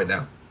Kickstarter right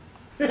now.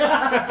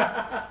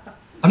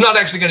 I'm not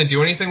actually going to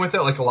do anything with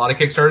it, like a lot of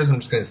Kickstarters. I'm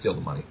just going to steal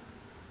the money.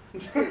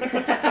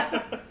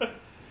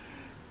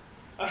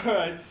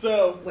 Alright,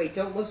 so... Wait,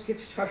 don't most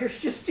Kickstarters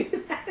just do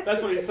that?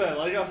 That's what he said.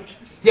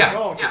 Yeah.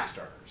 All yeah.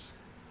 Kickstarters.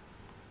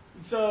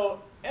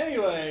 So,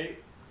 anyway,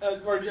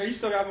 or are you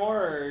still got more,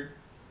 or...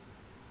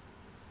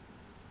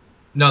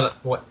 No,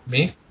 what,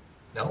 me?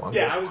 No, I'm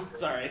Yeah, good. I was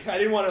sorry. I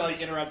didn't want to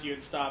interrupt you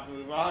and stop and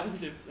move on.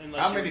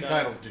 Unless How you many were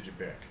done. titles did you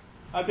pick?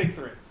 I picked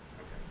 3. Okay.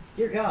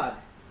 Dear God,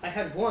 I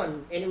had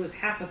one, and it was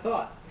half a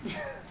thought.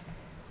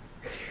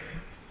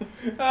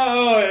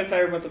 Oh, an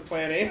entire month of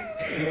planning.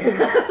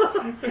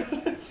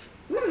 It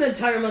was an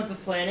entire month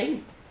of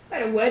planning. I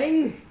had a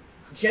wedding,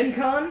 Gen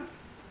Con,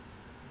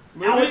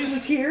 Alex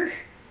was here.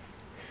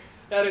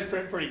 That is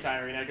pretty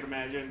tiring, I can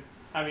imagine.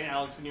 Having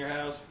Alex in your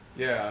house.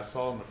 Yeah, I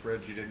saw in the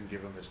fridge you didn't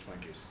give him his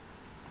Twinkies.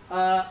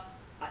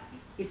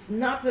 It's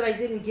not that I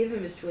didn't give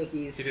him his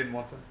Twinkies. He didn't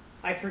want them?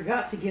 I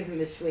forgot to give him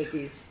his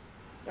Twinkies.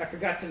 I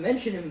forgot to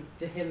mention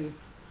to him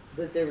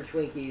that there were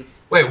Twinkies.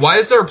 Wait, why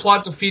is there a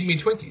plot to feed me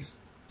Twinkies?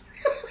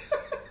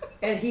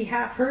 And he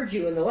half heard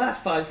you in the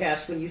last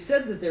podcast when you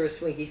said that there was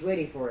Twinkies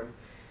waiting for him.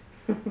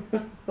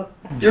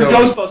 Your So-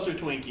 Ghostbuster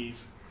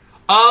Twinkies.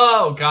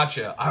 Oh,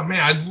 gotcha. Oh, man,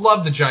 I'd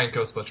love the giant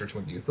Ghostbuster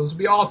Twinkies. Those would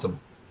be awesome.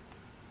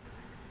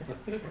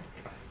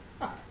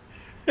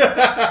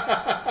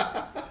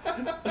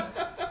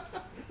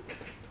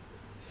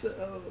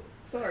 So,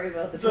 sorry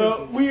about the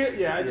So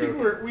Twinkies. I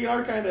think we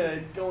are kind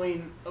of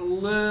going a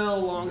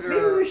little longer.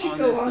 Maybe we should on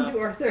go this on stuff. to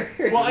our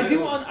third. Well, I do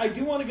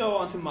want to go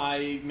on to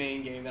my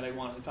main game that I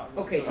wanted to talk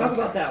about. Okay, So- talk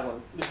about that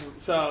one.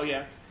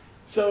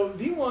 So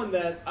the one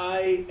that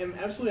I am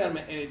absolutely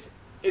adamant, and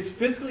it's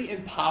physically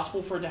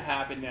impossible for it to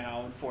happen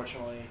now,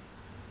 unfortunately.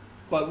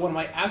 But one of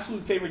my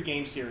absolute favorite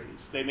game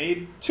series. They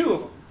made 2 of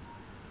them.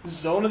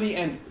 Zone of the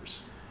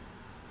Enders.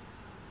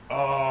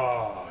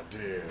 Oh,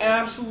 dude.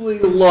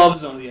 Absolutely love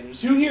Zone of the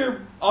Enders. Who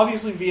here,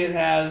 obviously Viet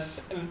has.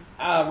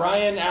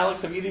 Ryan,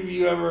 Alex, have either of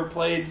you ever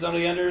played Zone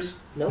of the Enders?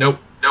 Nope.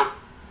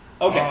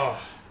 Okay. Oh,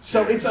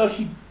 So dude. it's a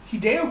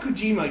Hideo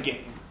Kojima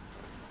game.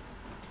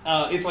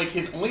 It's like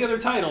his only other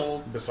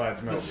title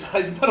Besides Metal Gear.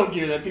 besides Metal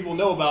Gear that people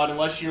know about,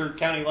 unless you're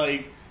counting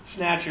like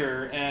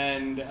Snatcher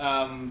and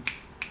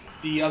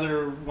the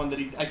other one that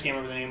I can't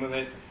remember the name of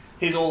it.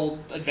 His old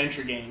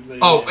adventure games. That he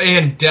Oh, made.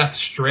 and Death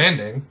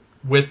Stranding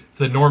with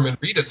the Norman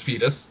Reedus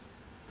fetus.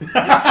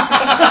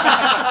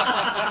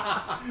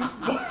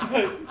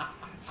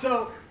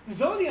 So,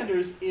 Zone of the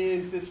Enders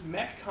is this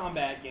mech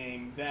combat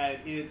game that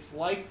it's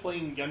like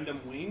playing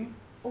Gundam Wing.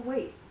 Oh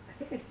wait, I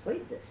think I've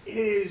played this. It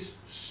is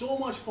so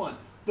much fun.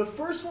 The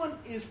first one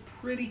is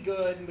pretty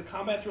good, and the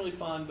combat's really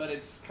fun, but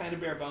it's kind of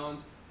bare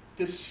bones.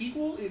 The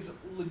sequel is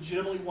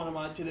legitimately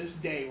to this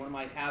day, one of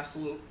my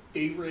absolute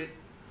favorite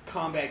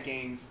combat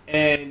games,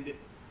 and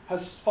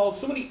has followed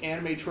so many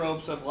anime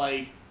tropes of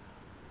like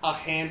a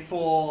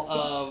handful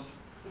of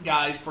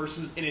guys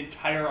versus an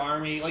entire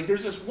army. Like,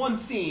 there's this one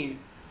scene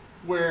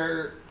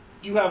where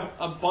you have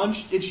a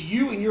bunch, it's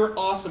you and your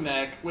awesome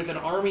mech with an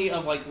army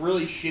of like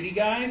really shitty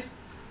guys,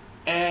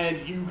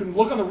 and you can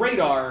look on the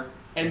radar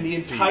and And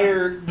this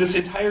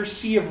entire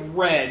sea of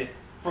red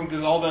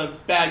because all the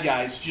bad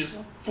guys just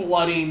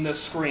flooding the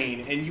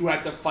screen, and you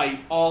have to fight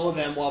all of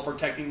them while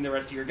protecting the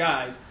rest of your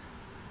guys.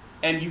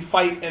 And you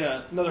fight in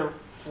another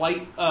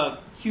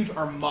huge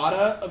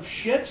armada of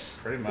ships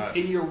Pretty much.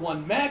 in your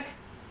one mech.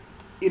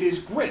 It is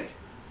great.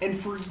 And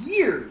for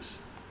years,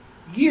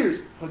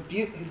 Hideo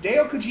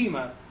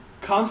Kojima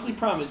constantly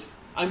promised,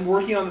 I'm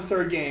working on the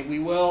 3rd game. We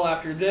will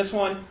after this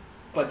one.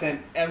 But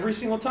then every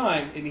single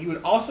time, and he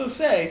would also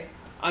say,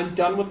 I'm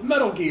done with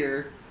Metal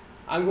Gear.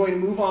 I'm going to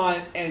move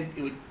on.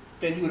 And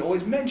then he would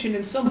always mention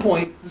at some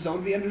point Zone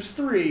of the Enders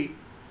 3.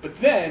 But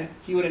then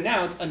he would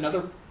announce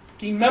another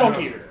fucking Metal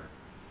Gear.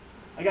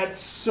 I got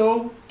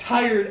so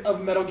tired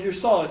of Metal Gear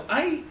Solid.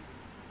 I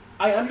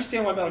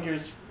understand why Metal Gear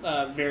is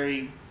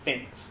very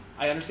famous.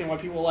 I understand why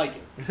people like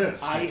it.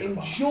 I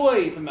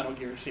enjoy the Metal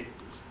Gear series.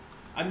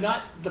 I'm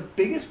not the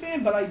biggest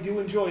fan, but I do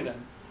enjoy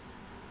them.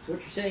 So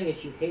what you're saying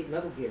is you hate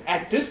Metal Gear.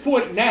 At this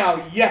point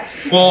now,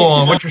 yes.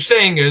 Well, what you're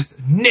saying is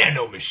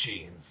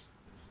nanomachines.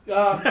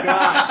 Oh,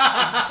 God.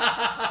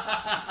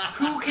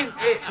 Who can...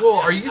 Well,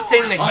 are you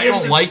saying that you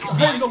don't like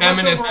I'm the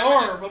feminist...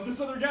 leftover arm of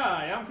this other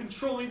guy. I'm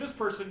controlling this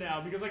person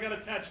now because I got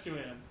attached to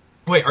him.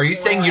 Wait, are you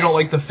saying you don't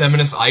like the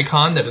feminist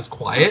icon that is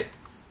quiet?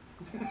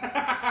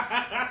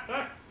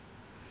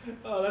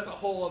 Oh, that's a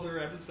whole other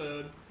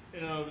episode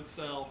in and of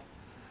itself.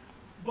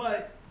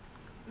 But,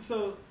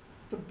 so,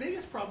 the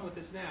biggest problem with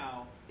this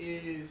now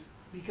is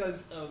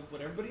because of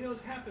what everybody knows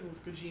happened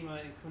with Kojima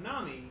and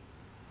Konami,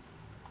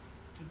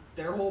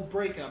 their whole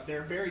breakup,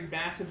 their very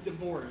massive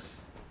divorce,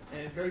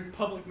 and very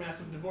public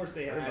massive divorce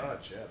they Pretty had.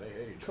 much, yeah, they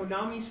hate each other.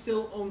 Konami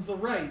still owns the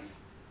rights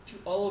to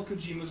all of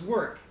Kojima's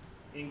work,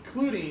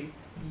 including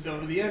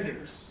Zone of the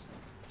Enders.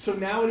 So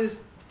now it is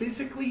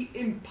physically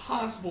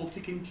impossible to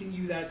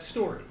continue that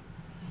story.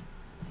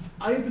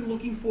 I have been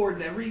looking forward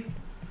in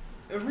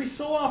every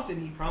so often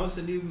he promised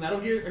a new Metal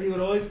Gear, or he would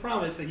always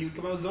promise that he would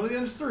come out with Zone of the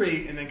Enders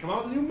 3 and then come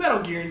out with a new Metal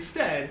Gear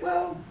instead.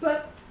 Well,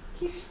 but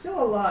he's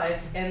still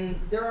alive, and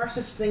there are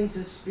such things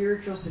as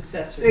spiritual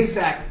successors.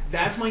 Exactly.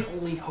 That's my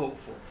only hope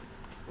for it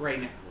right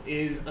now,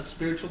 is a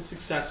spiritual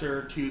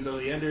successor to Zone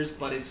of the Enders,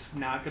 but it's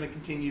not going to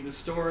continue the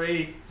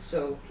story.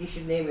 So he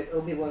should name it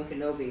Obi-Wan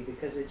Kenobi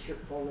because it's your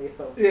only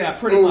hope. Yeah,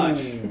 pretty much.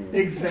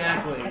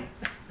 Exactly.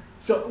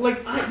 So,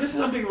 like, this is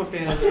how big of a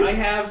fan of it. I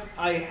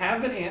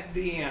have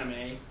the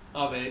anime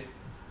of it.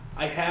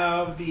 I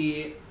have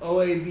the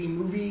OAV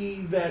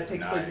movie that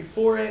takes place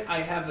before it.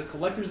 I have the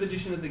collector's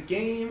edition of the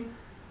game.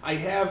 I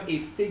have a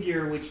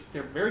figure, which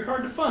they're very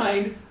hard to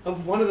find,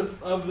 of one of the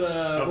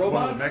robots.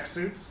 One of the mech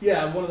suits?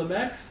 Yeah, of one of the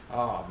mechs.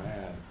 Oh,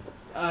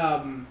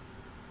 man.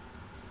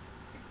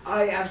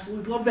 I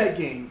absolutely love that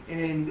game,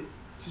 and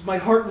just my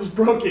heart was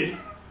broken.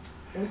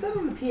 And was that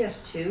on the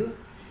PS2?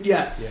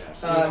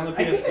 Yes. On the PS2.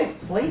 I think I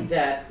played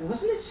that.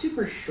 Wasn't it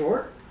super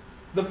short?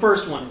 The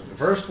first one. The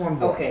first one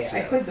was. Okay, yeah.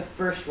 I played the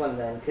first one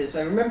then, because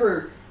I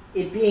remember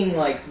it being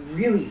like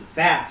really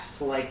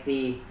fast, like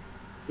the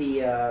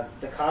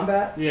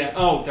combat. Yeah.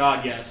 Oh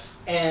God, yes.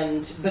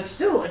 But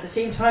still at the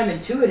same time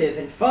intuitive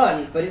and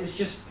fun, but it was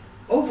just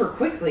over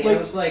quickly. And I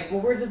was like,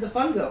 well, where did the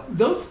fun go?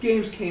 Those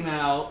games came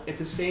out at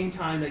the same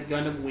time that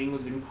Gundam Wing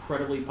was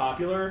incredibly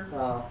popular.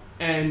 Oh.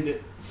 And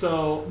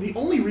so the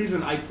only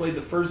reason I played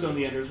the first Zone of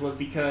the Enders was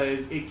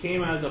because it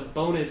came as a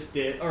bonus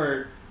disc,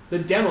 or the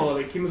demo of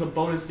it came as a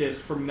bonus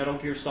disc for Metal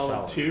Gear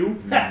Solid 2.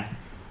 Mm-hmm.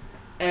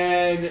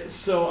 And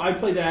so I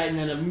played that, and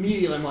then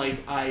immediately I'm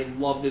like, I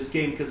love this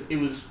game because it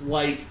was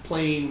like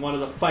playing one of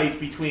the fights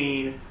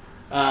between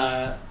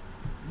Zex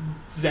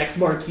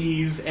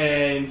Marquise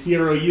and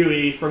Hiro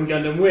Yui from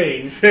Gundam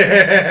Wing.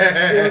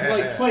 It was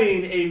like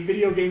playing a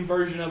video game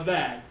version of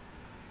that.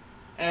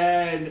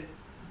 And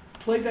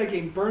played that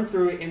game, burned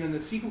through it, and then the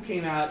sequel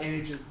came out, and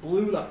it just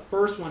blew the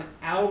first one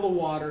out of the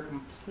water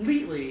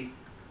completely.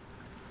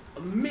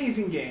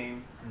 Amazing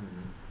game.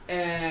 Mm-hmm.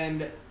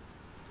 And...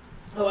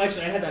 Oh,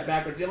 actually, I had that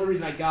backwards. The only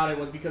reason I got it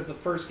was because the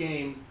first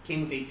game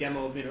came with a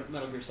demo of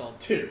Metal Gear Solid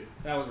 2.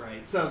 That was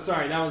right. So,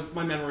 sorry,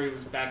 my memory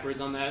was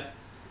backwards on that.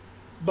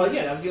 But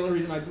yeah, that was the only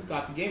reason I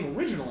got the game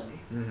originally.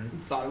 Mm-hmm.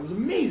 Thought it was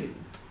amazing.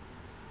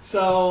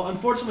 So,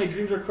 unfortunately,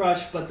 dreams are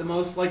crushed, but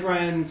like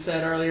Ryan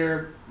said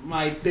earlier,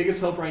 my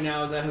biggest hope right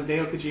now is that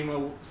Hideo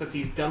Kojima, since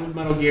he's done with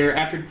Metal Gear,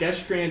 after Death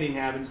Stranding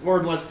happens, or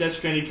unless Death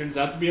Stranding turns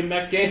out to be a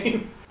mech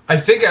game. I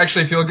think,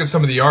 actually, if you look at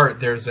some of the art,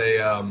 there's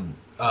a...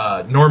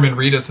 Norman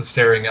Reedus is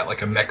staring at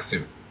like a mech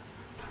suit.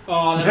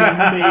 Oh,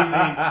 that'd be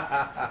amazing.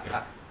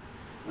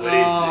 What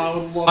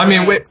is this? I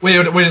mean,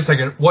 wait a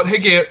second. What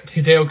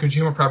Hideo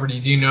Kojima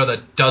property do you know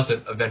that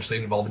doesn't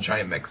eventually involve a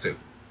giant mech suit?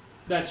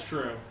 That's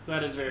true.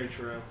 That is very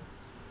true.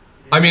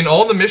 I mean,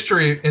 all the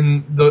mystery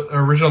in the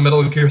original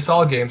Metal Gear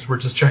Solid games were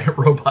just giant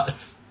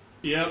robots.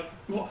 Yep.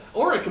 Well,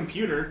 or a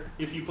computer,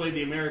 if you played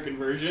the American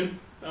version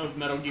of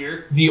Metal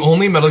Gear. The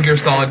only Metal Gear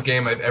Solid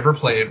game I've ever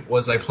played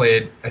was I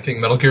think,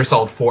 Metal Gear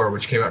Solid 4,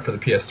 which came out for the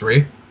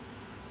PS3.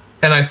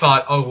 And I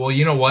thought, oh, well,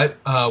 you know what?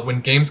 When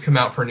games come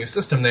out for a new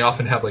system, they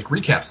often have, like,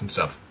 recaps and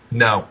stuff.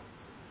 No.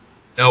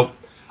 Nope.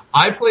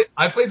 I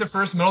played the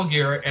first Metal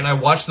Gear, and I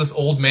watched this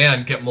old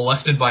man get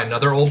molested by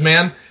another old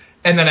man,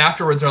 and then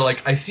afterwards they're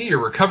like, I see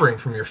you're recovering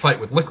from your fight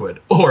with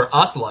Liquid, or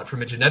Ocelot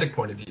from a genetic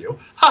point of view.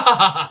 Ha ha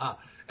ha ha.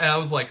 And I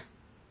was like,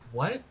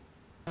 what?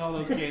 All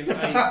those games.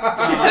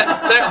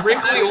 That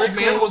wrinkly old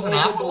man was an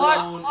Ocelot?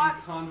 And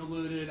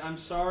convoluted. I'm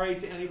sorry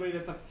to anybody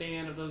that's a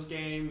fan of those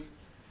games.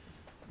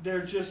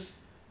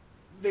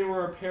 They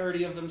were a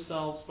parody of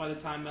themselves by the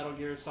time Metal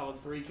Gear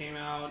Solid 3 came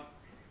out.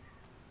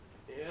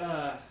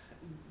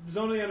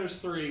 Zone of the Enders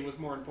 3 was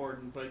more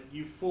important, but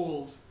you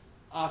fools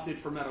opted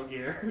for Metal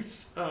Gear,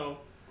 so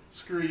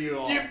screw you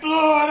all. You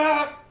blew it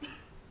up!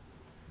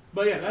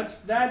 But yeah,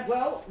 that's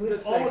Well,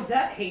 with all of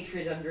that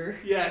hatred under,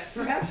 yes.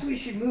 perhaps we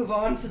should move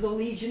on to the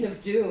Legion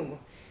of Doom.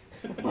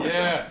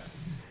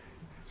 Yes.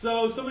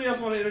 So somebody else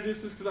want to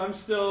introduce this because I'm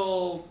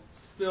still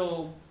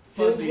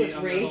Filled fuzzy with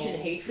on the rage whole-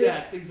 and hatred?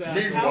 Yes,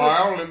 exactly.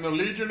 Meanwhile, in the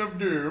Legion of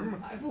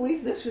Doom. I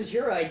believe this was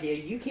your idea.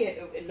 You can't.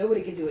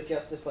 Nobody can do it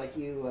justice like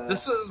you.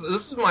 This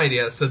is my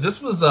idea. So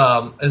this was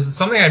is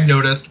something I've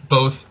noticed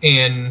both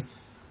in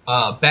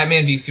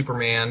Batman v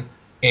Superman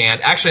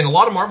and actually in a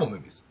lot of Marvel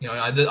movies. You know,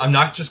 I'm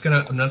not just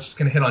gonna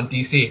hit on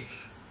DC.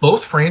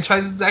 Both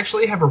franchises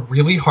actually have a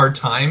really hard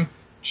time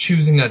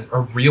choosing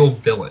a real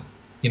villain.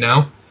 You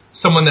know,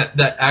 someone that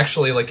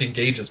actually like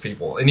engages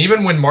people. And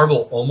even when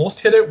Marvel almost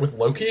hit it with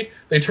Loki,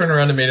 they turned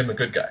around and made him a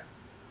good guy.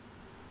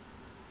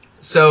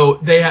 So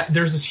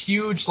there's this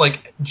huge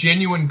like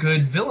genuine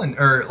good villain,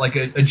 or like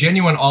a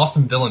genuine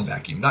awesome villain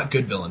vacuum. Not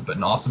good villain, but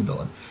an awesome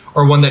villain,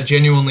 or one that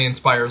genuinely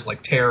inspires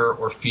like terror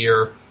or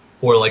fear,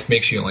 or like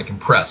makes you like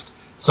impressed.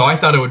 So I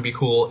thought it would be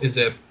cool is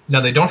if,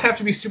 now they don't have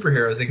to be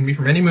superheroes, they can be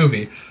from any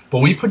movie, but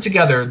we put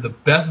together the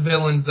best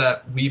villains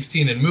that we've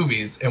seen in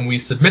movies and we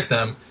submit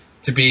them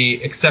to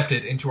be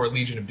accepted into our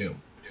Legion of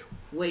Doom.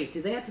 Wait,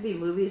 do they have to be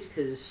movies?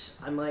 Because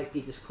I might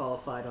be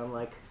disqualified on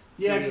like.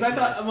 Yeah, because I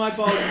thought, my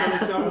apologies on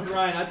this, I'm with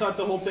Ryan. I thought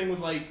the whole thing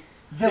was like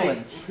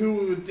Villains. Who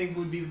we would think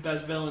would be the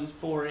best villains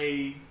for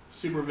a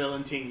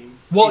supervillain team?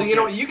 Well, you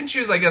know, you can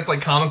choose, I guess,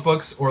 like comic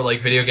books or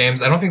like video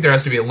games. I don't think there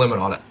has to be a limit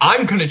on it.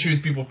 I'm going to choose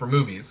people for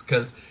movies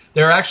because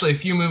there are actually a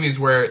few movies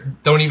where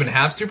don't even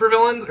have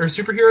supervillains or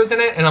superheroes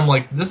in it, and I'm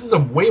like, this is a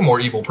way more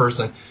evil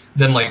person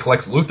than like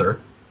Lex Luthor,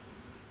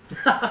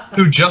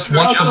 who just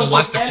wants to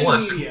molest a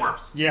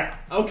corpse. Yeah.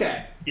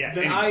 Okay. Yeah,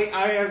 Then any-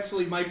 I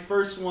actually, my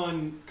first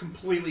one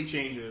completely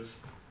changes.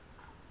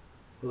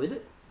 Who is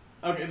it?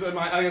 Okay, so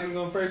I guess I'm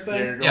going first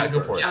then? Yeah,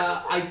 go for it.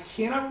 I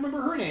cannot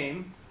remember her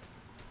name,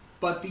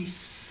 but the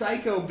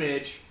psycho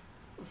bitch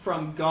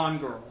from Gone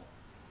Girl.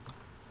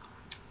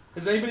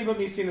 Has anybody but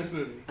me seen this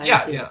movie? I Yeah,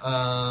 haven't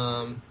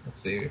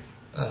seen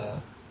yeah.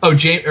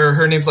 Let's see.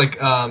 Her name's like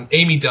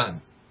Amy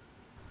Dunn.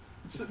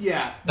 So,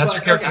 yeah. That's but,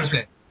 your character's okay.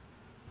 name.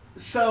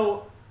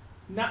 So,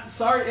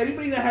 sorry,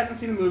 anybody that hasn't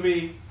seen the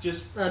movie,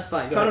 just That's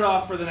fine. Go cut ahead. it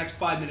off for the next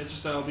 5 minutes or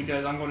so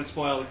because I'm going to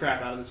spoil the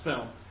crap out of this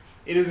film.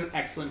 It is an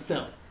excellent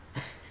film.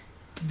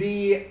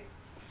 The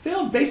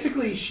film,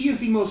 basically, she is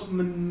the most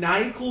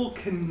maniacal,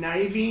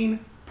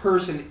 conniving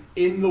person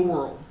in the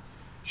world.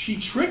 She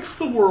tricks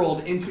the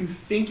world into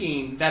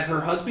thinking that her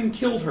husband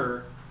killed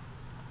her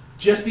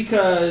just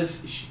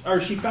because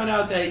she found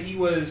out that he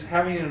was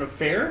having an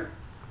affair.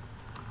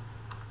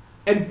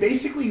 And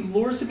basically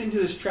lures him into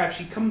this trap.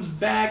 She comes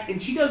back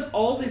and she does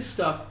all this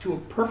stuff to a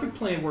perfect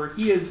plan where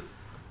he is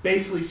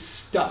basically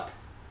stuck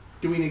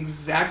doing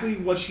exactly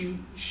what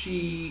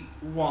she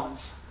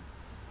wants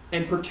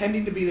and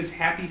pretending to be this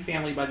happy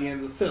family by the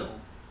end of the film.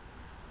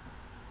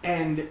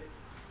 And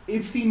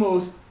it's the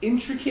most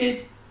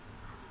intricate,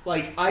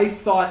 like, I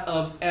thought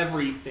of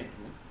everything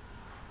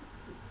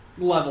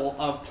level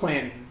of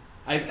planning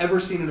I've ever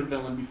seen in a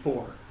villain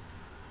before.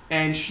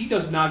 And she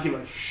does not give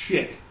a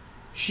shit.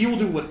 She will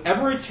do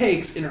whatever it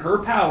takes in her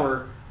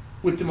power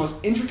with the most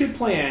intricate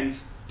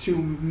plans to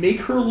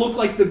make her look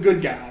like the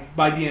good guy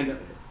by the end of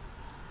it.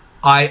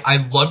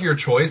 I love your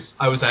choice.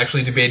 I was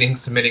actually debating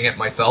submitting it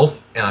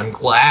myself, and I'm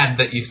glad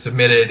that you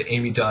submitted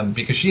Amy Dunn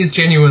because she is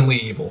genuinely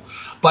evil.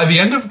 By the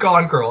end of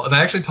Gone Girl, and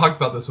I actually talked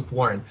about this with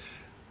Warren,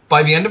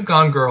 by the end of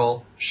Gone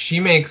Girl, she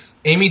makes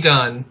Amy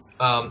Dunn.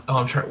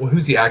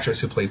 Who's the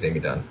actress who plays Amy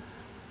Dunn?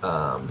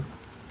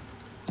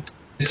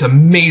 It's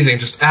amazing,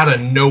 just out of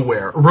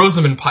nowhere.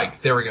 Rosamund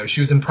Pike. There we go.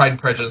 She was in Pride and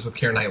Prejudice with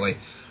Keira Knightley.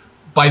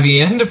 By the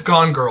end of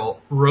Gone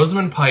Girl,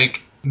 Rosamund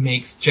Pike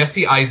makes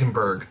Jesse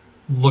Eisenberg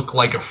look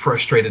like a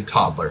frustrated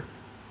toddler.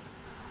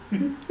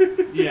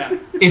 Yeah.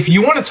 If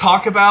you want to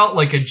talk about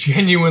like a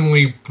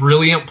genuinely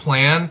brilliant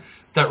plan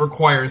that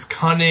requires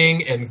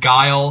cunning and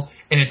guile,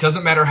 and it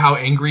doesn't matter how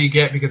angry you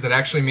get because it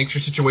actually makes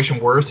your situation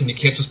worse and you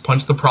can't just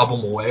punch the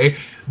problem away,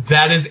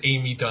 that is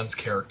Amy Dunn's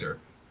character.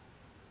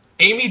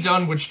 Amy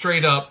Dunn would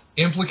straight up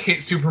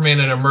implicate Superman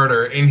in a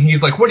murder, and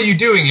he's like, what are you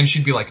doing? And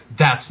she'd be like,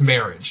 that's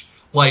marriage.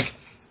 Like,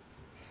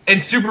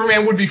 and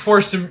Superman would be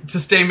forced to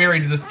stay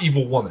married to this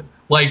evil woman.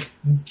 Like,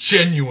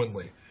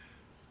 genuinely.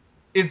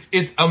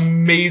 It's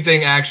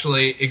amazing,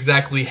 actually,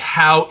 exactly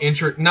how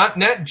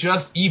not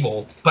just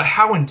evil, but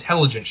how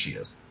intelligent she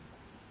is.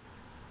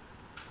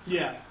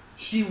 Yeah.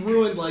 She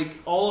ruined, like,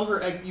 all of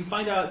her... You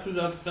find out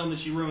throughout the film that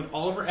she ruined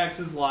all of her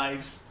ex's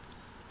lives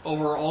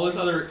over all this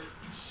other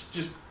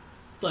just,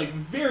 like,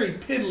 very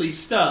piddly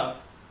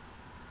stuff.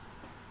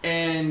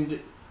 And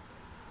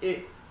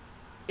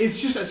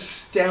it's just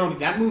astounding.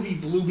 That movie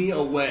blew me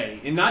away.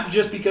 And not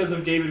just because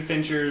of David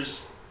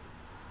Fincher's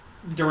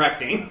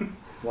directing.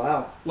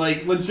 Wow.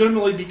 Like,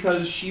 legitimately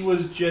because she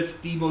was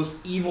just the most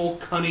evil,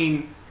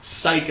 cunning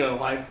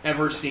psycho I've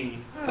ever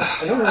seen.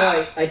 I don't know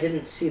why I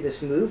didn't see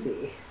this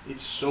movie.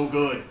 It's so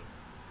good.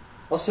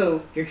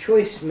 Also, your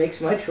choice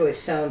makes my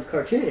choice sound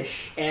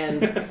cartoonish,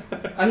 and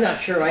I'm not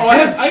sure I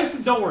have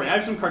some, don't worry, I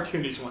have some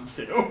cartoonish ones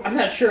too. I'm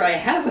not sure I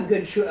have a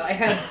good choice. I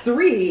have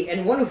three,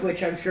 and one of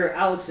which I'm sure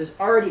Alex has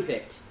already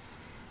picked.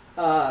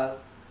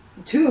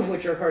 Two of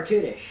which are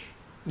cartoonish.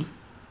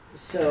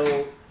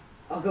 So,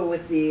 I'll go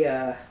with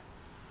the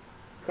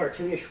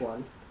cartoonish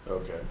one.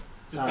 Okay.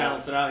 Just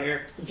balance it out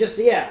here. Just,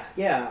 yeah.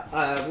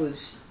 It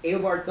was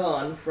Eobard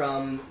Thawne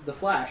from The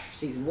Flash,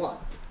 Season 1.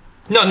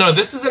 No,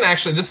 this isn't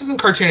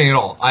cartooning at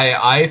all.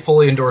 I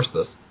fully endorse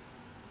this.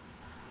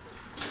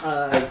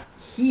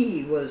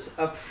 He was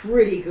a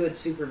pretty good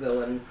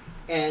supervillain,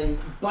 and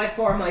by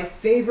far my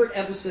favorite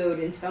episode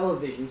in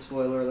television,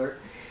 spoiler alert,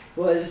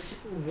 was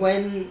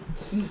when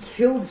he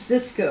killed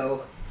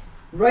Cisco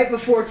right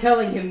before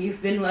telling him,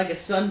 "You've been like a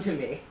son to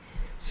me.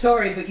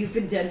 Sorry, but you've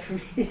been dead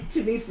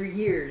to me for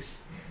years."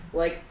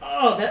 Like,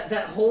 oh,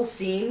 that whole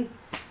scene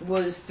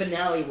was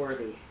finale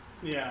worthy.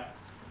 Yeah.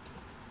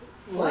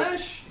 Like,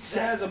 Flash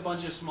has a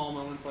bunch of small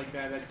moments like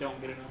that don't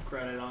get enough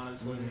credit,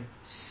 honestly.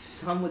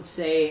 some would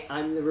say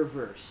I'm the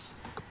reverse.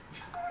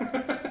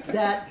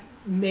 That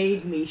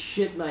made me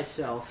shit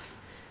myself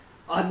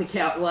on the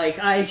couch. Like,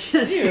 I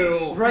just...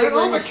 Ew. Right But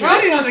when on the you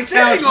couch, said- on the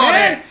couch,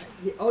 man!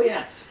 Oh,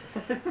 yes.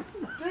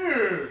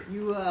 Dude!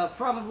 You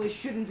probably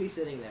shouldn't be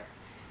sitting there.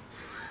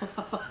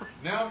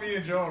 Now me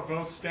and Joe are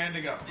both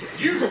standing up.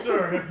 You,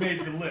 sir, have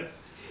made the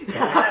list.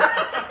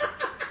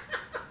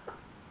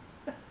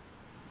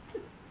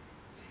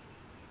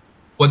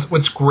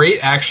 What's great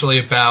actually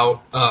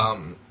about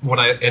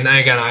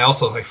I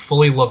also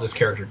fully love this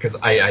character because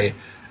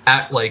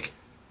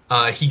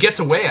he gets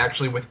away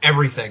actually with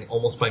everything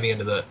almost by the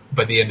end of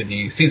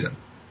the season.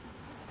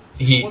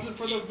 It wasn't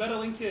for those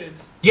meddling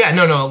kids. Yeah,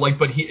 no,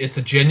 but it's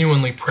a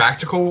genuinely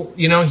practical,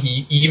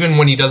 he, even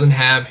when he doesn't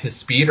have his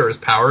speed or his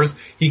powers,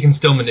 he can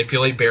still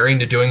manipulate Barry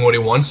into doing what he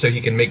wants so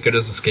he can make good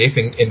his escape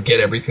and get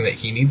everything that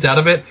he needs out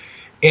of it.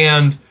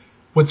 And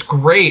what's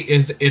great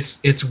is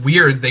it's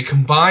weird. They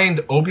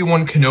combined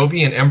Obi-Wan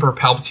Kenobi and Emperor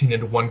Palpatine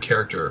into one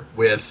character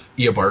with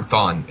Eobard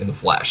Thawne in The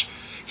Flash.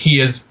 He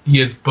is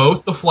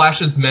both the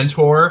Flash's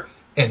mentor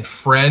and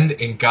friend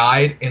and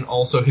guide and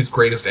also his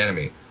greatest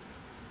enemy.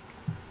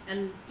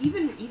 And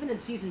even in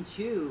season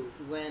 2,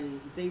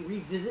 when they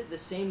revisit the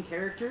same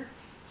character,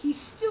 he's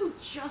still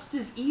just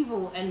as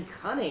evil and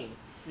cunning.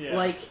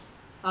 Yeah.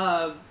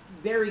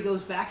 Barry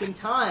goes back in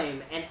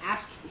time and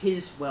asks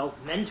his,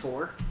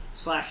 mentor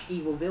 /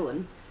 evil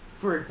villain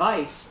for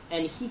advice,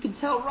 and he can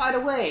tell right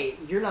away,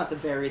 you're not the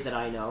Barry that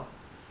I know.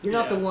 You're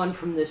not the one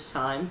from this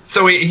time.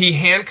 So he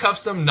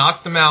handcuffs him,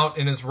 knocks him out,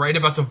 and is right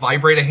about to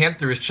vibrate a hand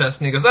through his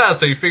chest, and he goes,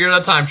 so you figured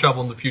out time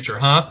travel in the future,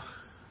 huh?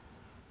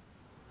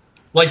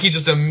 He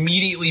just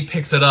immediately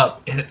picks it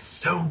up, and it's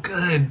so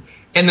good.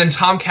 And then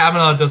Tom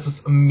Cavanaugh does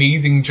this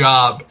amazing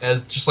job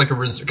as just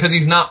because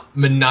he's not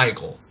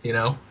maniacal,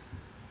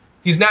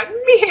 He's not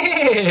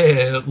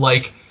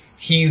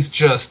he's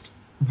just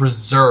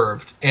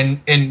reserved.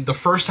 And the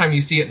first time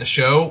you see it in the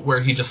show, where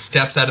he just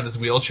steps out of his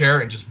wheelchair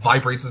and just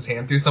vibrates his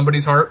hand through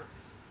somebody's heart.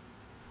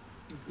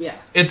 Yeah.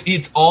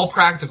 It's all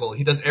practical.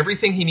 He does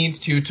everything he needs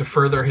to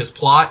further his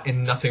plot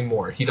and nothing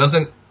more. He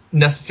doesn't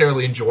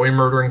necessarily enjoy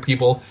murdering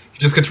people. He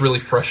just gets really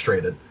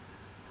frustrated.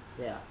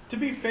 Yeah. To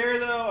be fair,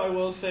 though, I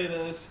will say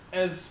this.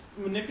 As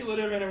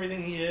manipulative and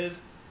everything he is,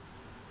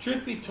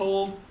 truth be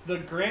told, the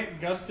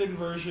Grant Gustin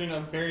version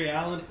of Barry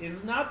Allen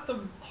is not the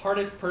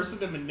hardest person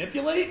to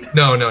manipulate.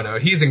 No.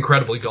 He's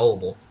incredibly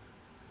gullible.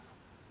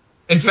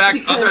 In fact,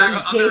 he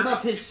gave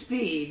up his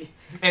speed.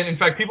 And in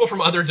fact, people from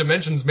other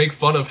dimensions make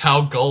fun of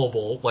how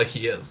gullible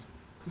he is.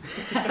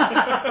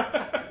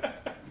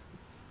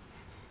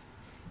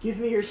 Give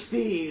me your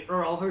speed,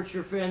 or I'll hurt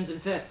your friends. In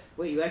fact,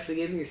 wait, you actually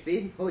gave me your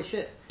speed? Holy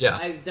shit!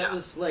 Yeah. That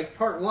was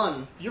part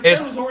 1. Your friend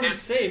was already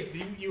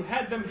saved. You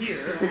had them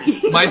here.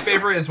 My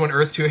favorite is when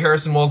Earth 2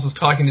 Harrison Wells is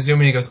talking to Zoom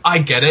and he goes, I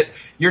get it.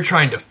 You're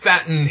trying to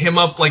fatten him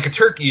up like a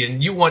turkey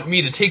and you want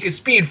me to take his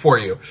speed for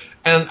you.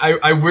 And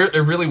I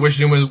really wish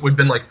Zoom would have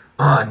been like,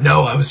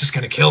 no, I was just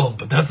going to kill him,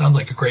 but that sounds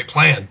like a great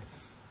plan.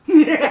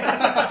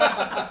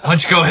 Why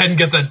don't you go ahead and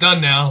get that done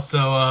now?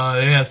 So,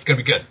 it's going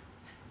to be good.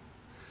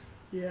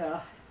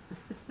 Yeah.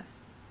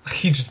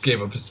 He just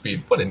gave up his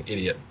speed. What an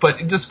idiot.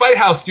 But despite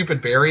how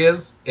stupid Barry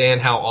is and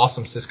how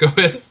awesome Cisco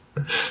is,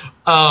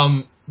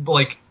 I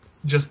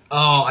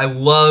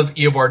love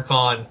Eobard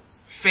Thawne.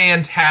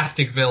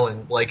 Fantastic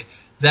villain.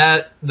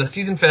 The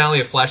season finale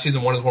of Flash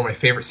Season 1 is one of my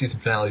favorite season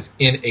finales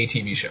in a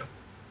TV show.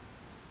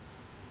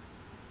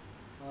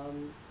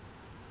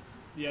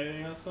 You got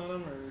anything else on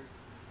him, or?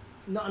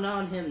 No, not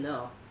on him,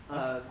 no.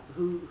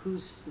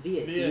 Who's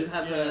Viet? Do you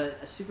have a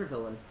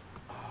supervillain?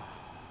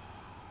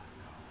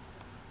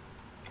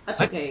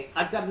 That's okay.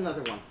 I've got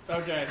another one.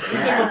 Okay.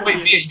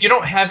 Wait, you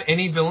don't have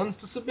any villains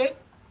to submit?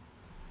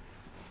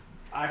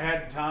 I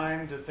had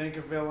time to think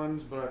of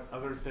villains, but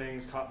other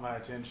things caught my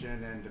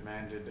attention and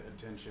demanded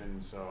attention,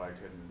 so I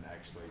couldn't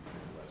actually make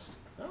a list.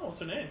 Oh,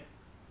 what's her name?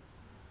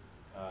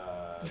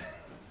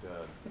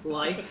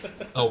 Life.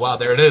 Oh, wow,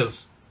 there it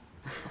is.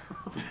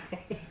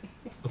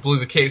 I blew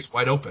the case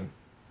wide open.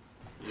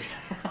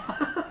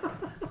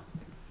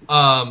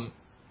 Well,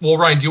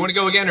 Ryan, do you want to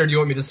go again, or do you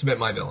want me to submit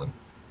my villain?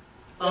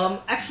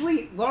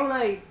 Actually, why don't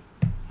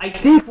I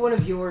think one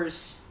of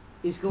yours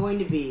is going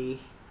to be,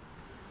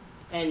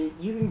 and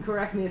you can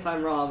correct me if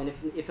I'm wrong,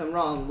 and if I'm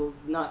wrong, we'll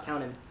not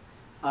count him.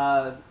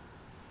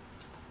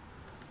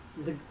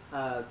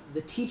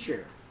 The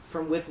teacher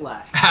from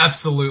Whiplash.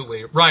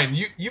 Absolutely. Ryan,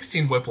 you've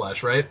seen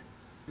Whiplash, right?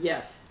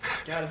 Yes.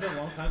 God, it's been a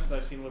long time since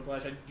I've seen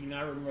Whiplash. I do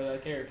not remember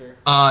that character.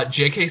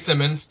 J.K.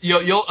 Simmons.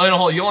 You'll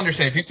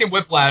understand. If you've seen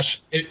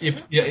Whiplash,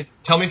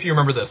 tell me if you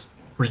remember this.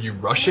 Were you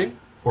rushing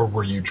or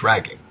were you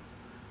dragging?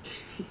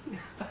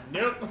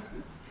 Nope.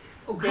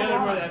 Oh, I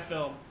remember that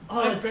film.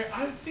 Oh, it's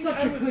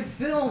such a good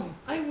film.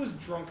 I was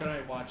drunk and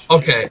I watched it.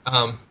 Okay.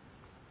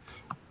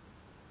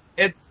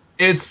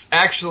 It's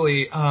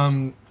actually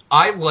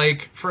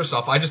first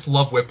off, I just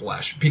love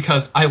Whiplash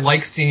because I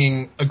like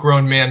seeing a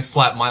grown man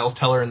slap Miles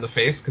Teller in the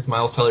face because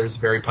Miles Teller is a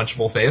very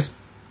punchable face.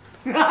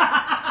 Wait.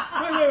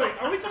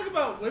 Are we talking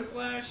about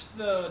Whiplash,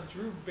 the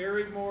Drew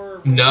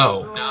Barrymore?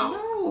 No.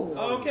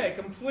 Oh, okay,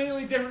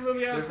 completely different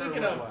movie I was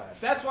thinking of. Whiplash.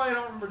 That's why I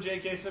don't remember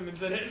J.K.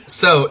 Simmons in it.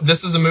 So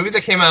this is a movie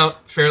that came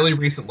out fairly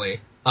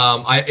recently.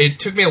 It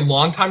took me a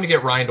long time to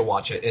get Ryan to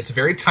watch it. It's a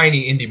very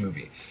tiny indie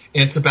movie.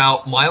 And it's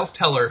about Miles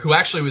Teller, who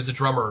actually was a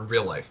drummer in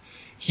real life.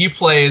 He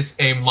plays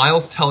a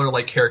Miles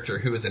Teller-like character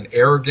who is an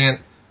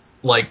arrogant,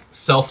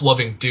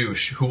 self-loving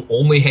douche who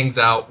only hangs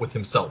out with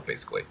himself,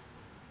 basically.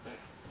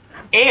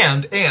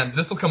 And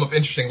this will come up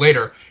interesting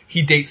later.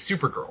 He dates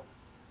Supergirl,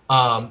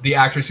 the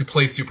actress who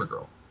plays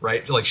Supergirl,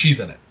 right? Like she's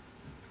in it.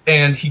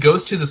 And he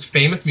goes to this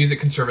famous music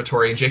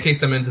conservatory, and J.K.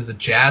 Simmons is a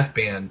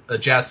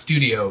jazz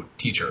studio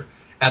teacher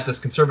at this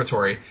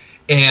conservatory,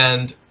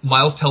 and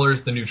Miles Teller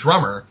is the new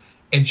drummer,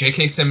 and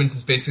J.K. Simmons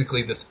is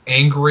basically this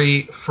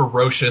angry,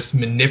 ferocious,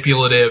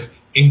 manipulative,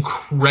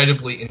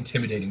 incredibly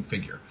intimidating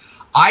figure.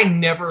 I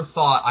never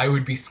thought I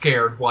would be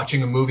scared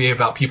watching a movie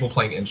about people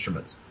playing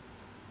instruments.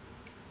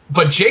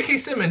 But J.K.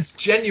 Simmons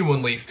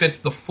genuinely fits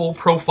the full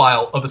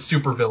profile of a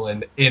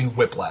supervillain in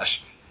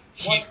Whiplash.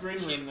 Watch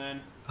Green Room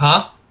then.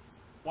 Huh?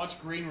 Watch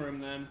Green Room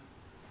then.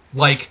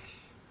 Like,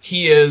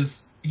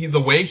 the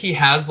way he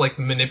has, like,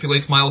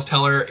 manipulates Miles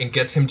Teller and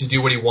gets him to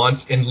do what he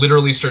wants and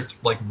literally starts,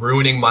 like,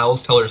 ruining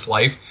Miles Teller's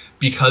life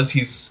because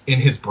he's in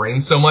his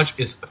brain so much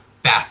is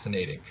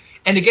fascinating.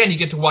 And again, you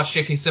get to watch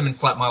J.K. Simmons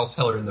slap Miles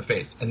Teller in the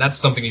face, and that's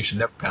something you should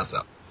never pass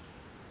up.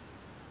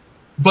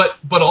 But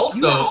also...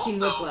 You haven't seen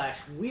Whiplash.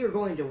 We are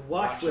going to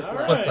watch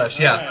Whiplash. Whiplash,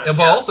 yeah. All right.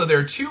 But also, there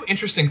are two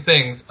interesting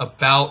things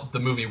about the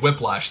movie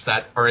Whiplash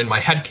that are in my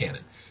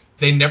headcanon.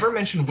 They never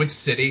mention which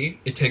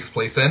city it takes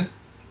place in,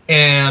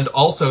 and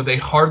also they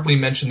hardly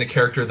mention the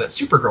character that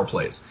Supergirl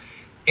plays.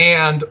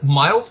 And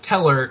Miles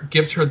Teller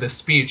gives her this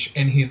speech,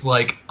 and he's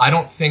like, I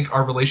don't think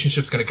our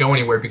relationship's going to go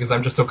anywhere because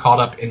I'm just so caught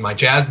up in my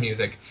jazz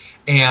music.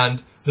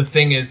 And the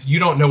thing is, you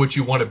don't know what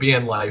you want to be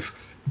in life,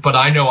 but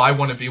I know I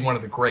want to be one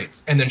of the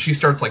greats. And then she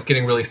starts, like,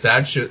 getting really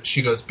sad.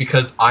 She goes,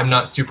 because I'm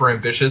not super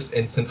ambitious,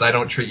 and since I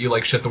don't treat you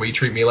like shit the way you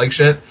treat me like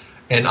shit,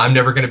 and I'm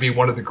never going to be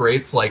one of the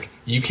greats, like,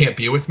 you can't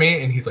be with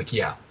me. And he's like,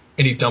 yeah.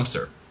 And he dumps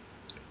her.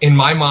 In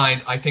my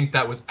mind, I think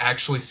that was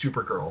actually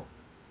Supergirl.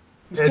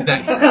 And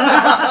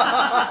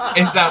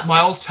that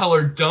Miles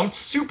Teller dumped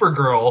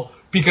Supergirl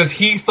because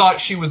he thought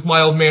she was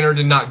mild-mannered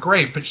and not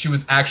great, but she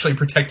was actually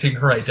protecting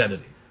her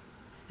identity.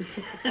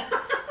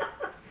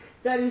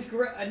 That is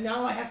great.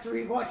 Now I have to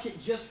rewatch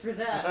it just for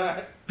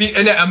that.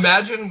 And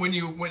imagine when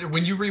you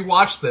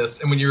rewatch this,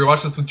 and when you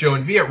rewatch this with Joe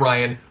and V at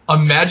Ryan,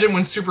 imagine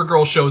when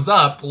Supergirl shows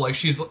up, like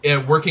she's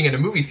working in a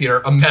movie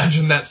theater,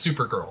 imagine that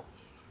Supergirl.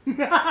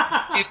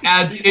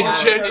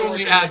 It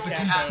genuinely adds a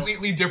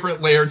completely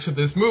different layer to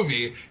this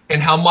movie,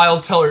 and how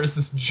Miles Teller is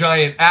this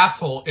giant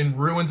asshole and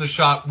ruins a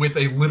shot with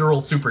a literal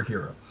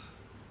superhero.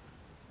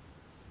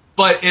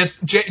 But it's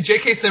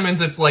J.K.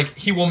 Simmons, it's like,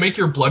 he will make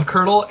your blood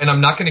curdle, and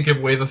I'm not going to give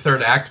away the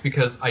third act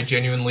because I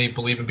genuinely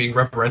believe in being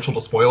referential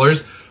to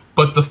spoilers,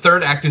 but the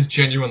third act is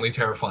genuinely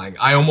terrifying.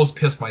 I almost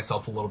pissed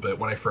myself a little bit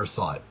when I first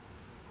saw it.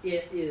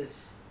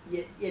 It's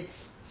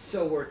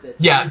so worth it.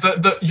 Yeah,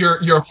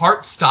 your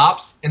heart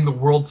stops and the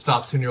world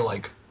stops and you're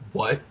like,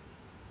 what?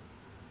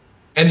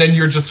 And then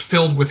you're just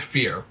filled with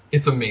fear.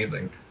 It's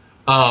amazing.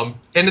 And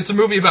it's a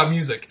movie about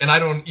music, and I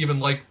don't even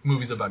like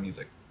movies about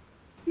music.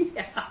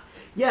 Yeah.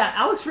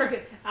 Alex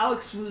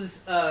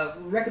was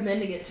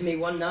recommending it to me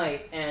one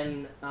night,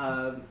 and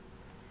I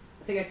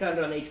think I found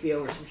it on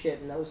HBO or some shit,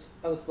 and I was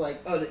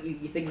like, oh,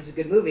 you think this is a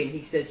good movie? And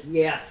he says,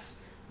 yes,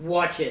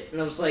 watch it.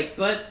 And I was like,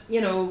 but,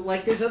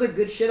 like, there's other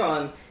good shit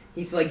on.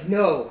 He's like,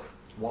 no.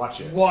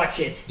 Watch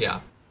it.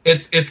 Yeah.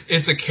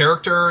 It's a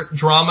character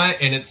drama,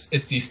 and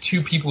it's these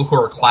two people who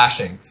are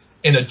clashing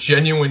in a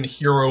genuine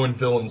hero and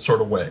villain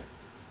sort of way.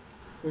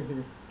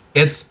 Mm-hmm.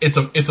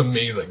 It's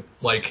amazing.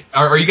 Like,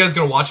 are you guys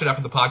gonna watch it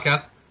after the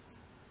podcast?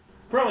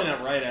 Probably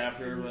not right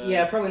after, but...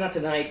 Yeah, probably not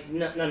tonight.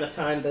 Not enough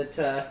time, but...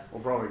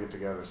 We'll probably get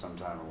together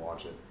sometime and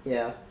watch it.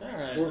 Yeah.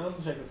 Alright, I'll have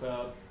to check this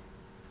out.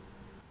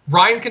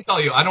 Ryan can tell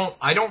you,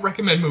 I don't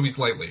recommend movies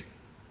lightly.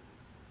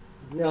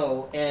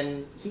 No,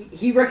 and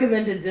he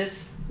recommended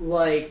this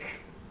like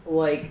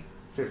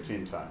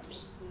 15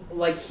 times.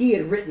 Like he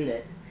had written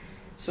it.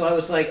 So I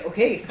was like,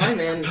 okay, fine,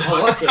 man,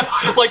 I'll watch it.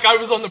 Like I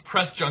was on the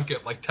press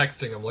junket, like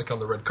texting him, like on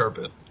the red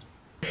carpet.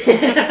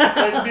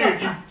 Like,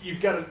 dude, you've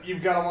got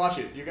to watch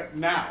it. You got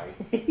now.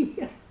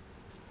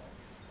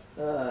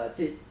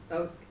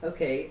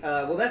 Okay.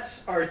 Well,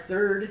 that's our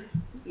third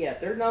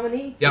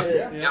nominee.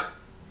 Yep.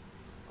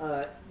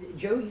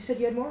 Joe, you said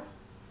you had more?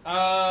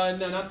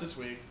 No, not this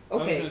week.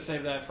 Okay. I was gonna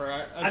save that for.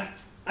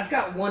 I've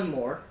got one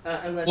more.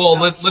 Unless. Well,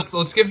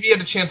 let's give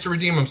Viet a chance to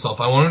redeem himself.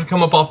 I want him to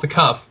come up off the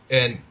cuff,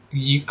 and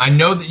I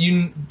know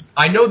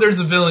there's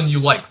a villain you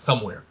like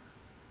somewhere.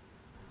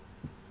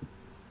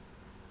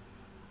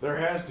 There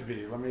has to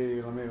be. Let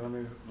me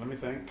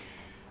think.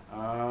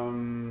 Are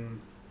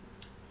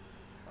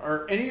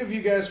any of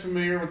you guys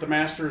familiar with the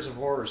Masters of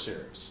Horror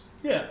series?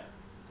 Yeah.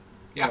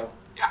 Yeah.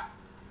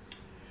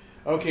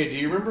 Okay, do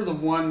you remember the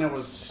one that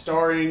was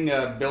starring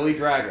Billy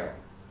Drago?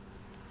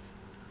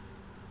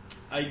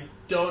 I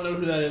don't know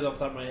who that is off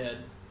the top of my head.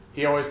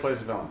 He always plays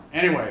a villain.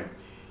 Anyway,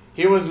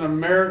 he was an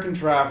American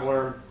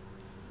traveler,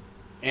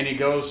 and he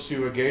goes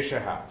to a geisha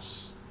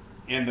house.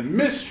 And the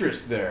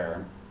mistress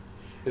there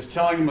is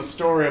telling him a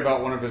story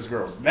about one of his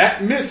girls.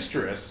 That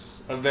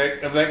mistress of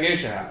that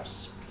geisha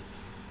house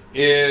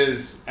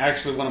is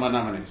actually one of my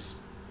nominees.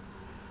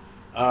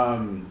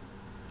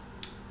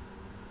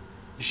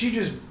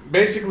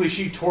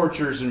 she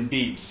tortures and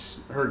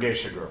beats her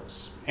geisha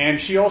girls, and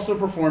she also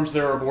performs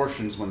their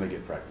abortions when they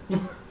get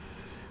pregnant.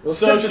 Well,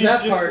 So except for she's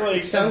that just part, like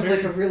it sounds a like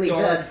a very really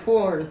dark- bad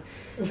porn.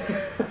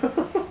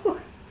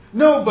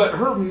 No, but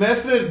her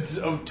methods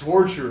of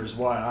torture is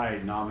why I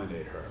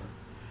nominate her.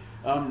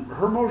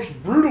 Her most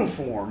brutal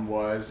form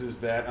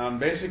is that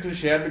basically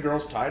she had the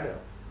girls tied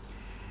up,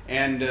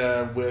 and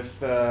with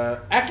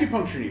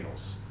acupuncture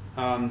needles.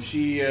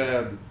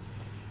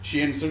 She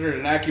inserted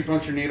an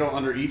acupuncture needle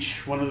under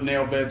each one of the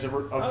nail beds of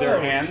their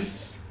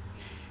hands,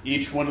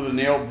 each one of the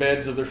nail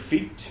beds of their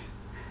feet,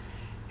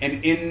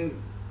 and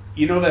in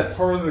that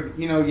part of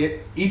the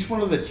each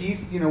one of the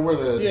teeth, where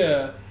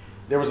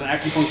there was an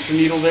acupuncture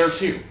needle there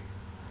too.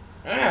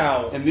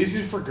 Ow. And these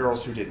are for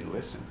girls who didn't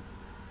listen.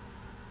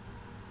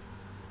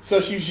 So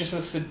she's just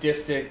a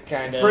sadistic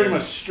kind of... Pretty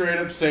much straight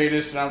up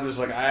sadist, and I'm just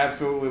like, I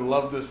absolutely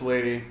love this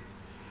lady,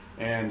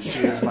 and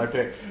she is my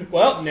pick.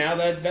 Well, now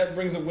that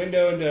brings a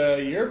window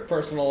into your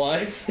personal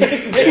life.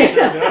 It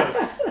sure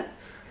does.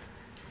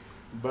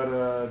 But,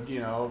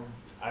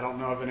 I don't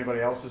know if anybody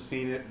else has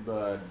seen it,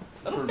 but...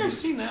 I don't think I've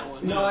seen that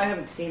one. No, I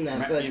haven't seen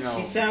that, but You know-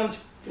 she sounds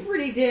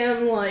pretty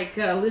damn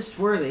list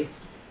worthy.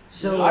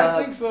 So,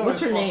 I think so.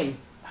 what's her It's name?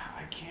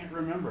 I can't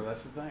remember,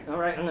 that's the thing. All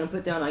right, I'm going to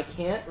put down I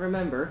can't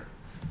remember.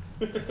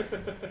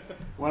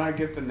 When I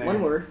get the name.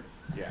 One word.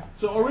 Yeah.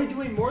 So are we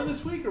doing more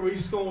this week, or are we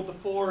just going with the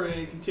 4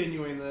 and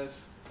continuing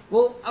this?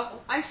 Well,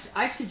 I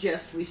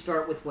suggest we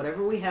start with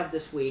whatever we have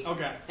this week.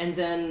 Okay. And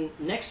then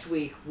next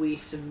week we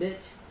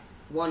submit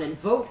one and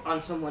vote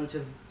on someone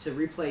to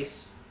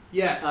replace.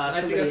 Yes, I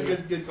think somebody that's a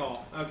in good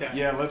call. Okay.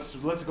 Yeah,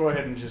 let's go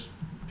ahead and just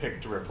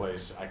pick to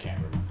replace, I can't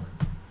remember.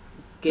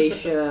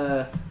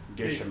 Geisha.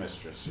 Geisha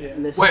Mistress. Yeah.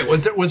 Mistress.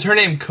 Wait, was her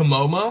name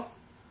Komomo?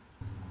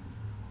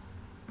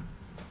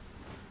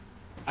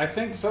 I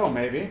think so,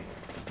 maybe.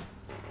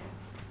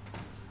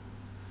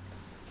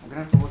 I'm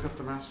gonna have to look up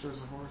the Masters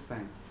of Horror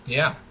thing.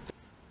 Yeah.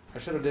 I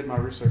should have did my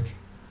research.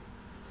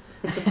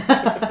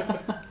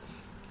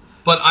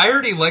 But I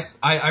already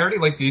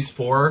like these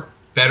 4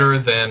 better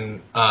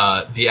than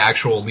the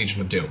actual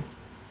Legion of Doom.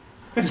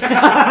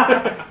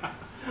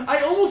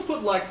 I almost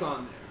put Lex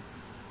on there,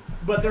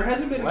 but there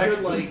hasn't been a Lex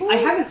good like. Luthor? I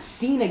haven't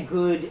seen a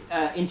good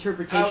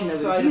interpretation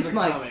Outside of of it. the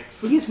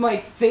comics. He's my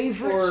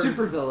favorite Or-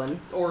 supervillain.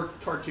 or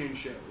cartoon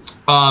shows.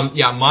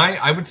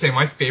 I would say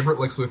my favorite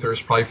Lex Luthor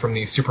is probably from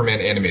the Superman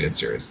animated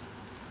series.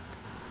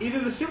 Either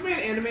the Superman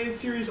animated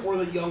series or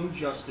the Young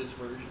Justice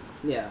version.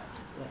 Yeah.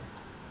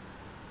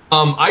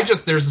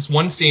 There's this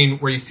one scene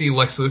where you see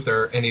Lex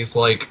Luthor and he's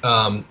like,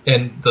 and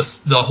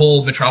the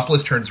whole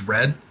Metropolis turns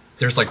red.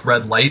 There's like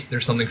red light.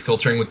 There's something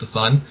filtering with the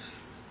sun.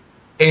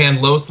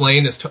 And Lois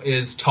Lane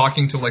is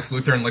talking to Lex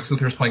Luthor, and Lex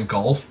Luthor's playing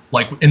golf,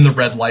 like in the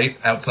red light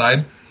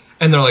outside.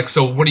 And they're like,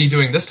 "So what are you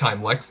doing this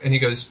time, Lex?" And he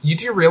goes, "You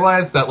do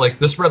realize that like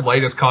this red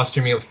light is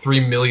costing me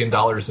 $3 million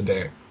a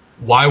day?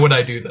 Why would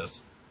I do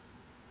this?"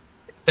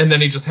 And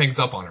then he just hangs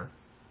up on her.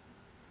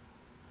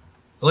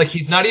 Like,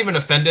 he's not even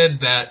offended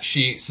that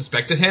she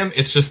suspected him.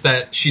 It's just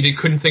that she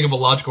couldn't think of a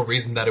logical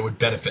reason that it would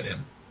benefit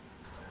him.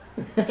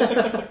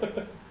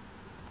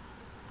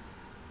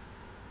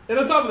 And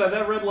on top of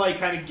that red light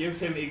kind of gives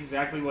him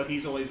exactly what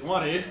he's always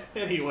wanted,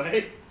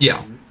 anyway.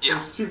 Yeah.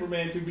 For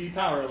Superman to be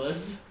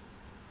powerless.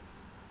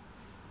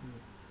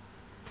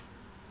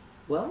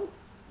 Well,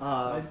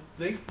 I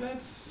think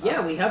that's...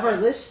 yeah, we have our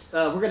list.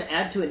 We're going to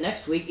add to it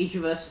next week. Each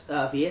of us,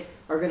 Viet,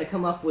 are going to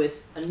come up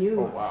with a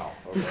new... Oh, wow.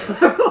 Okay.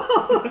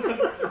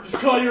 Just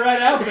call you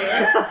right out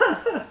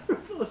there.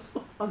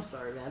 I'm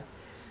sorry, man.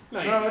 No,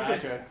 That's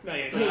okay. No,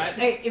 you're Hey, not.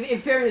 hey, in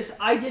fairness,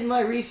 I did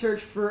my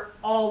research for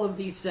all of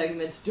these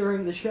segments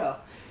during the show.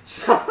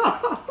 So...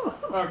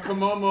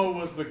 Komomo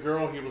was the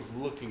girl he was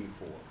looking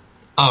for.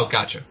 Oh,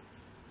 gotcha.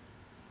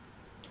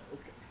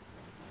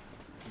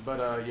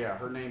 But, yeah,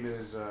 her name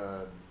is,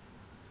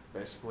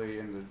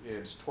 basically,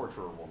 it's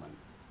Torturer Woman.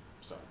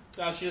 So,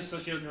 She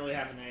doesn't really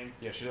have a name.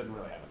 yeah, she doesn't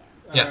really have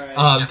a name. Yeah.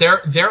 Alright.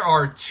 There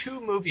are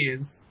 2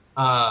 movies,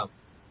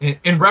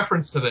 in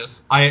reference to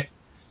this.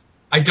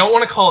 I don't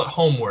want to call it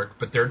homework,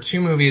 but there are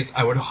 2 movies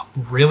I would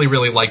really,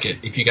 really like it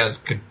if you guys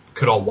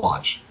could all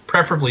watch,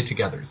 preferably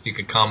together, so you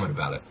could comment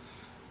about it.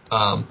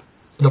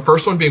 The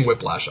first one being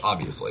Whiplash,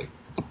 obviously,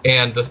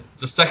 and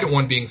the second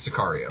one being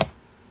Sicario.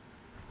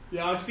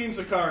 Yeah, I've seen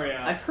Sicario.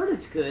 I've heard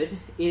it's good.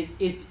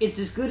 It's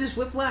as good as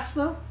Whiplash,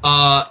 though?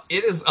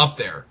 It is up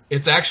there.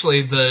 It's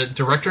actually the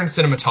director and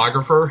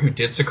cinematographer who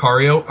did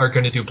Sicario are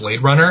going to do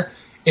Blade Runner.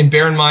 And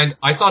bear in mind,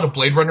 I thought a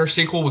Blade Runner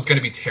sequel was going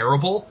to be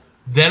terrible.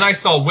 Then I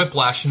saw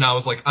Whiplash, and I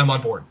was like, I'm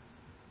on board.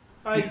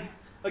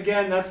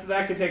 Again,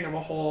 that could take up a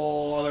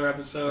whole other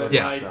episode.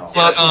 Yeah, Like,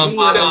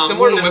 but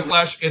similar to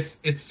Whiplash, it's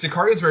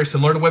Sicario is very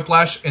similar to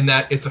Whiplash in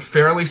that it's a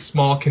fairly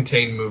small,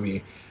 contained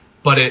movie,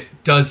 but it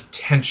does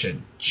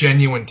tension,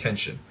 genuine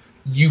tension.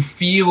 You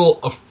feel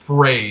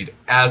afraid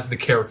as the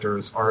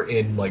characters are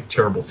in like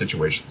terrible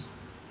situations.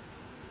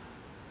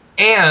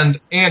 And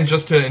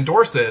just to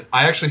endorse it,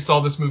 I actually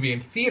saw this movie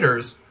in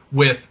theaters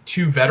with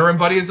 2 veteran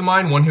buddies of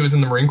mine, one who was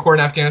in the Marine Corps in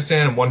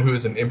Afghanistan and one who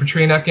was in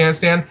infantry in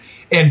Afghanistan,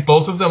 and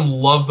both of them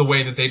love the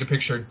way that they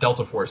depict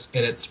Delta Force,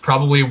 and it's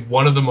probably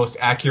one of the most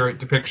accurate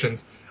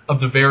depictions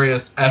of the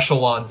various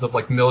echelons of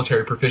like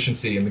military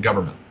proficiency in the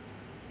government.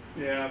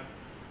 Yeah.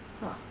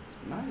 Huh,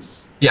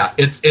 nice. Yeah,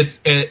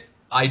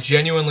 I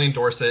genuinely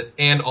endorse it,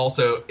 and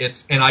also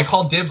and I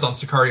call dibs on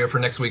Sicario for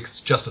next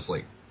week's Justice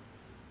League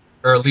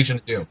or Legion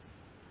of Doom.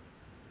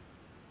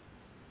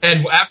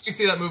 And after you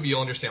see that movie,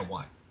 you'll understand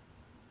why.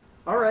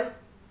 All right.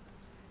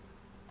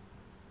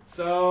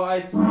 So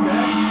I bet.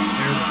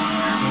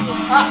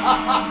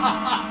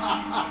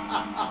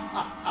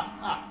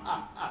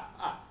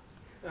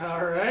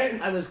 All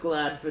right. I was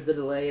glad for the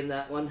delay in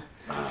that one.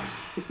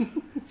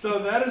 So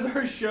that is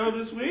our show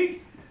this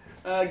week.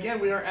 Again,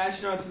 we are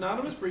Astronauts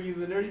Anonymous, bringing you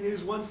the nerdy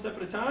news one step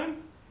at a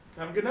time.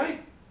 Have a good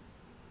night.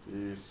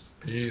 Peace.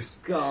 Peace.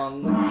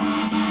 Gong.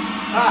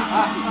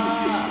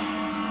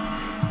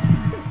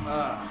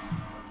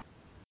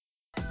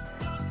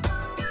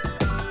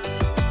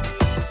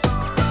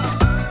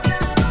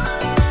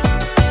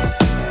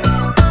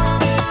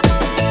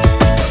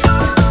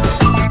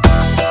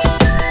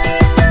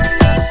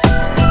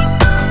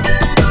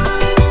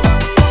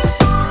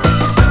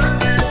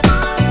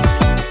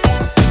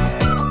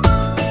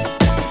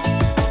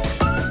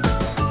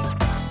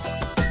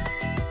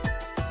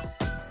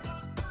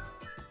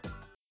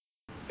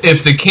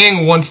 If the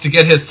king wants to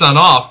get his son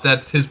off,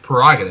 that's his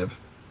prerogative.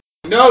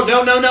 No.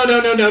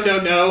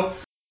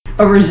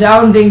 A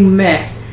resounding meh.